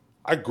 like,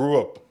 I grew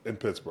up in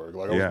Pittsburgh.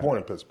 Like, I was born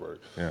in Pittsburgh.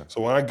 Yeah. So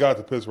when I got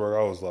to Pittsburgh,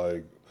 I was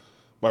like,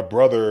 my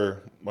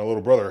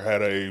little brother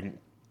had a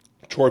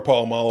Troy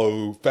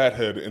Polamalu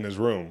fathead in his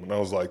room. And I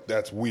was like,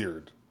 that's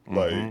weird.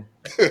 Like,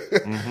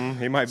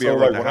 he might be so, over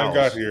like, the when house. I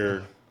got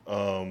here,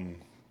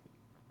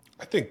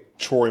 I think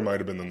Troy might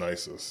have been the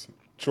nicest.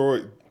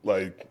 Troy,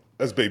 like,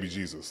 that's baby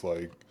Jesus.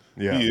 Like,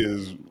 Yeah. he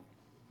is.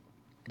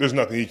 There's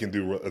nothing he can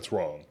do that's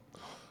wrong.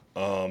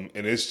 And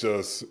it's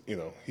just,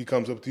 he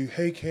comes up to you,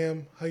 hey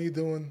Cam, how you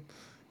doing?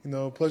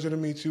 Pleasure to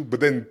meet you. But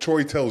then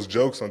Troy tells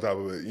jokes on top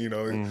of it,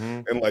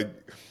 and like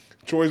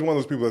Troy's one of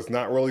those people that's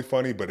not really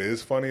funny, but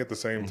is funny at the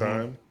same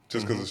time,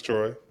 just because it's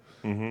Troy.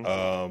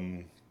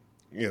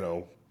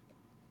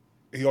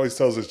 He always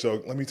tells this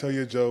joke. Let me tell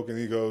you a joke, and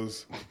he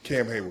goes,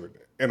 Cam Heyward,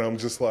 and I'm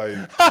just like,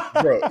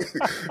 bro,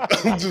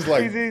 I'm just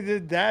like, He's the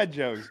dad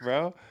jokes,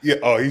 bro. yeah.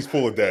 Oh, he's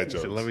full of dad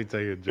jokes. Let me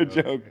tell you a The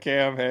joke. joke,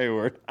 Cam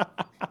Heyward.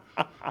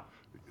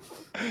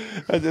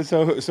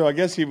 So I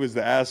guess he was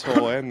the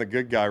asshole and the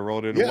good guy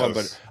rolled into one.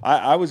 But Yes.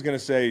 I was going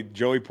to say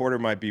Joey Porter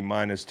might be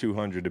minus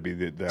 200 to be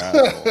the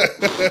asshole.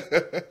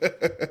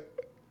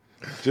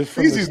 Just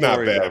from Peasy's the not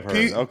stories bad. I've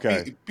heard.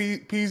 Okay.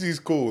 Peasy's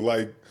cool.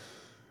 Like,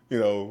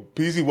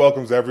 Peasy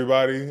welcomes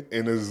everybody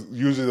and is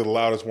usually the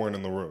loudest one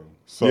in the room.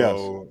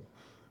 So,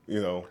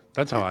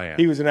 That's how I am.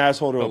 He was an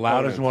asshole to the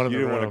loudest opponents. one in You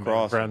the didn't room. want to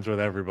cross him. Friends with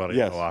everybody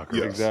Yes, in the locker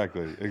room. Yes.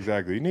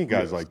 exactly. You need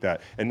guys Yes. like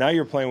that. And now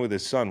you're playing with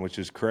his son, which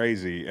is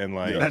crazy. And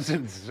like, That's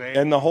insane.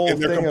 and the whole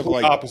and they're thing of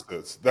complete like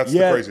opposites. That's the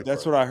yeah, crazy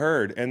that's part. what I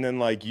heard. And then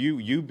like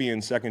you being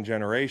second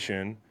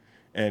generation,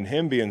 and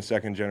him being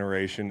second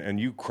generation, and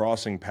you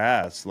crossing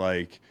paths,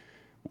 like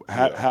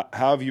how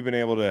have you been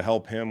able to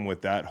help him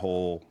with that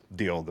whole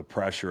deal, the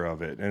pressure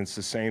of it? And it's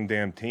the same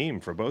damn team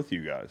for both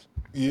you guys.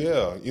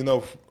 Yeah,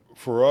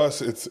 for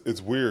us,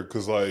 it's weird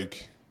because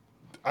like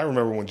I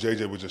remember when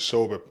JJ would just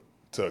show up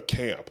to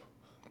camp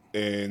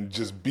and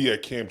just be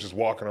at camp, just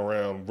walking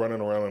around,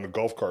 running around in a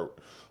golf cart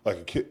like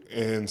a kid.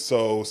 And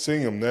so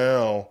seeing him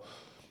now,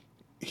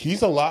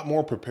 he's a lot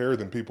more prepared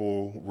than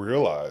people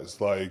realize.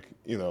 Like,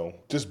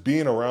 just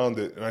being around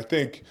it. And I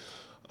think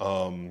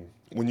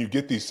when you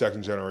get these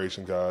second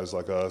generation guys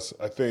like us,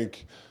 I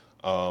think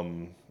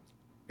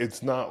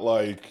it's not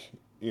like,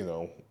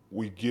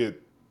 we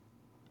get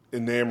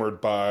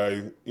enamored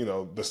by,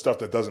 the stuff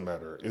that doesn't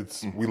matter.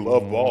 It's we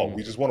love ball.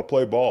 We just want to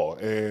play ball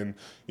and,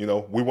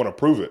 we want to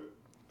prove it.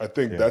 I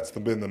think that's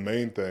been the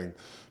main thing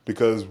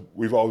because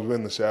we've always been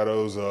in the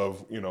shadows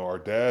of, our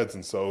dads.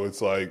 And so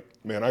it's like,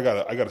 man, I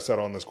gotta set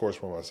on this course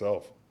for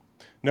myself.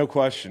 No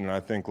question. And I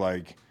think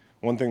like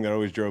one thing that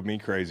always drove me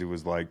crazy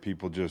was like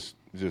people just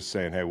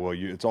saying, hey, well,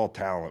 it's all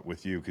talent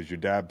with you because your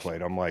dad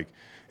played. I'm like,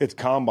 it's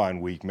combine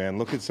week, man.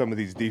 Look at some of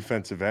these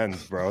defensive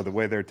ends, bro, the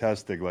way they're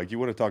testing. Like, you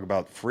want to talk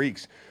about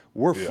freaks.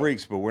 We're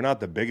freaks, but we're not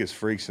the biggest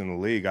freaks in the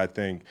league, I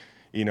think,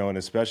 and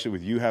especially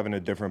with you having a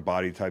different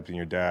body type than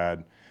your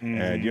dad.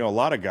 And, a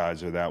lot of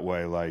guys are that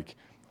way. Like,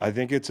 I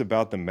think it's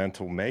about the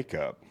mental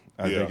makeup.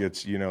 I think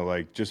it's,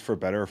 like just for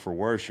better or for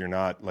worse, you're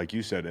not, like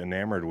you said,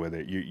 enamored with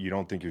it. You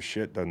don't think your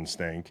shit doesn't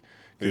stink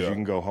because you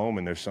can go home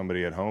and there's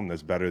somebody at home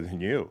that's better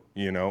than you,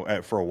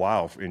 for a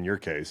while in your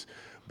case.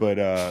 But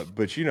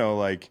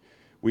like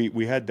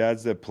we had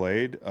dads that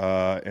played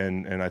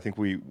and I think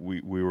we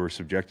were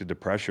subjected to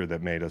pressure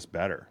that made us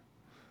better.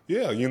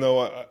 Yeah,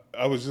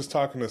 I was just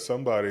talking to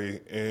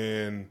somebody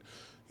and,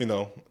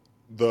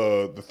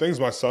 the things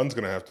my son's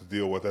going to have to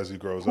deal with as he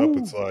grows up,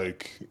 it's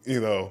like,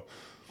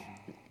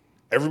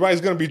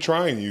 everybody's going to be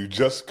trying you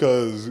just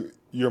because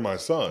you're my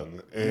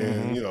son.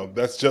 And,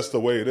 that's just the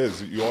way it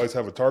is. You always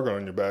have a target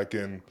on your back,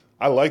 and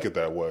I like it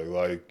that way.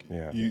 Like,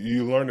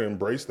 you learn to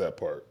embrace that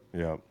part.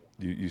 Yeah,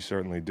 you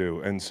certainly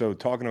do. And so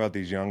talking about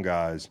these young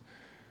guys,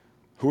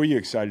 who are you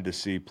excited to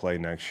see play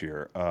next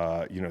year?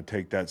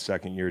 Take that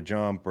second-year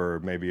jump or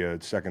maybe a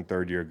second,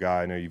 third-year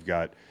guy. I know you've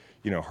got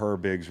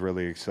Herbig's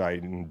really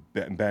exciting.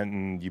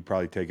 Benton, you've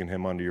probably taken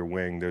him under your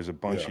wing. There's a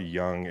bunch of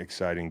young,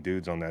 exciting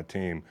dudes on that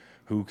team.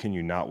 Who can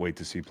you not wait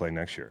to see play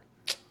next year?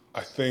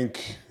 I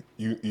think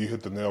you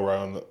hit the nail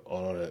right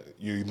on it.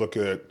 You look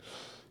at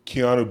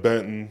Keanu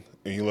Benton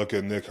and you look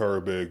at Nick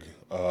Herbig,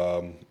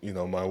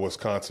 my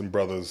Wisconsin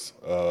brothers.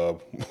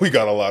 We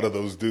got a lot of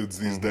those dudes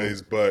these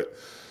days. But,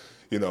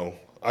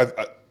 I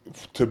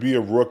to be a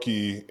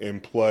rookie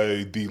and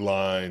play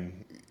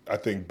D-line, I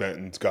think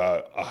Benton's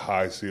got a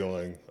high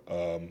ceiling.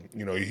 He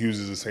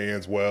uses his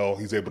hands well.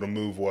 He's able to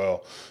move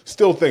well.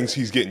 Still things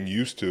he's getting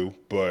used to,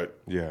 but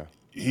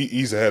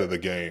he's ahead of the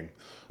game.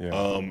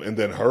 Yeah. And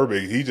then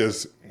Herbig,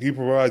 he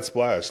provides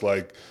splash.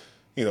 Like,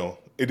 it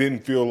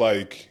didn't feel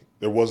like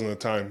there wasn't a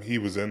time he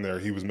was in there.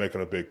 He was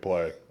making a big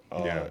play.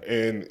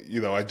 And,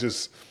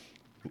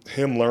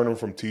 him learning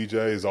from TJ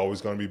is always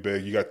going to be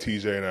big. You got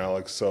TJ and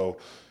Alex. So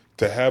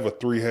to have a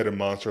three-headed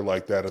monster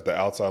like that at the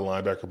outside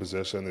linebacker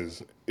position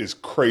is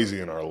crazy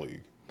in our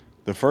league.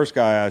 The first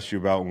guy I asked you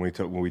about when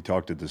we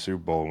talked at the Super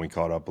Bowl and we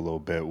caught up a little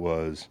bit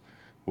was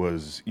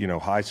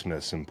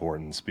Highsmith's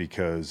importance,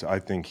 because I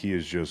think he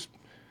is just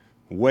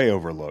way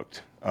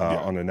overlooked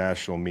on a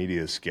national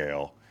media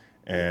scale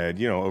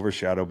and,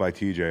 overshadowed by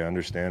TJ,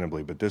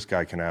 understandably. But this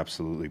guy can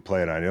absolutely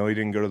play it. I know he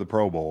didn't go to the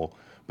Pro Bowl,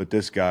 but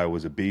this guy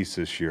was a beast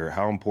this year.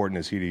 How important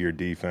is he to your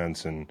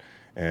defense, and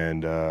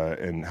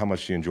how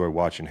much do you enjoy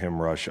watching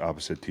him rush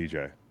opposite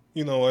TJ?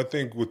 I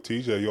think with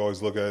TJ, you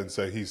always look at it and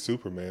say he's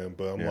Superman,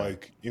 but I'm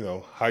like,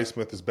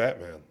 Highsmith is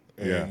Batman.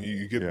 And Yeah.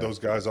 you get those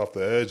guys off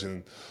the edge,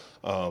 and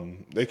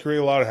they create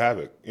a lot of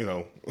havoc.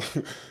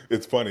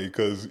 It's funny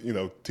because,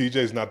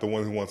 TJ's not the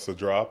one who wants to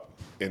drop,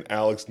 and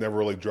Alex never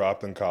really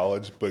dropped in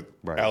college, but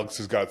Alex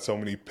has got so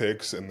many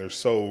picks, and they're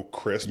so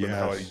crisp in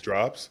how he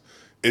drops.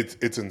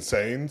 It's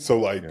insane. So,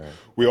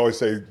 we always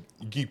say,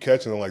 you keep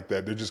catching them like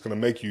that, they're just going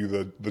to make you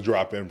the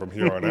drop in from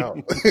here on out.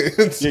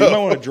 You might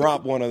want to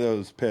drop one of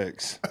those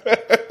picks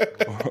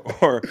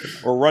or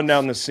run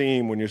down the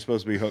seam when you're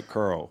supposed to be hook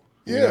curl.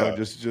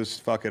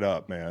 Just fuck it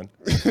up, man.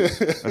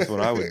 That's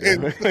what I would do.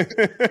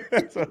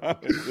 That's what I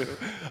would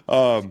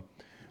do.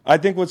 I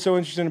think what's so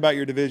interesting about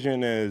your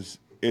division is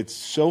it's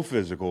so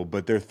physical,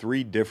 but they're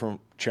three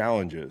different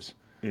challenges.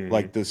 Mm-hmm.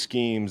 Like the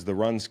schemes, the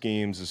run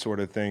schemes, the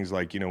sort of things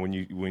like, when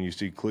you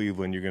see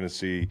Cleveland, you're going to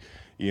see,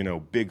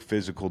 big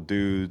physical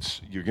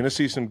dudes. You're going to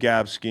see some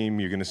gap scheme.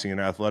 You're going to see an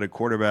athletic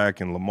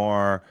quarterback in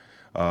Lamar.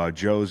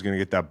 Joe's going to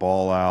get that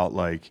ball out.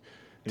 Like,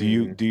 do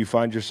you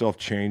find yourself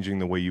changing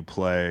the way you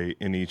play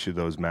in each of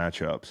those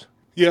matchups?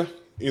 Yeah.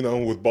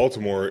 With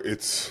Baltimore,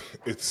 it's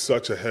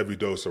such a heavy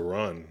dose of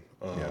run.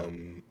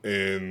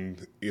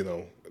 And,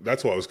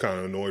 that's why I was kind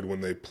of annoyed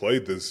when they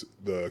played the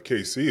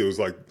KC. It was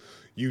like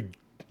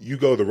you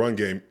go the run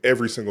game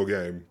every single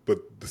game, but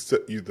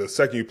the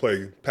second you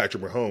play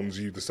Patrick Mahomes,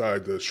 you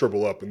decide to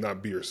shrivel up and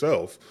not be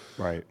yourself.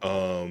 Right.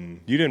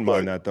 You didn't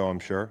mind that, though, I'm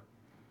sure.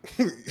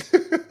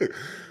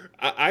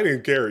 I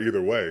didn't care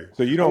either way.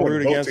 So you don't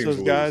root against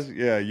those guys?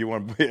 Yeah, you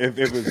want if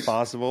it was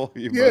possible,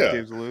 you both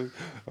teams to lose?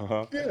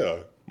 Uh-huh. Yeah.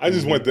 I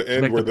just want the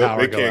end where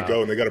they can't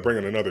go and they got to bring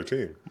in another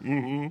team.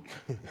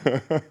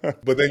 Mm-hmm.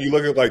 But then you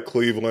look at like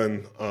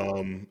Cleveland,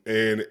 and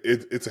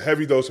it's a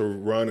heavy dose of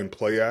run and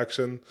play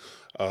action.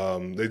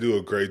 They do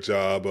a great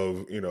job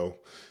of,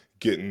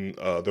 getting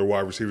their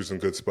wide receivers in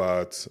good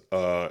spots.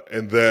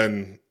 And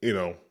then,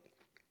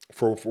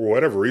 for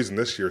whatever reason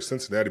this year,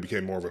 Cincinnati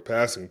became more of a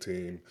passing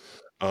team,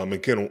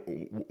 and kind of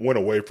went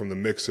away from the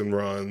mix and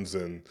runs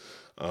and,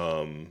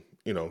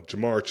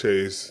 Jamar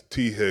Chase,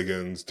 T.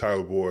 Higgins,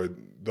 Tyler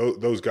Boyd,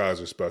 those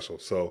guys are special.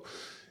 So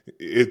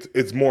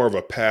it's more of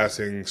a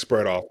passing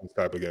spread offense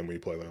type of game when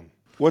you play them.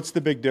 What's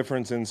the big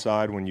difference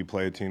inside when you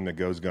play a team that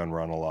goes gun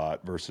run a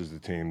lot versus the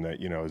team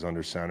that, is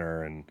under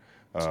center and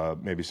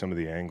maybe some of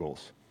the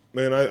angles?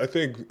 Man, I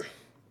think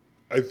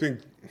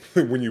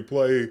when you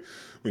play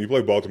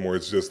Baltimore,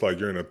 it's just like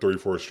you're in a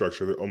 3-4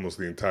 structure almost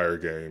the entire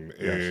game.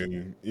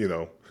 And,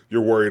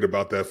 you're worried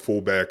about that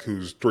fullback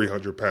who's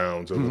 300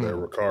 pounds over there,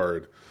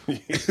 Ricard.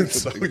 And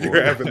so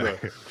you're having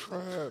to,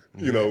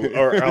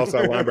 our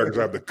outside linebackers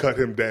have to cut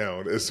him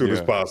down as soon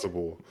as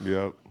possible.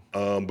 Yep.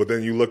 But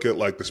then you look at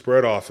like the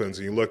spread offense,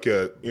 and you look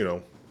at,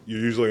 you're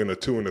usually in a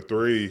 2 and a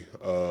 3,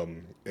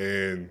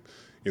 and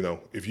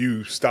if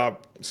you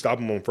stop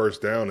them on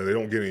first down and they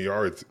don't get any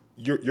yards,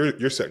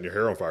 you're setting your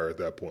hair on fire at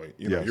that point.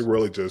 You're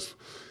really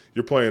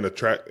you're playing a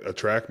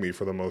track meet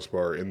for the most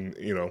part, and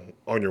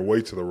on your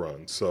way to the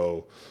run.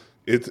 So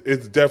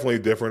it's definitely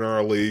different in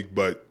our league,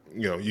 but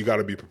you got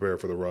to be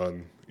prepared for the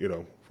run,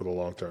 for the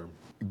long term.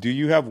 Do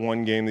you have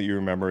one game that you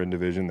remember in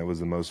division that was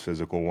the most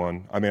physical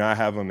one? I mean, I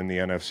have them in the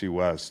NFC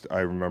West. I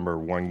remember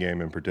one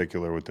game in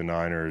particular with the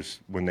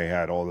Niners when they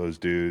had all those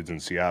dudes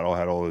and Seattle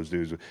had all those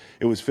dudes.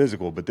 It was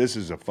physical, but this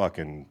is a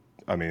washing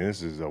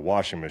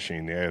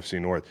machine, the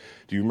AFC North.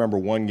 Do you remember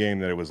one game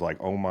that it was like,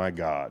 oh my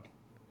God?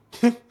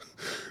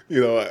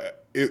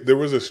 There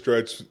was a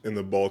stretch in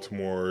the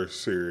Baltimore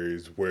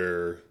series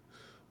where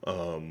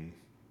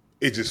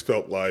it just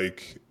felt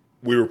like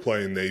we were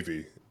playing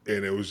Navy.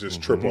 And it was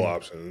just triple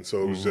option. And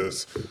so it was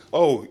just,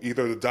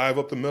 either to dive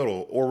up the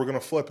middle or we're going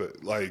to flip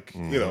it.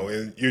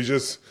 And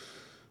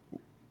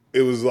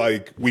it was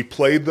like we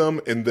played them.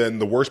 And then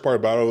the worst part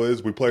about it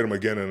is we played them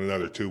again in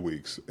another 2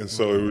 weeks. And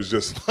so it was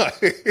just like,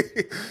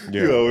 it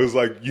was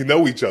like,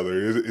 each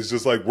other. It's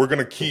just like we're going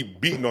to keep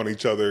beating on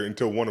each other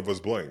until one of us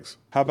blinks.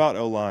 How about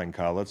O-line,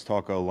 Kyle? Let's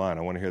talk O-line.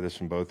 I want to hear this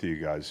from both of you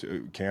guys.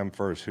 Cam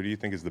first. Who do you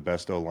think is the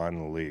best O-line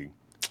in the league?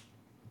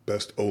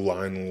 Best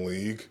O-line in the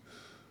league?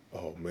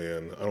 Oh,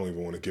 man, I don't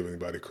even want to give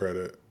anybody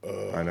credit.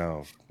 I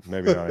know.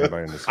 Maybe not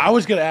anybody in this. I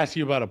was going to ask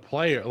you about a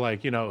player,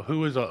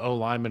 who is an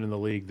O-lineman in the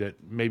league that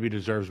maybe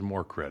deserves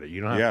more credit?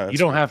 You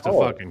don't have to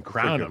fucking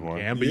crown him,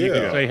 Cam, but you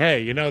can say,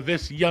 hey,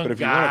 this young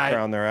guy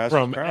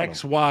from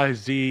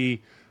XYZ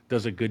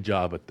does a good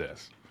job at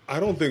this. I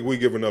don't think we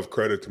give enough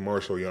credit to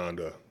Marshall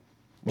Yanda.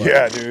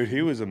 Yeah, dude,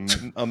 he was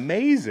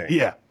amazing.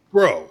 Yeah.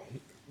 Bro,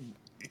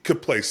 he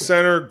could play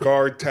center,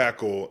 guard,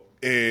 tackle,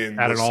 and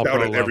was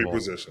stout at every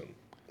position.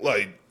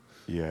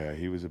 Yeah,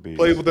 he was a beast.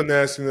 Played with the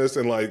nastiness,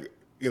 and I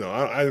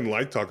didn't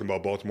like talking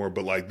about Baltimore,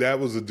 but that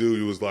was a dude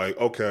who was like,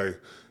 okay,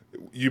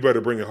 you better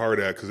bring your heart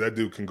at because that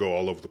dude can go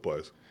all over the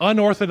place.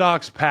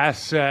 Unorthodox pass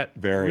set,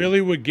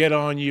 really would get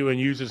on you and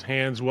use his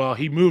hands well.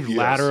 He moved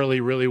laterally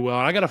really well.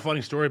 And I got a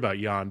funny story about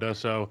Yonda.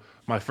 So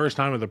my first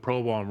time at the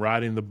Pro Bowl, I'm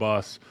riding the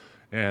bus,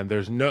 And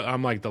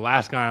I'm like the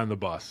last guy on the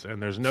bus,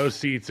 and there's no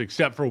seats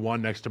except for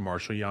one next to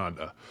Marshall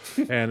Yonda.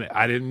 And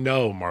I didn't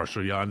know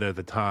Marshall Yonda at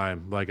the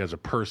time, like as a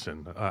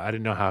person. I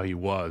didn't know how he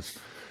was.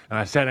 And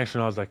I sat next to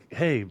him, and I was like,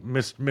 hey,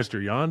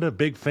 Mr. Yonda,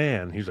 big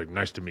fan. He's like,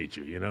 nice to meet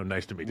you,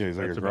 nice to meet you. He's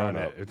like That's a about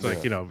grown-up. it. It's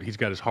like, he's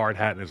got his hard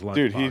hat in his lunch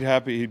Dude, box. he'd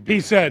happy. He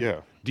said,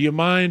 yeah. do you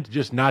mind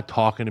just not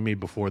talking to me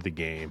before the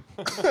game?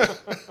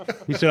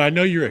 He said, I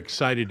know you're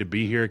excited to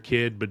be here,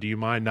 kid, but do you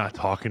mind not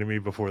talking to me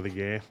before the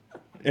game?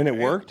 And it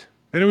worked?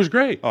 And it was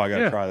great. Oh, I got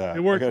to try that.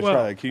 It worked I gotta well.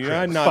 try that. Can you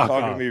not Fuck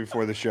talking off. to me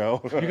before the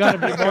show? You got to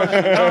be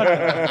Marshall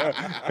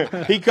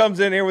Yonda. He comes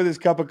in here with his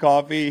cup of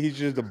coffee. He's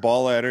just a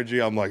ball of energy.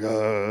 I'm like,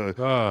 I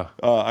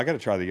got to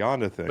try the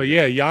Yonda thing. But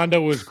yeah,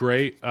 Yonda was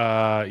great.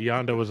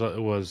 Yonda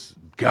was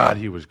God,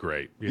 he was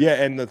great.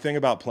 Yeah, and the thing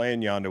about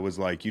playing Yonda was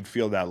like you'd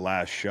feel that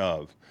last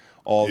shove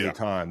all the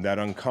time. That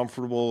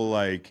uncomfortable,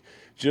 like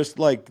just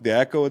like the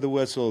echo of the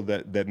whistle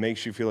that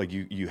makes you feel like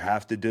you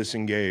have to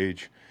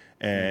disengage.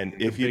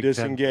 And if you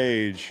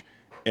disengage,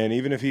 and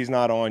even if he's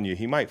not on you,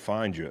 he might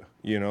find you.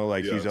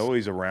 He's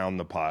always around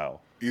the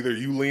pile. Either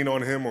you lean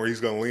on him or he's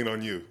going to lean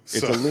on you.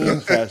 It's a lean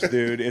fest,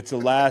 dude. It's a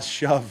last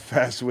shove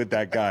fest with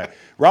that guy.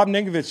 Rob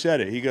Ninkovich said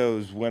it. He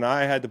goes, when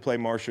I had to play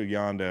Marshall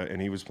Yonda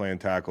and he was playing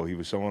tackle, he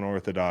was so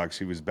unorthodox,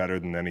 he was better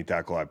than any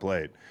tackle I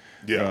played.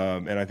 Yeah.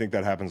 And I think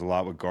that happens a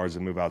lot with guards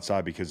that move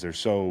outside because they're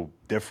so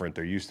different.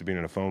 They're used to being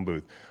in a phone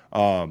booth.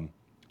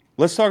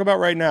 Let's talk about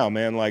right now,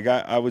 man. Like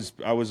I was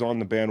on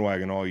the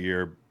bandwagon all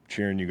year,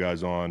 cheering you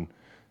guys on,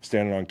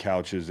 standing on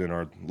couches in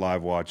our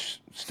live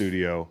watch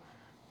studio.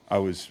 I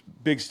was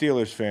big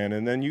Steelers fan,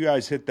 and then you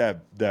guys hit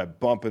that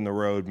bump in the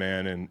road,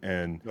 man,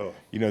 and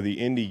the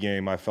Indy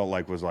game I felt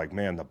like was like,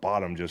 man, the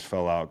bottom just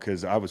fell out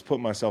because I was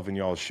putting myself in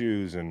y'all's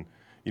shoes, and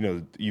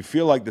you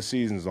feel like the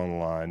season's on the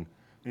line,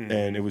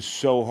 and it was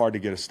so hard to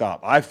get a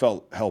stop. I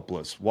felt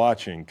helpless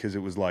watching because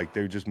it was like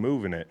they were just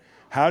moving it.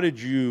 How did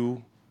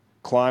you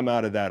climb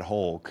out of that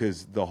hole?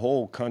 Because the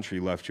whole country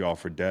left y'all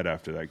for dead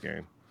after that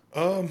game.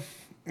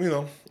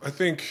 I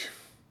think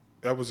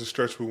that was a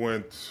stretch we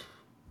went.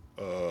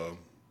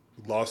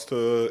 Lost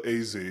to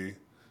AZ,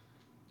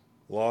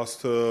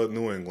 lost to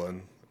New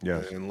England,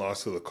 and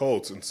lost to the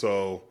Colts. And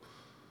so,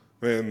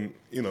 man,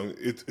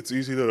 it's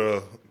easy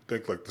to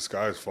think like the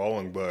sky is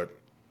falling, but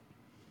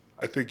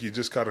I think you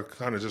just got to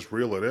kind of just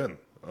reel it in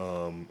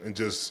and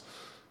just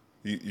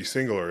you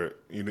singular it.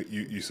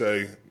 You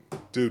say,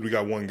 dude, we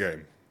got one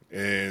game,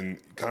 and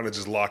kind of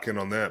just lock in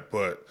on that.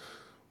 But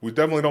we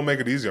definitely don't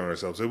make it easy on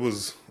ourselves. It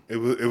was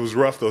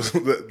rough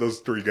those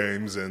 3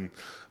 games, and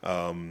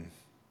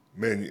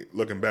man,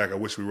 looking back, I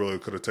wish we really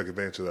could have taken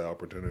advantage of that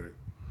opportunity.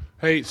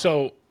 Hey,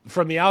 so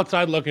from the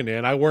outside looking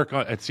in, I work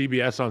at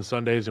CBS on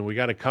Sundays, and we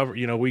got to cover.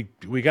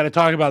 We got to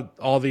talk about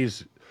all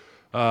these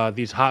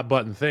hot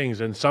button things,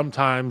 and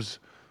sometimes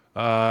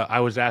I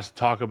was asked to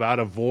talk about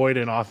a void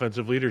in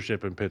offensive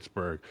leadership in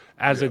Pittsburgh.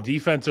 As a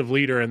defensive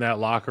leader in that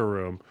locker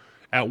room,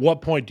 at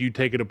what point do you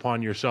take it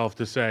upon yourself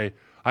to say,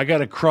 I got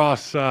to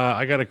cross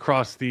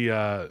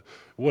the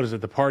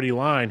the party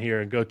line here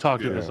and go talk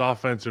to this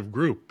offensive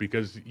group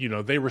because,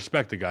 they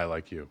respect a guy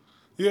like you.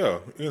 Yeah.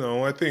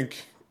 I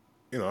think,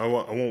 I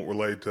won't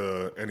relate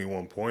to any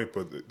one point,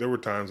 but there were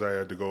times I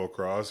had to go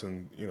across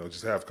and,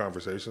 just have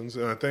conversations.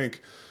 And I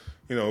think,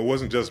 it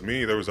wasn't just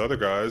me. There was other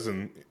guys.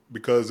 And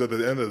because at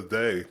the end of the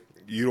day,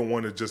 you don't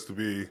want it just to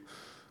be,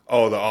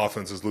 the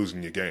offense is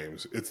losing you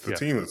games. It's the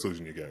team that's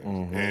losing you games.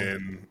 Mm-hmm.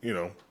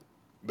 And,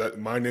 that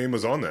my name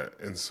is on that.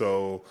 And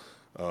so,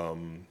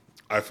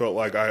 I felt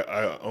like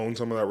I owned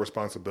some of that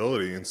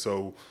responsibility, and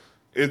so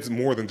it's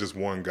more than just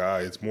one guy.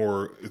 It's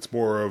more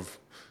of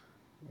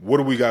what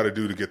do we got to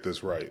do to get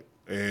this right,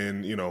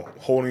 and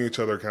holding each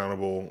other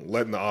accountable,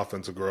 letting the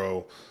offense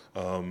grow.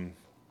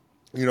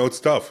 It's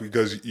tough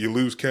because you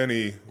lose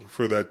Kenny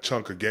for that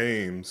chunk of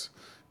games,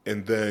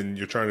 and then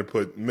you're trying to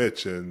put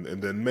Mitch in,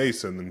 and then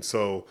Mason, and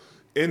so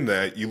in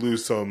that you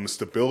lose some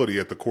stability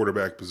at the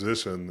quarterback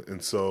position,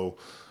 and so.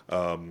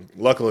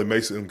 Luckily,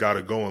 Mason got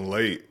it going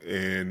late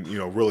and,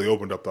 really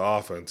opened up the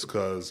offense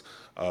because,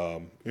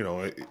 from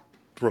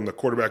the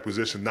quarterback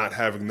position, not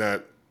having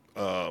that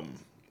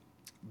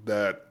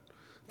that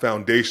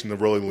foundation to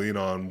really lean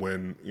on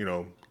when,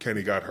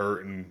 Kenny got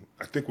hurt. And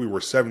I think we were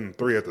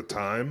 7-3 at the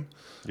time.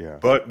 Yeah.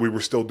 But we were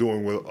still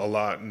doing a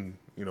lot and,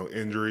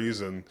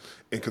 injuries and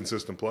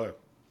inconsistent play.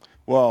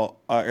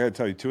 Well, I got to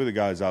tell you, 2 of the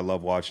guys I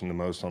love watching the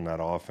most on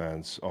that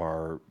offense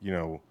are,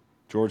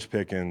 George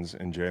Pickens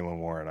and Jaylen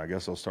Warren. I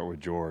guess I'll start with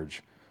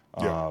George.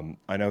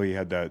 I know he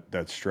had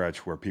that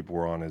stretch where people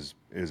were on his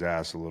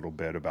ass a little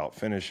bit about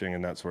finishing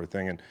and that sort of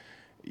thing. And,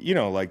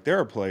 there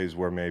are plays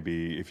where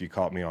maybe if you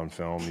caught me on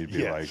film, you'd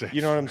be like,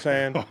 you know what I'm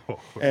saying?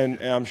 And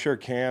I'm sure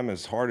Cam,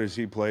 as hard as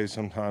he plays,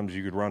 sometimes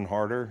you could run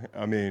harder.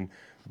 I mean,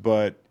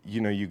 but,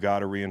 you got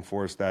to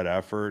reinforce that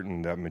effort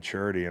and that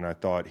maturity. And I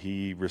thought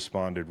he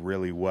responded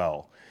really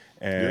well.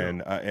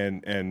 And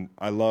and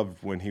I loved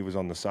when he was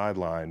on the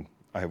sideline.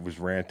 I was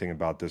ranting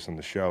about this on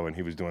the show, and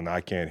he was doing the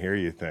I can't hear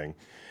you thing.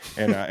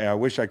 And I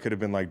wish I could have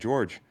been like,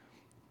 George,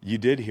 You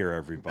did hear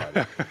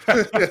everybody.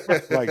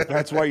 Like,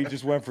 that's why you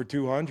just went for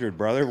 200,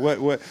 brother.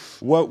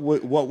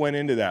 What went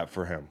into that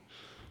for him?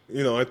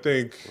 You know, I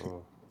think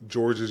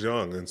George is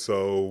young, and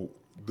so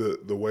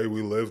the way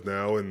we live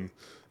now, and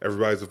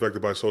everybody's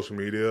affected by social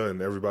media,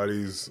 and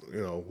everybody's,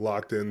 you know,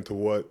 locked into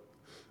what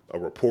a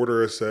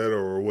reporter has said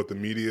or what the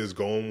media is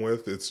going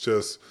with. It's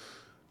just,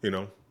 you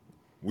know,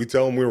 we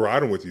tell them we're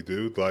riding with you,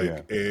 dude.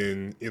 Like,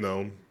 and you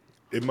know,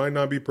 it might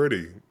not be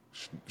pretty.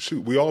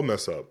 Shoot, we all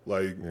mess up.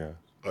 Like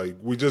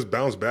we just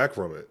bounce back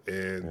from it,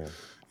 and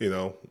you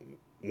know,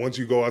 once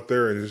you go out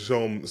there and show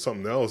them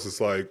something else,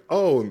 it's like,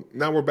 oh,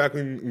 now we're back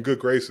in good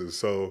graces.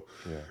 So,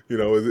 you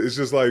know, it's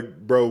just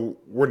like, bro,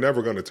 we're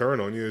never going to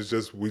turn on you. It's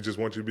just, we just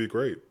want you to be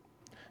great.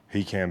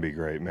 He can be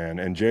great, man.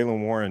 And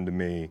Jaylen Warren, to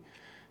me,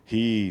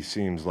 he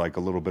seems like a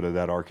little bit of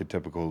that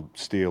archetypical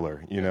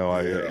Steeler, you know.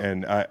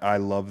 I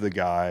love the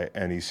guy,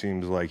 and he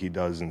seems like he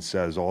does and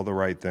says all the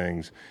right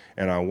things.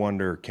 And I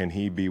wonder, can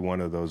he be one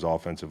of those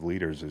offensive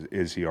leaders?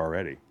 Is he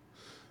already?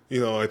 You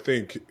know, I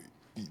think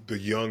the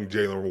young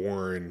Jaylen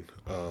Warren,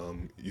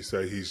 you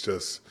say he's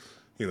just,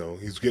 you know,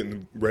 he's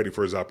getting ready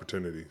for his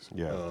opportunities.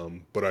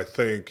 But I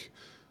think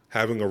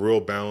having a real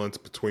balance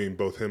between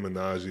both him and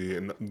Najee,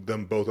 and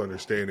them both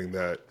understanding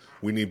that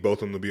we need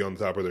both of them to be on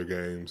the top of their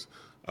games,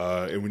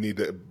 and we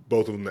need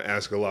both of them to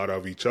ask a lot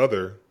of each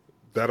other,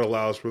 that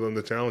allows for them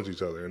to challenge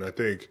each other. And I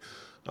think,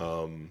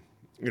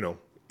 you know,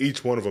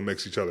 each one of them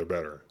makes each other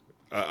better.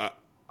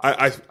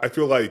 I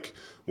feel like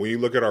when you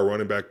look at our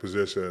running back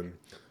position,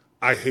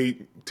 I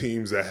hate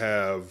teams that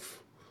have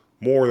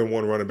more than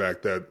one running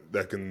back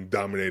that can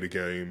dominate a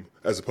game,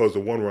 as opposed to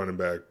one running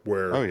back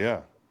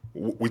where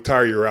we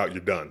tire you out,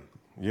 you're done.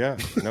 Yeah,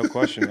 no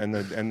question. And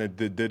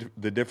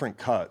the different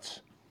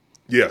cuts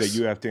that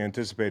you have to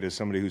anticipate as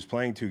somebody who's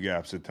playing two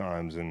gaps at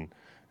times, and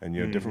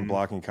you know, different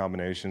blocking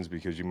combinations,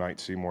 because you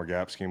might see more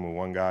gap scheme with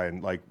one guy.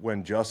 And like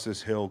when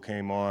Justice Hill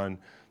came on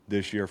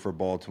this year for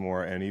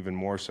Baltimore, and even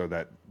more so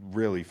that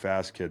really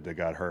fast kid that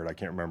got hurt, I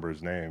can't remember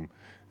his name.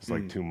 It's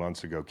like 2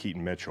 months ago,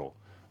 Keaton Mitchell.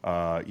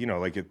 You know,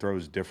 like it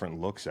throws different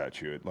looks at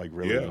you. It like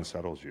really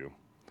unsettles you.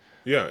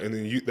 Yeah, and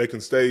then they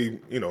can stay,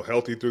 you know,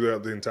 healthy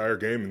throughout the entire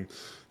game, and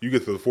you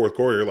get to the fourth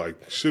quarter, you're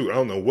like, shoot, I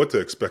don't know what to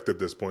expect at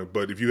this point.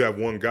 But if you have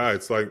one guy,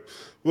 it's like,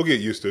 we'll get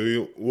used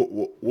to it.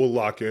 We'll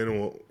lock in,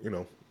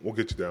 and we'll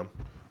get you down.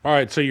 All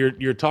right, so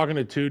you're talking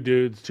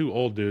to two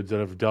old dudes that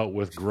have dealt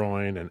with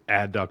groin and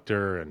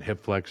adductor and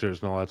hip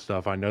flexors and all that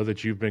stuff. I know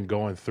that you've been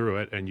going through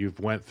it, and you've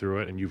went through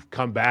it, and you've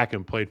come back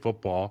and played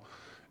football.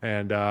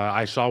 And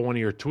I saw one of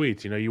your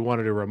tweets. You know, you're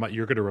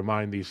going to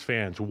remind these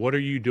fans. What are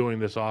you doing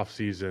this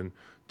offseason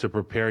to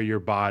prepare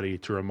your body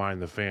to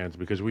remind the fans?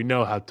 Because we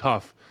know how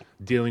tough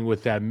dealing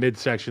with that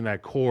midsection,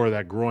 that core,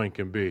 that groin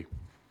can be.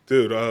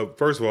 Dude,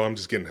 first of all, I'm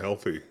just getting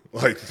healthy.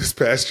 Like, this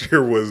past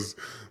year was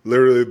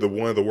literally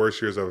one of the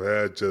worst years I've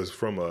had, just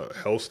from a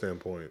health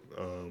standpoint.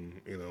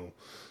 You know,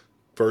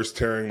 first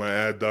tearing my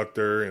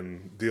adductor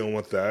and dealing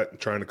with that,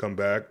 trying to come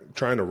back.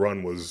 Trying to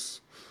run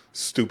was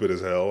stupid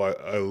as hell.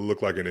 I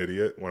look like an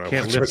idiot when I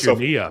can't lift your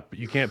knee up.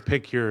 You can't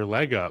pick your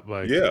leg up.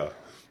 Like, yeah.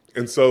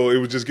 And so it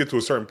would just get to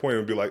a certain point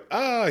and be like,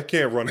 I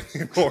can't run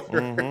anymore.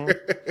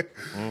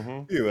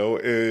 You know,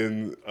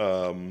 and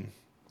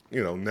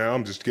you know, now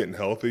I'm just getting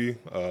healthy.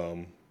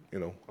 You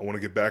know, I want to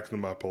get back into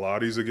my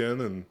Pilates again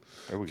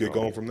and get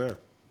going from there.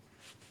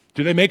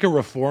 Do they make a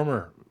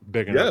reformer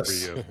big enough for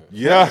you?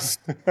 Yes.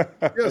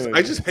 Yes.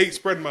 I just hate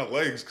spreading my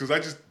legs because I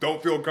just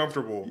don't feel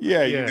comfortable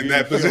in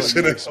that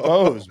position.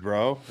 Exposed,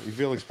 bro. You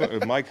feel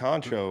exposed. Mike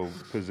Honcho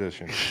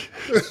position.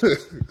 I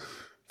feel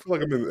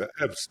like I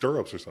have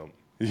stirrups or something.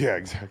 Yeah,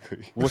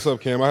 exactly. What's up,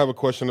 Cam? I have a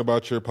question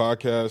about your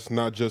podcast,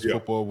 Not Just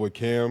Football with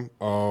Cam.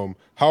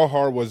 How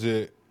hard was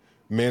it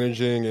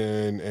managing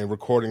and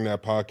recording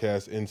that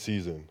podcast in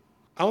season?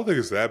 I don't think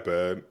it's that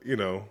bad. You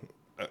know,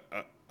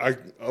 I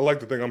like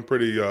to think I'm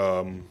pretty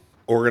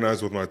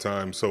organized with my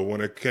time. So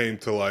when it came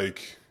to,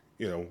 like,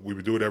 you know, we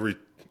would do it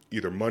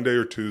either Monday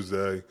or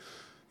Tuesday,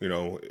 you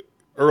know,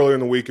 early in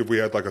the week if we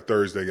had like a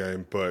Thursday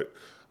game. But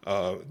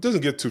it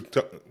doesn't get too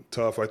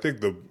tough. I think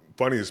the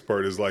funniest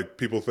part is, like,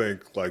 people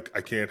think like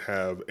I can't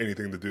have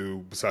anything to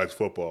do besides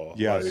football.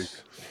 Yes. Like,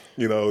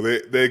 you know,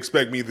 they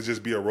expect me to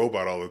just be a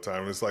robot all the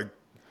time. It's like,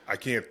 I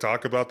can't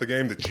talk about the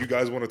game that you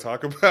guys want to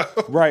talk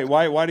about. Right.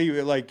 Why do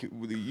you, like,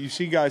 you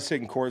see guys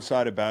sitting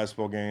courtside at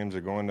basketball games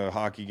or going to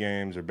hockey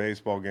games or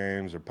baseball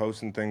games or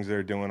posting things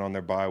they're doing on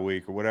their bye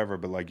week or whatever,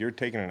 but, like, you're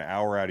taking an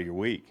hour out of your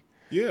week.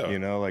 Yeah. You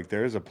know, like,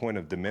 there's a point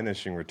of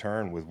diminishing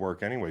return with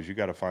work anyways. You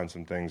got to find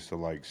some things to,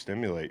 like,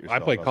 stimulate yourself.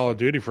 I play Call of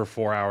Duty for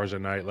 4 hours a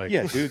night. Like,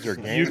 yeah, dudes are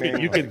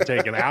gaming. You can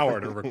take an hour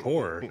to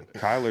record.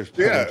 Kyler's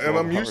and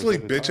I'm usually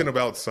bitching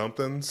about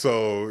something,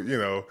 so, you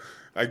know,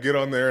 I get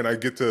on there and I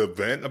get to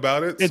vent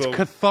about it. It's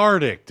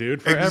cathartic,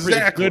 dude.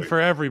 It's good for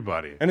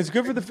everybody. And it's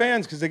good for the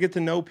fans because they get to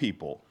know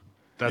people.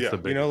 That's the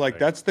big You know, like, thing.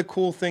 that's the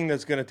cool thing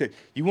that's going to take.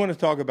 You want to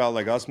talk about,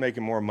 like, us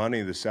making more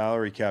money, the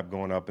salary cap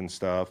going up and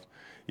stuff.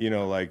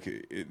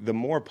 the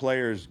more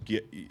players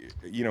get,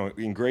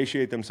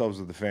 ingratiate themselves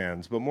with the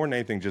fans, but more than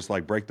anything, just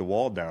like break the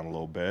wall down a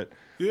little bit.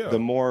 Yeah. The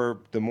more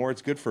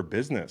it's good for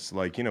business.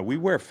 Like, we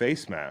wear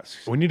face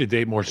masks. We need to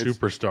date more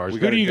superstars. Who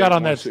gotta do you date got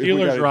on more that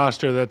Steelers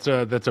roster that's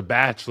a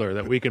bachelor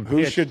that we can Who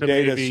pitch should to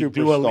date a maybe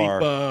Dua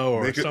superstar? Lipa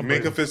or something?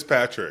 Minka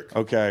Fitzpatrick.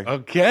 Okay.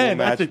 Okay, We'll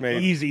that's an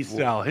matchmate- easy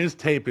sell. His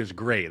tape is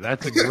great.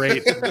 That's a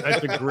great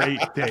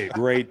tape.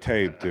 Great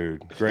tape,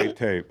 dude. Great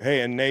tape.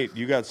 Hey, and Nate,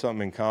 you got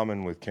something in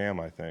common with Cam,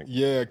 I think.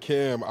 Yeah,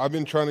 Cam. I've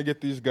been trying to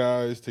get these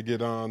guys to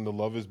get on the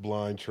Love is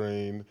Blind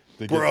train.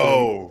 To get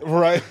Bro. them-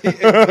 right?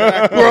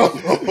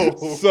 Exactly.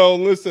 Bro. So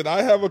listen,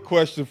 I have a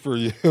question for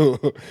you.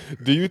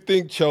 Do you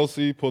think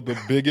Chelsea pulled the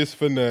biggest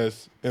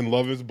finesse in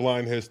Love is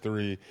Blind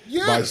history by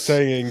Yes.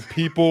 saying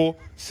people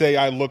say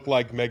I look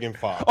like Megan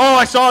Fox? Oh,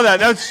 I saw that.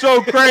 That's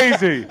so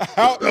crazy.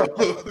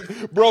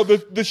 Bro,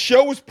 the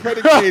show was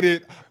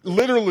predicated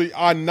literally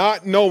on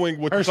not knowing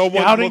what Her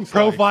someone scouting looks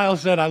profile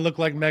said I look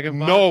like Megan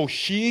Fox. No,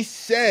 she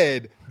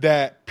said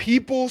that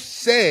people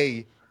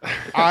say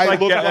I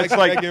look that's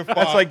like Megan Fox.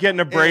 That's like getting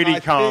a Brady I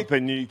comp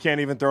think- and you can't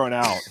even throw it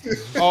out.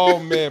 Oh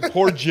man,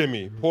 poor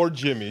Jimmy. Poor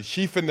Jimmy.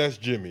 She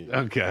finessed Jimmy.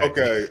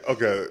 Okay.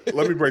 Okay.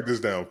 Let me break this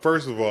down.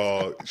 First of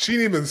all, she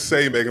didn't even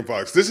say Megan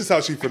Fox. This is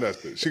how she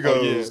finessed it. She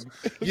goes,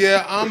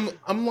 "Yeah,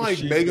 I'm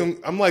like Megan.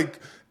 I'm like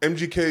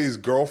MGK's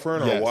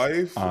girlfriend or Yes.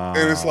 wife."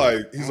 And it's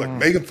like he's like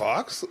Megan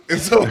Fox, and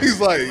so he's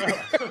like,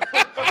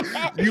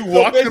 "You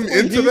walked him Basically,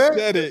 into he that."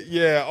 said it.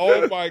 Yeah.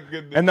 Oh my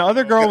goodness. And the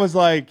other girl was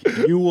like,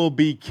 "You will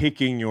be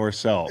kicking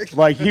yourself."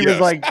 Like he was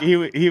Yes. like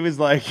he was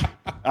like,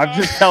 "I'm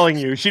just telling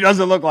you, she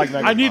doesn't look like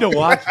Megan I need to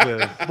Fox." watch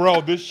this.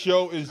 Bro, this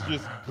show is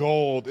just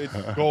gold. It's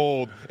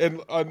gold.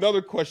 And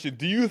another question: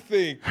 do you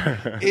think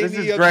This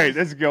is great.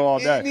 This could go all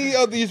day. any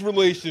of these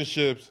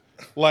relationships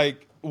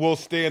will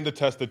stand the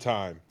test of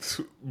time?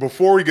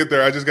 Before we get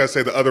there, I just gotta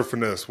say the other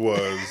finesse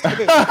was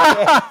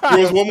there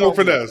was one more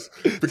finesse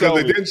because Tell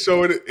they me. didn't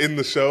show it in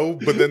the show,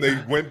 but then they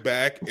went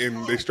back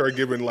and they started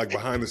giving like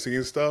behind the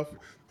scenes stuff.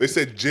 They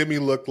said Jimmy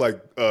looked like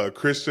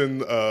Christian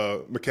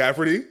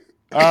McCaffrey.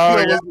 Oh And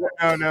I yeah.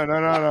 was-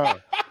 No.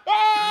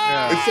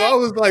 And so I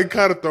was like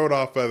kind of thrown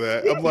off by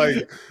that. I'm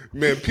like,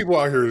 man, people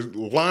out here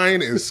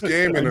lying and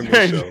scamming in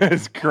this show.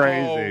 It's Oh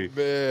crazy.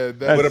 man,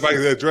 But if I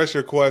could address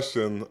your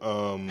question,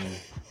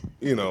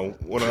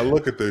 when I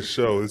look at this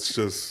show, it's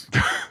just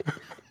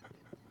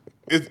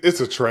it's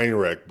a train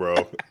wreck, bro.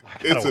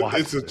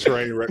 It's a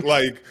train wreck.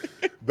 Like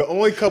the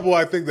only couple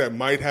I think that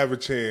might have a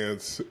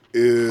chance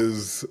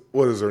is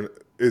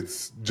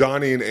it's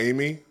Johnny and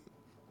Amy.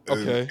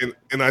 Okay.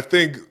 And I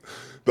think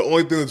the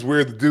only thing that's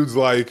weird, the dude's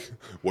like,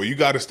 well, you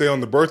got to stay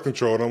on the birth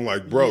control. And I'm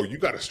like, bro, you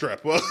got to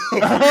strap up.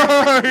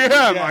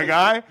 Yeah, my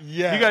guy.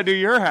 Yes. You gotta do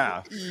your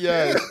half.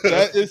 yes,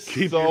 that is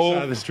Keep your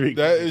side of the street.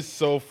 That is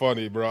so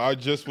funny, bro. I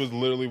just was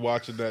literally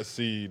watching that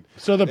scene.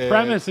 So the And-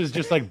 premise is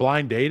just like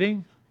blind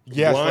dating?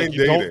 Yes, Blind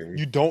you dating.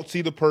 you don't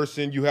see the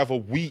person. You have a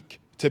week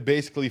to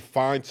basically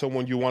find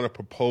someone you want to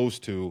propose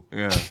to.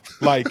 Yeah.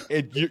 Like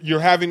you're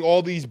having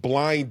all these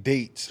blind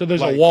dates. So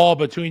there's like, a wall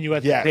between you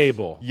at yes, the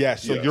table.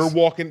 Yes. So Yes. you're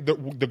walking.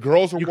 The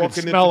girls are You can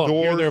walking smell in them,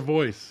 the hear doors. their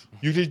voice.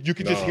 You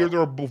can just hear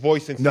their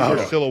voice and see No.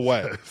 their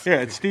silhouette.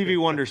 Yeah, it's Stevie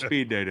Wonder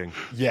speed dating.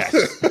 Yes.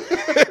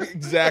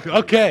 Exactly.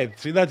 Okay,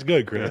 see, that's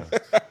good, Chris.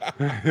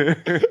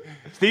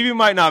 Stevie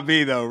might not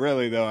be though,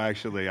 really though.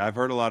 Actually, I've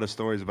heard a lot of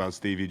stories about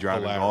Stevie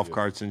driving Hilarious. golf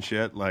carts and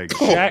shit. Like,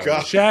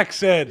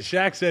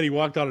 Shaq said he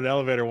walked on an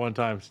elevator one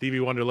time. Stevie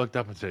Wonder looked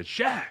up and said,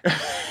 "Shaq."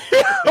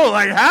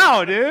 like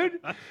how, dude?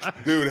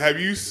 Dude, have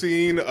you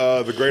seen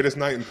The Greatest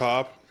Night in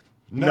Pop?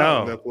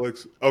 No. On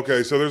Netflix.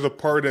 Okay, so there's a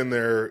part in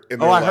there.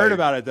 Oh, I heard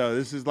about it though.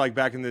 This is like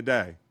back in the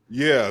day.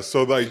 Yeah,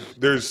 so like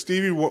there's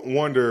Stevie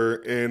Wonder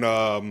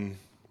and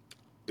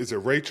is it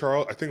Ray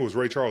Charles? I think it was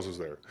Ray Charles was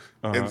there.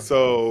 And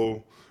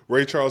so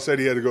Ray Charles said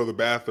he had to go to the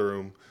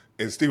bathroom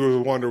and Stevie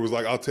Wonder was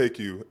like, "I'll take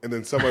you." And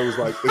then somebody was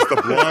like, "It's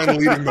the blind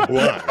leading the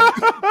blind."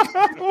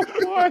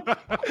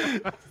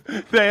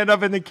 They end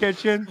up in the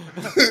kitchen.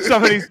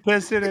 Somebody's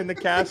pissing in the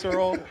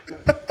casserole.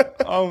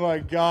 Oh my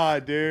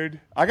god, dude!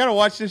 I gotta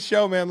watch this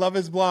show, man. Love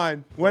is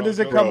Blind. When does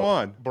it come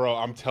on? Bro,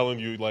 I'm telling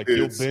you, like It's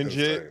you'll binge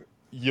insane. it.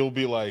 You'll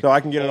be like, So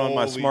I can get it on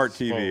my "Holy smart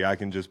TV. smoke." I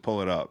can just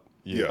pull it up.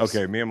 Yes.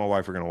 Okay, me and my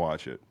wife are gonna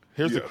watch it.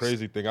 Here's the Yes.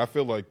 crazy thing. I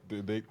feel like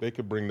they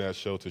could bring that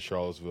show to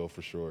Charlottesville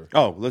for sure.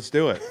 Oh, let's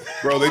do it.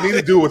 Bro, they need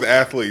to do it with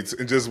athletes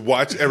and just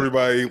watch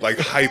everybody like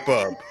hype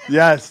up.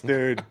 Yes,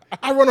 dude.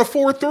 I run a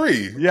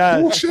 4.3.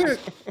 Yes. Bullshit.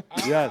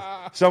 Yes.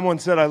 Someone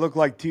said I look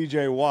like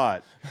TJ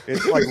Watt.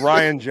 It's like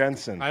Ryan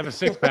Jensen. I have a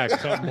six-pack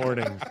some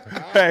mornings.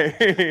 Hey,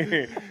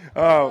 hey,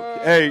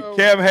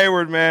 Cam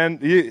Heyward, man,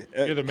 You're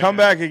the come man.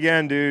 back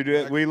again,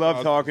 dude. We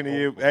love talking to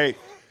you. Hey,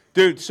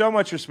 dude, so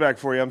much respect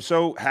for you. I'm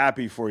so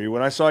happy for you.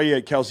 When I saw you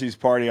at Kelsey's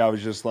party, I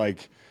was just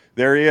like,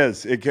 there he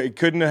is. It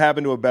couldn't have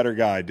happened to a better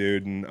guy,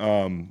 dude.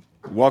 And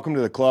welcome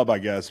to the club, I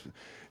guess.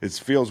 It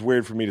feels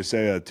weird for me to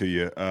say that to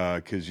you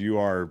because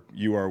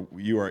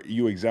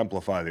you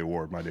exemplify the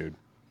award, my dude.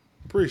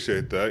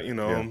 Appreciate that. You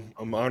know, Yeah.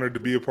 I'm honored to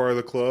be a part of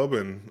the club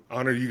and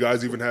honored you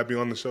guys even have me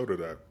on the show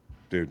today.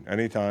 dude.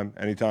 Anytime.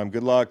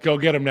 Good luck. Go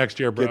get him next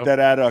year, bro. Get that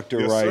adductor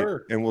Yes, right,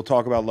 sir. and we'll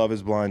talk about Love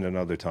is Blind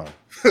another time.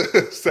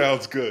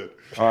 Sounds good.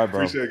 All right,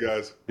 bro. Appreciate it,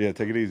 guys. Yeah,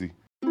 take it easy.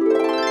 Do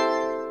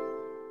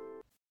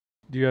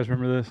you guys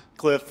remember this?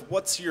 Cliff,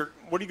 what are you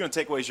going to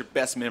take away as your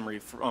best memory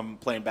from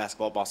playing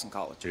basketball at Boston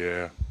College?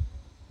 Yeah.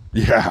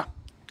 Yeah.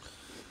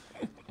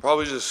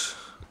 Probably just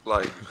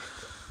like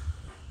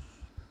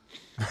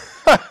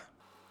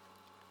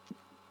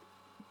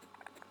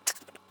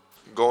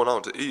going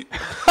out to eat.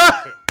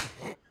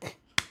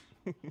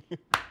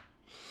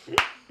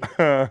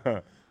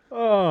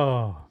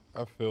 Oh.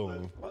 I feel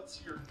him. What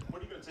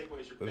are you going to take away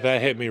as your best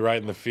That hit me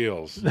right in the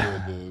feels.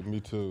 Yeah, dude. Me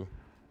too.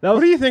 That What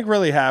was do you think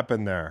really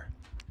happened there?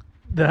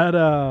 that.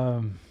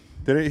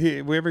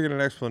 We ever get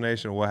an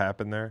explanation of what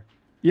happened there?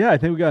 Yeah, I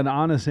think we got an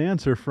honest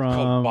answer called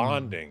from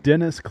bonding.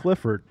 Dennis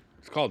Clifford.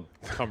 It's called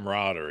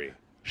camaraderie.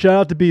 Shout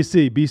out to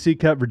BC. BC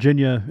kept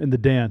Virginia in the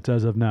dance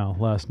as of now.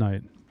 Last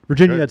night,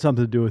 Virginia Good. had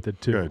something to do with it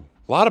too. Good.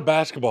 A lot of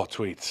basketball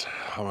tweets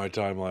on my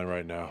timeline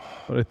right now.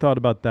 But I thought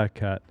about that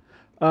cat.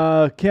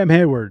 Cam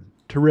Heyward,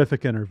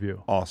 terrific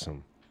interview.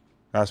 Awesome.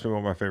 Ask me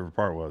what my favorite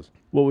part was.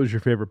 What was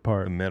your favorite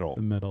part? The middle.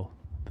 The middle.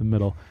 The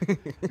middle.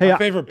 Hey, My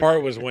favorite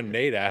part was when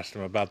Nate asked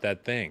him about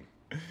that thing.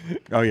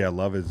 Oh yeah,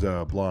 Love is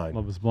Blind.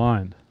 Love is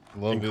Blind.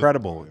 Love it.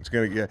 Incredible. It's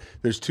gonna get.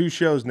 There's 2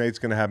 shows Nate's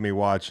gonna have me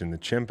watching: The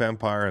Chimp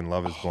Empire and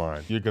Love is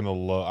Blind. You're gonna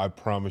love. I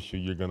promise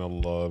you're gonna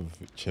love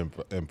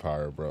Chimp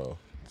Empire, bro.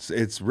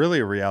 It's really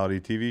a reality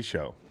TV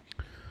show.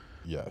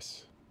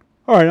 Yes.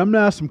 All right, I'm going to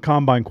ask some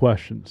combine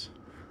questions.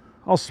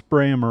 I'll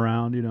spray them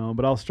around,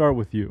 but I'll start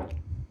with you.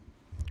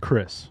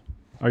 Chris,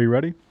 are you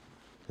ready?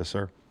 Yes,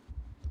 sir.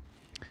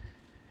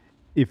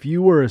 If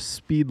you were a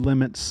speed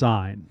limit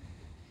sign,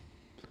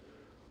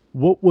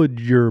 what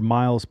would your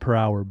miles per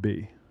hour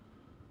be?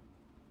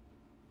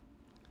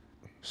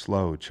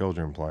 Slow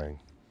children playing.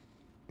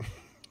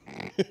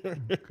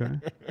 Okay.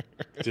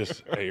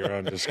 Just at your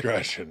own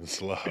discretion,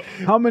 slow.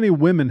 How many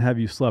women have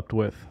you slept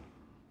with?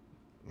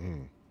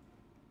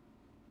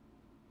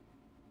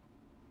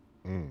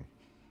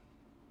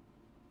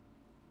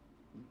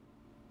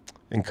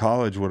 In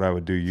college, what I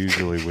would do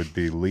usually would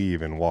be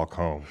leave and walk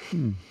home.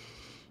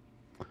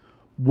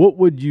 What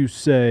would you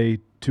say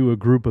to a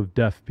group of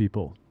deaf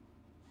people?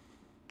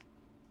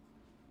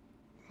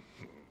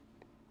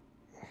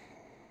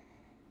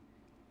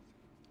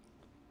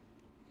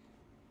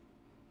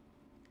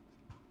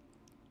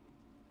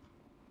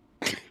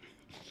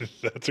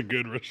 That's a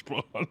good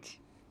response.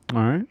 All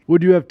right.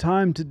 Would you have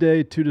time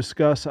today to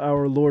discuss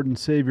our Lord and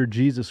Savior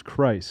Jesus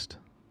Christ?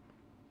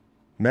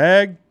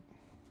 Meg,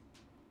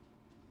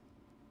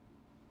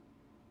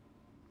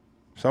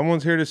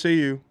 someone's here to see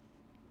you.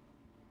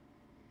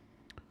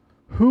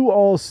 Who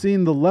all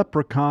seen the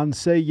leprechaun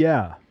say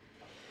yeah?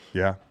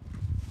 Yeah.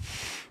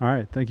 All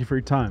right. Thank you for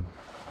your time.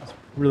 That's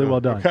really well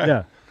done. Okay.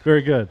 Yeah.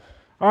 Very good.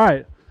 All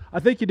right. I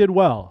think you did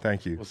well.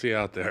 Thank you. We'll see you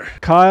out there.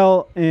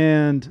 Kyle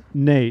and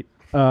Nate.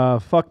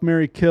 Fuck,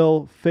 marry,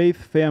 kill, faith,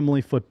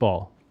 family,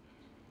 football.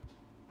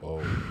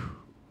 Oh.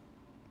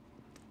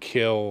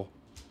 Kill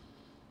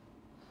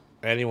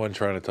anyone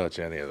trying to touch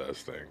any of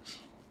those things.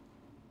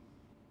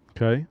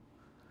 Okay.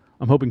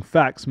 I'm hoping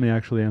facts may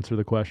actually answer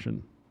the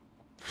question.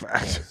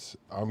 Yes.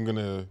 I'm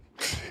gonna.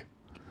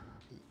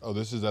 Oh,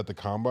 this is at the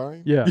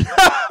combine. Yeah.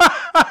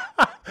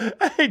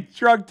 Hey,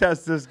 drug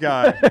test this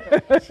guy.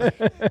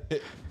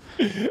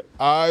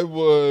 I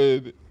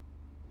would.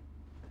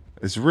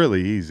 It's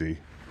really easy.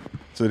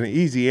 It's an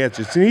easy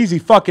answer. It's an easy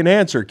fucking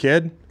answer,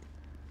 kid.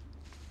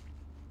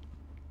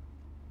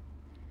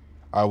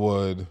 I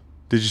would.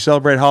 Did you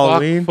celebrate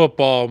Halloween? Fuck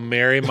football,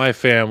 marry my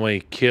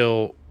family,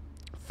 kill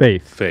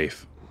Faith.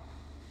 faith.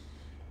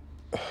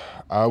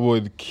 I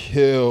would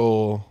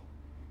kill.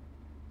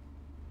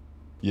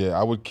 Yeah,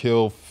 I would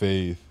kill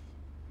Faith,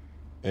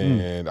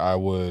 and I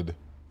would.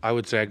 I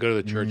would say I go to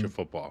the church of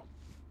football.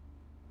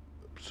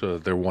 So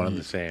that they're one and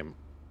the same.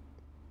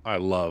 I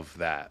love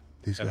that.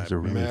 These And guys I- are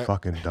really Matt-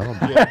 fucking dumb.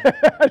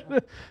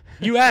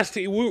 You asked,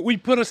 we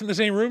put us in the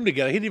same room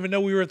together. He didn't even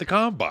know we were at the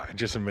combine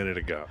just a minute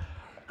ago.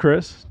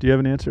 Chris, do you have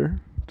an answer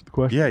to the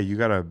question? Yeah, you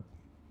gotta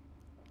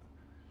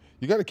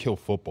kill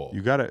football.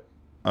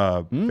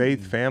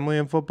 faith, family,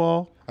 and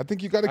football. I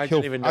think you got to I kill.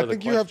 didn't even know I the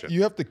think question.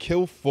 you have to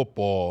kill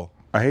football,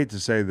 I hate to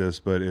say this,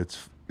 but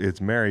it's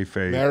marry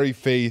faith, marry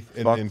Faith,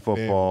 fuck and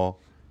football,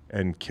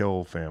 and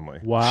kill family.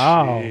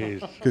 Wow.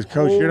 Because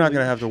Coach, you're not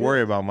gonna have to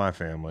worry about my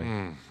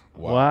family.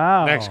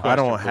 Wow. Next I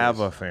question, don't have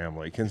please. a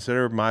family.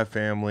 Consider my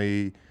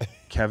family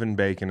Kevin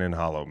Bacon and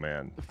Hollow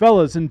Man.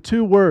 Fellas, in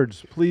 2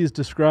 words, please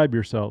describe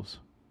yourselves.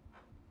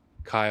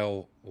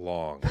 Kyle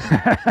Long.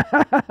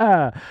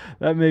 That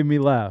made me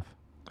laugh.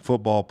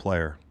 Football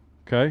player.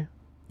 Okay.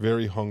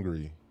 Very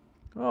hungry.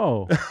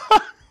 Oh.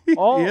 He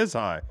All- is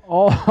high.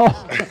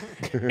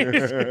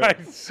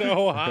 It's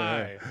so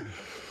high.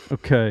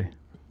 Okay.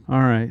 All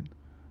right.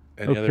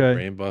 Any other Okay.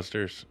 brain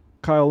busters?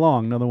 Kyle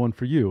Long, another one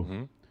for you.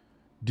 Mm-hmm.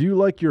 Do you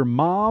like your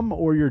mom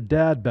or your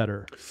dad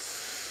better?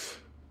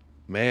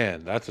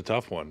 Man, that's a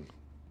tough one.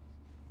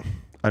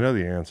 I know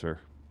the answer.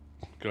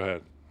 Go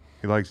ahead.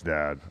 He likes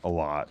dad a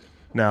lot.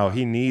 Now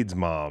he needs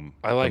mom.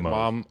 I like the most.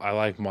 mom. I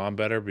like mom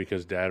better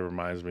because dad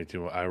reminds me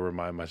too. I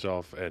remind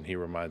myself, and he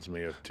reminds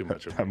me of too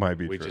much of. That might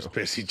be we true. just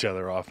piss each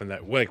other off, and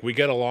that like we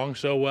get along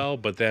so well.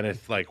 But then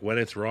it's like when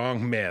it's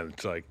wrong, man,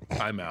 it's like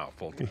I'm out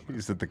full time.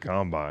 He's at the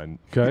combine.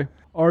 Okay.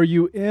 Are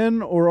you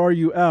in or are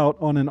you out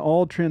on an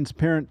all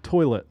transparent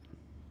toilet?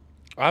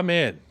 I'm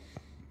in.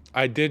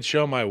 I did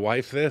show my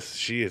wife this.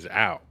 She is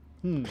out.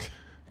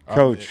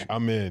 Coach,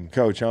 I'm in.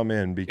 Coach, I'm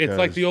in because It's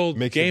like the old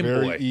Makes Game it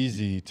very Boy.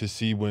 easy to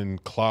see when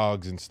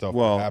clogs and stuff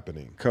well, are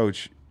happening.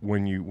 Coach,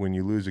 when you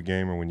lose a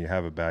game or when you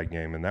have a bad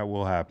game, and that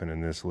will happen in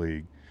this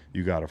league,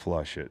 you got to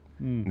flush it.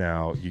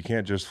 Now you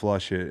can't just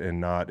flush it and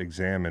not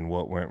examine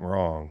what went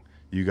wrong.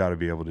 You got to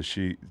be able to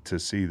see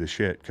the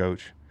shit,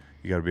 Coach.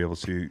 You got to be able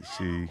to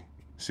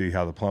see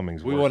how the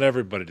plumbing's We working. want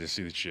everybody to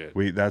see the shit.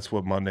 That's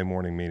what Monday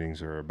morning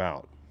meetings are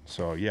about.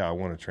 So yeah, I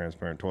want a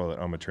transparent toilet.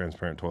 I'm a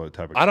transparent toilet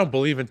type of guy. I don't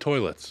believe in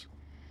toilets.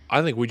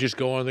 I think we just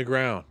go on the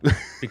ground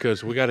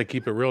because we got to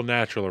keep it real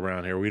natural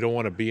around here. We don't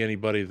want to be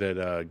anybody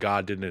that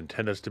God didn't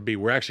intend us to be.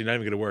 We're actually not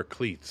even going to wear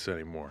cleats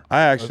anymore.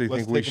 I actually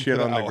Let's think we take 'em shit to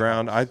the on the outhouse.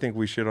 ground. I think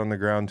we shit on the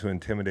ground to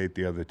intimidate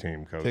the other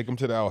team, Coach. Take them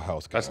to the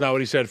outhouse. That's guys. not what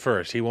he said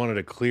first. He wanted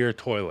a clear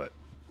toilet.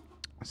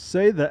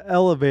 Say the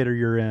elevator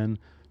you're in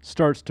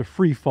starts to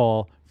free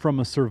fall from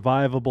a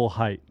survivable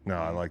height. No,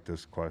 I like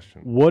this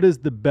question. What is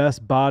the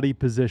best body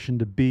position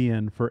to be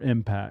in for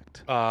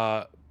impact?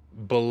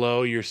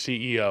 Below your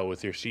CEO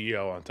with your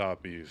CEO on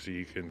top of you so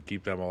you can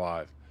keep them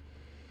alive.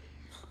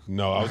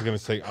 No, I was gonna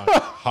say on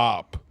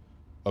top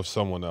of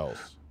someone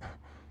else.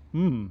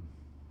 All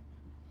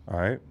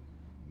right.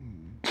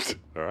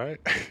 All right.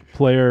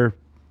 Player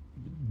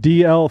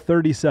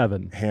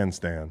DL37.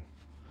 Handstand.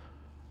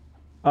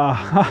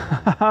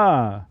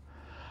 I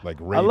Like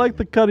Raiden. like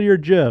the cut of your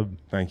jib.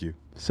 Thank you.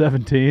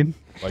 17.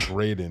 Like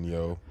Raiden,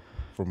 yo,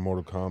 from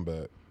Mortal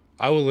Kombat.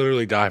 I will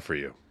literally die for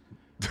you.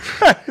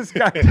 This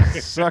guy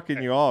is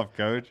sucking you off,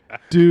 Coach.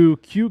 Do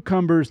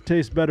cucumbers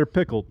taste better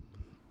pickled?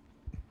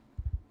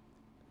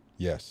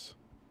 Yes.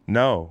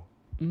 No.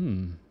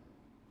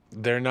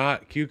 They're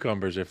not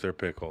cucumbers if they're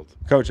pickled.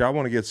 Coach, I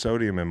want to get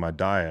sodium in my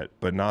diet,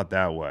 but not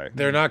that way.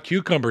 They're not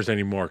cucumbers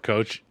anymore,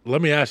 Coach.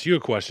 Let me ask you a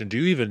question. Do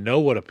you even know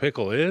what a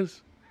pickle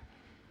is?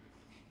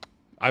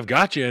 I've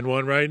got you in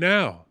one right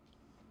now.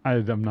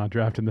 I'm not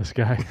drafting this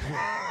guy.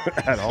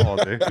 At all,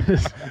 dude.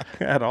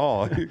 At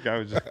all. The guy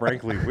was just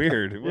frankly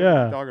weird. What are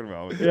Yeah. you talking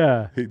about?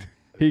 Yeah.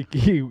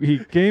 He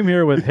came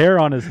here with hair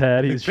on his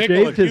head. He's Pickle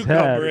shaved a his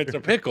cucumber, head. it's a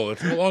pickle.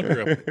 It's no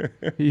longer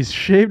a... He's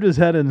shaved his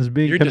head and is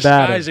being You're combative.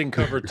 disguising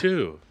cover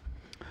two.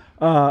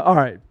 All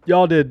right,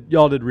 y'all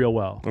did real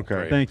well.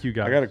 Okay. Thank you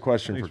guys. I got a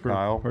question Thanks for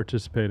Kyle.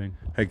 participating.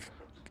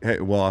 Hey,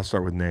 well, I'll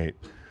start with Nate.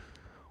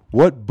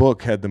 What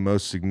book had the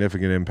most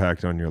significant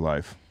impact on your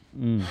life?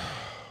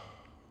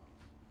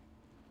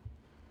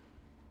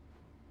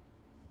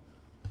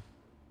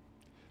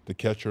 The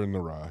Catcher in the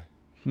Rye.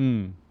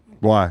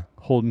 Why?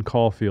 Holden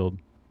Caulfield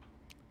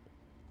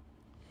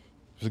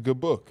It's a good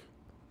book.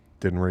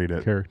 Didn't read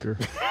it. character.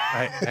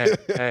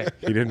 Hey.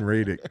 He didn't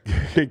read it.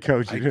 Hey,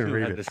 Coach, I you didn't too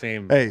read had it. the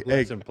same Hey,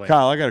 lesson plan.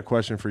 Kyle, I got a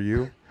question for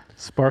you.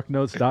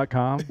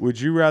 Sparknotes.com. Would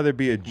you rather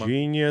be a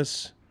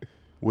genius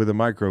with a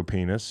micro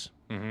penis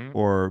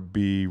or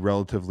be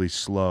relatively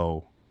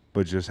slow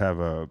but just have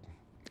a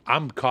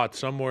I'm caught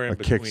somewhere in A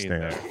between kickstand.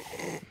 there.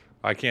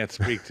 I can't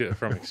speak to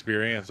from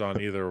experience on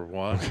either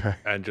one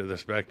end of the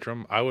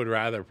spectrum. I would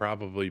rather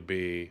probably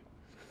be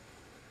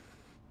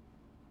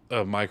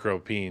a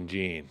micro-peen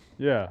gene.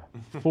 Yeah,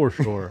 for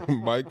sure.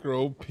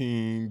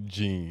 Micropene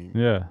gene.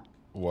 Yeah.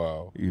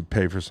 Wow. you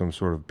pay for some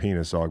sort of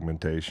penis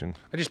augmentation?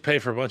 I just pay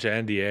for a bunch of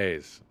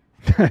NDAs.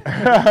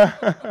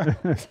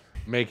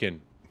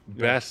 Making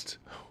best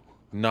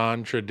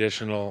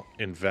non-traditional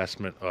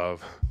investment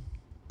of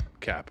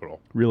capital.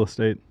 Real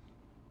estate.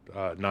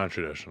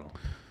 Non-traditional.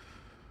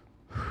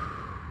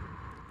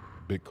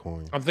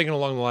 Bitcoin. I'm thinking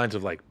along the lines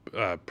of like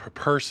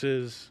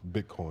purses,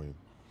 Bitcoin.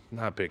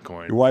 not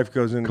Bitcoin. Your wife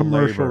goes into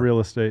Commercial labor. real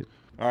estate.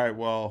 All right,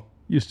 well,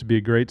 Used to be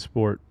a great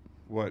sport.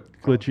 what?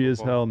 Glitchy as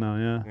football? hell now,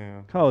 yeah.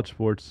 Yeah. College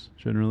sports,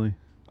 generally.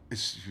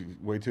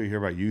 Wait till you hear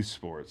about youth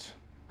sports.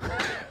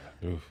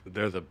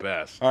 They're the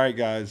best. All right,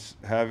 guys,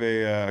 have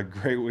a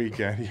great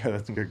weekend. Yeah,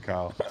 that's good,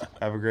 Kyle.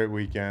 Have a great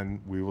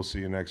weekend. We will see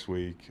you next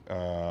week.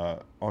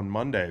 On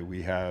Monday,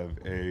 we have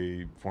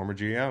a former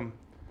GM,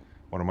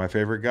 one of my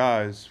favorite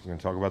guys. We're going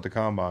to talk about the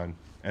combine.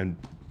 And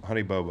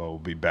Honey Bobo will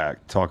be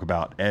back to talk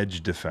about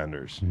edge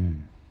defenders.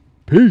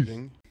 Peace.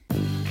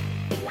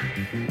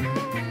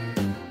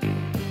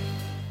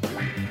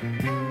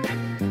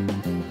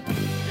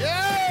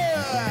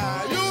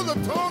 Yeah, you're the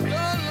tall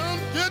guy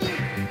I'm getting.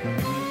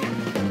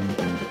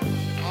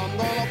 I'm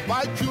gonna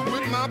bite you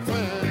with my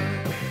pen.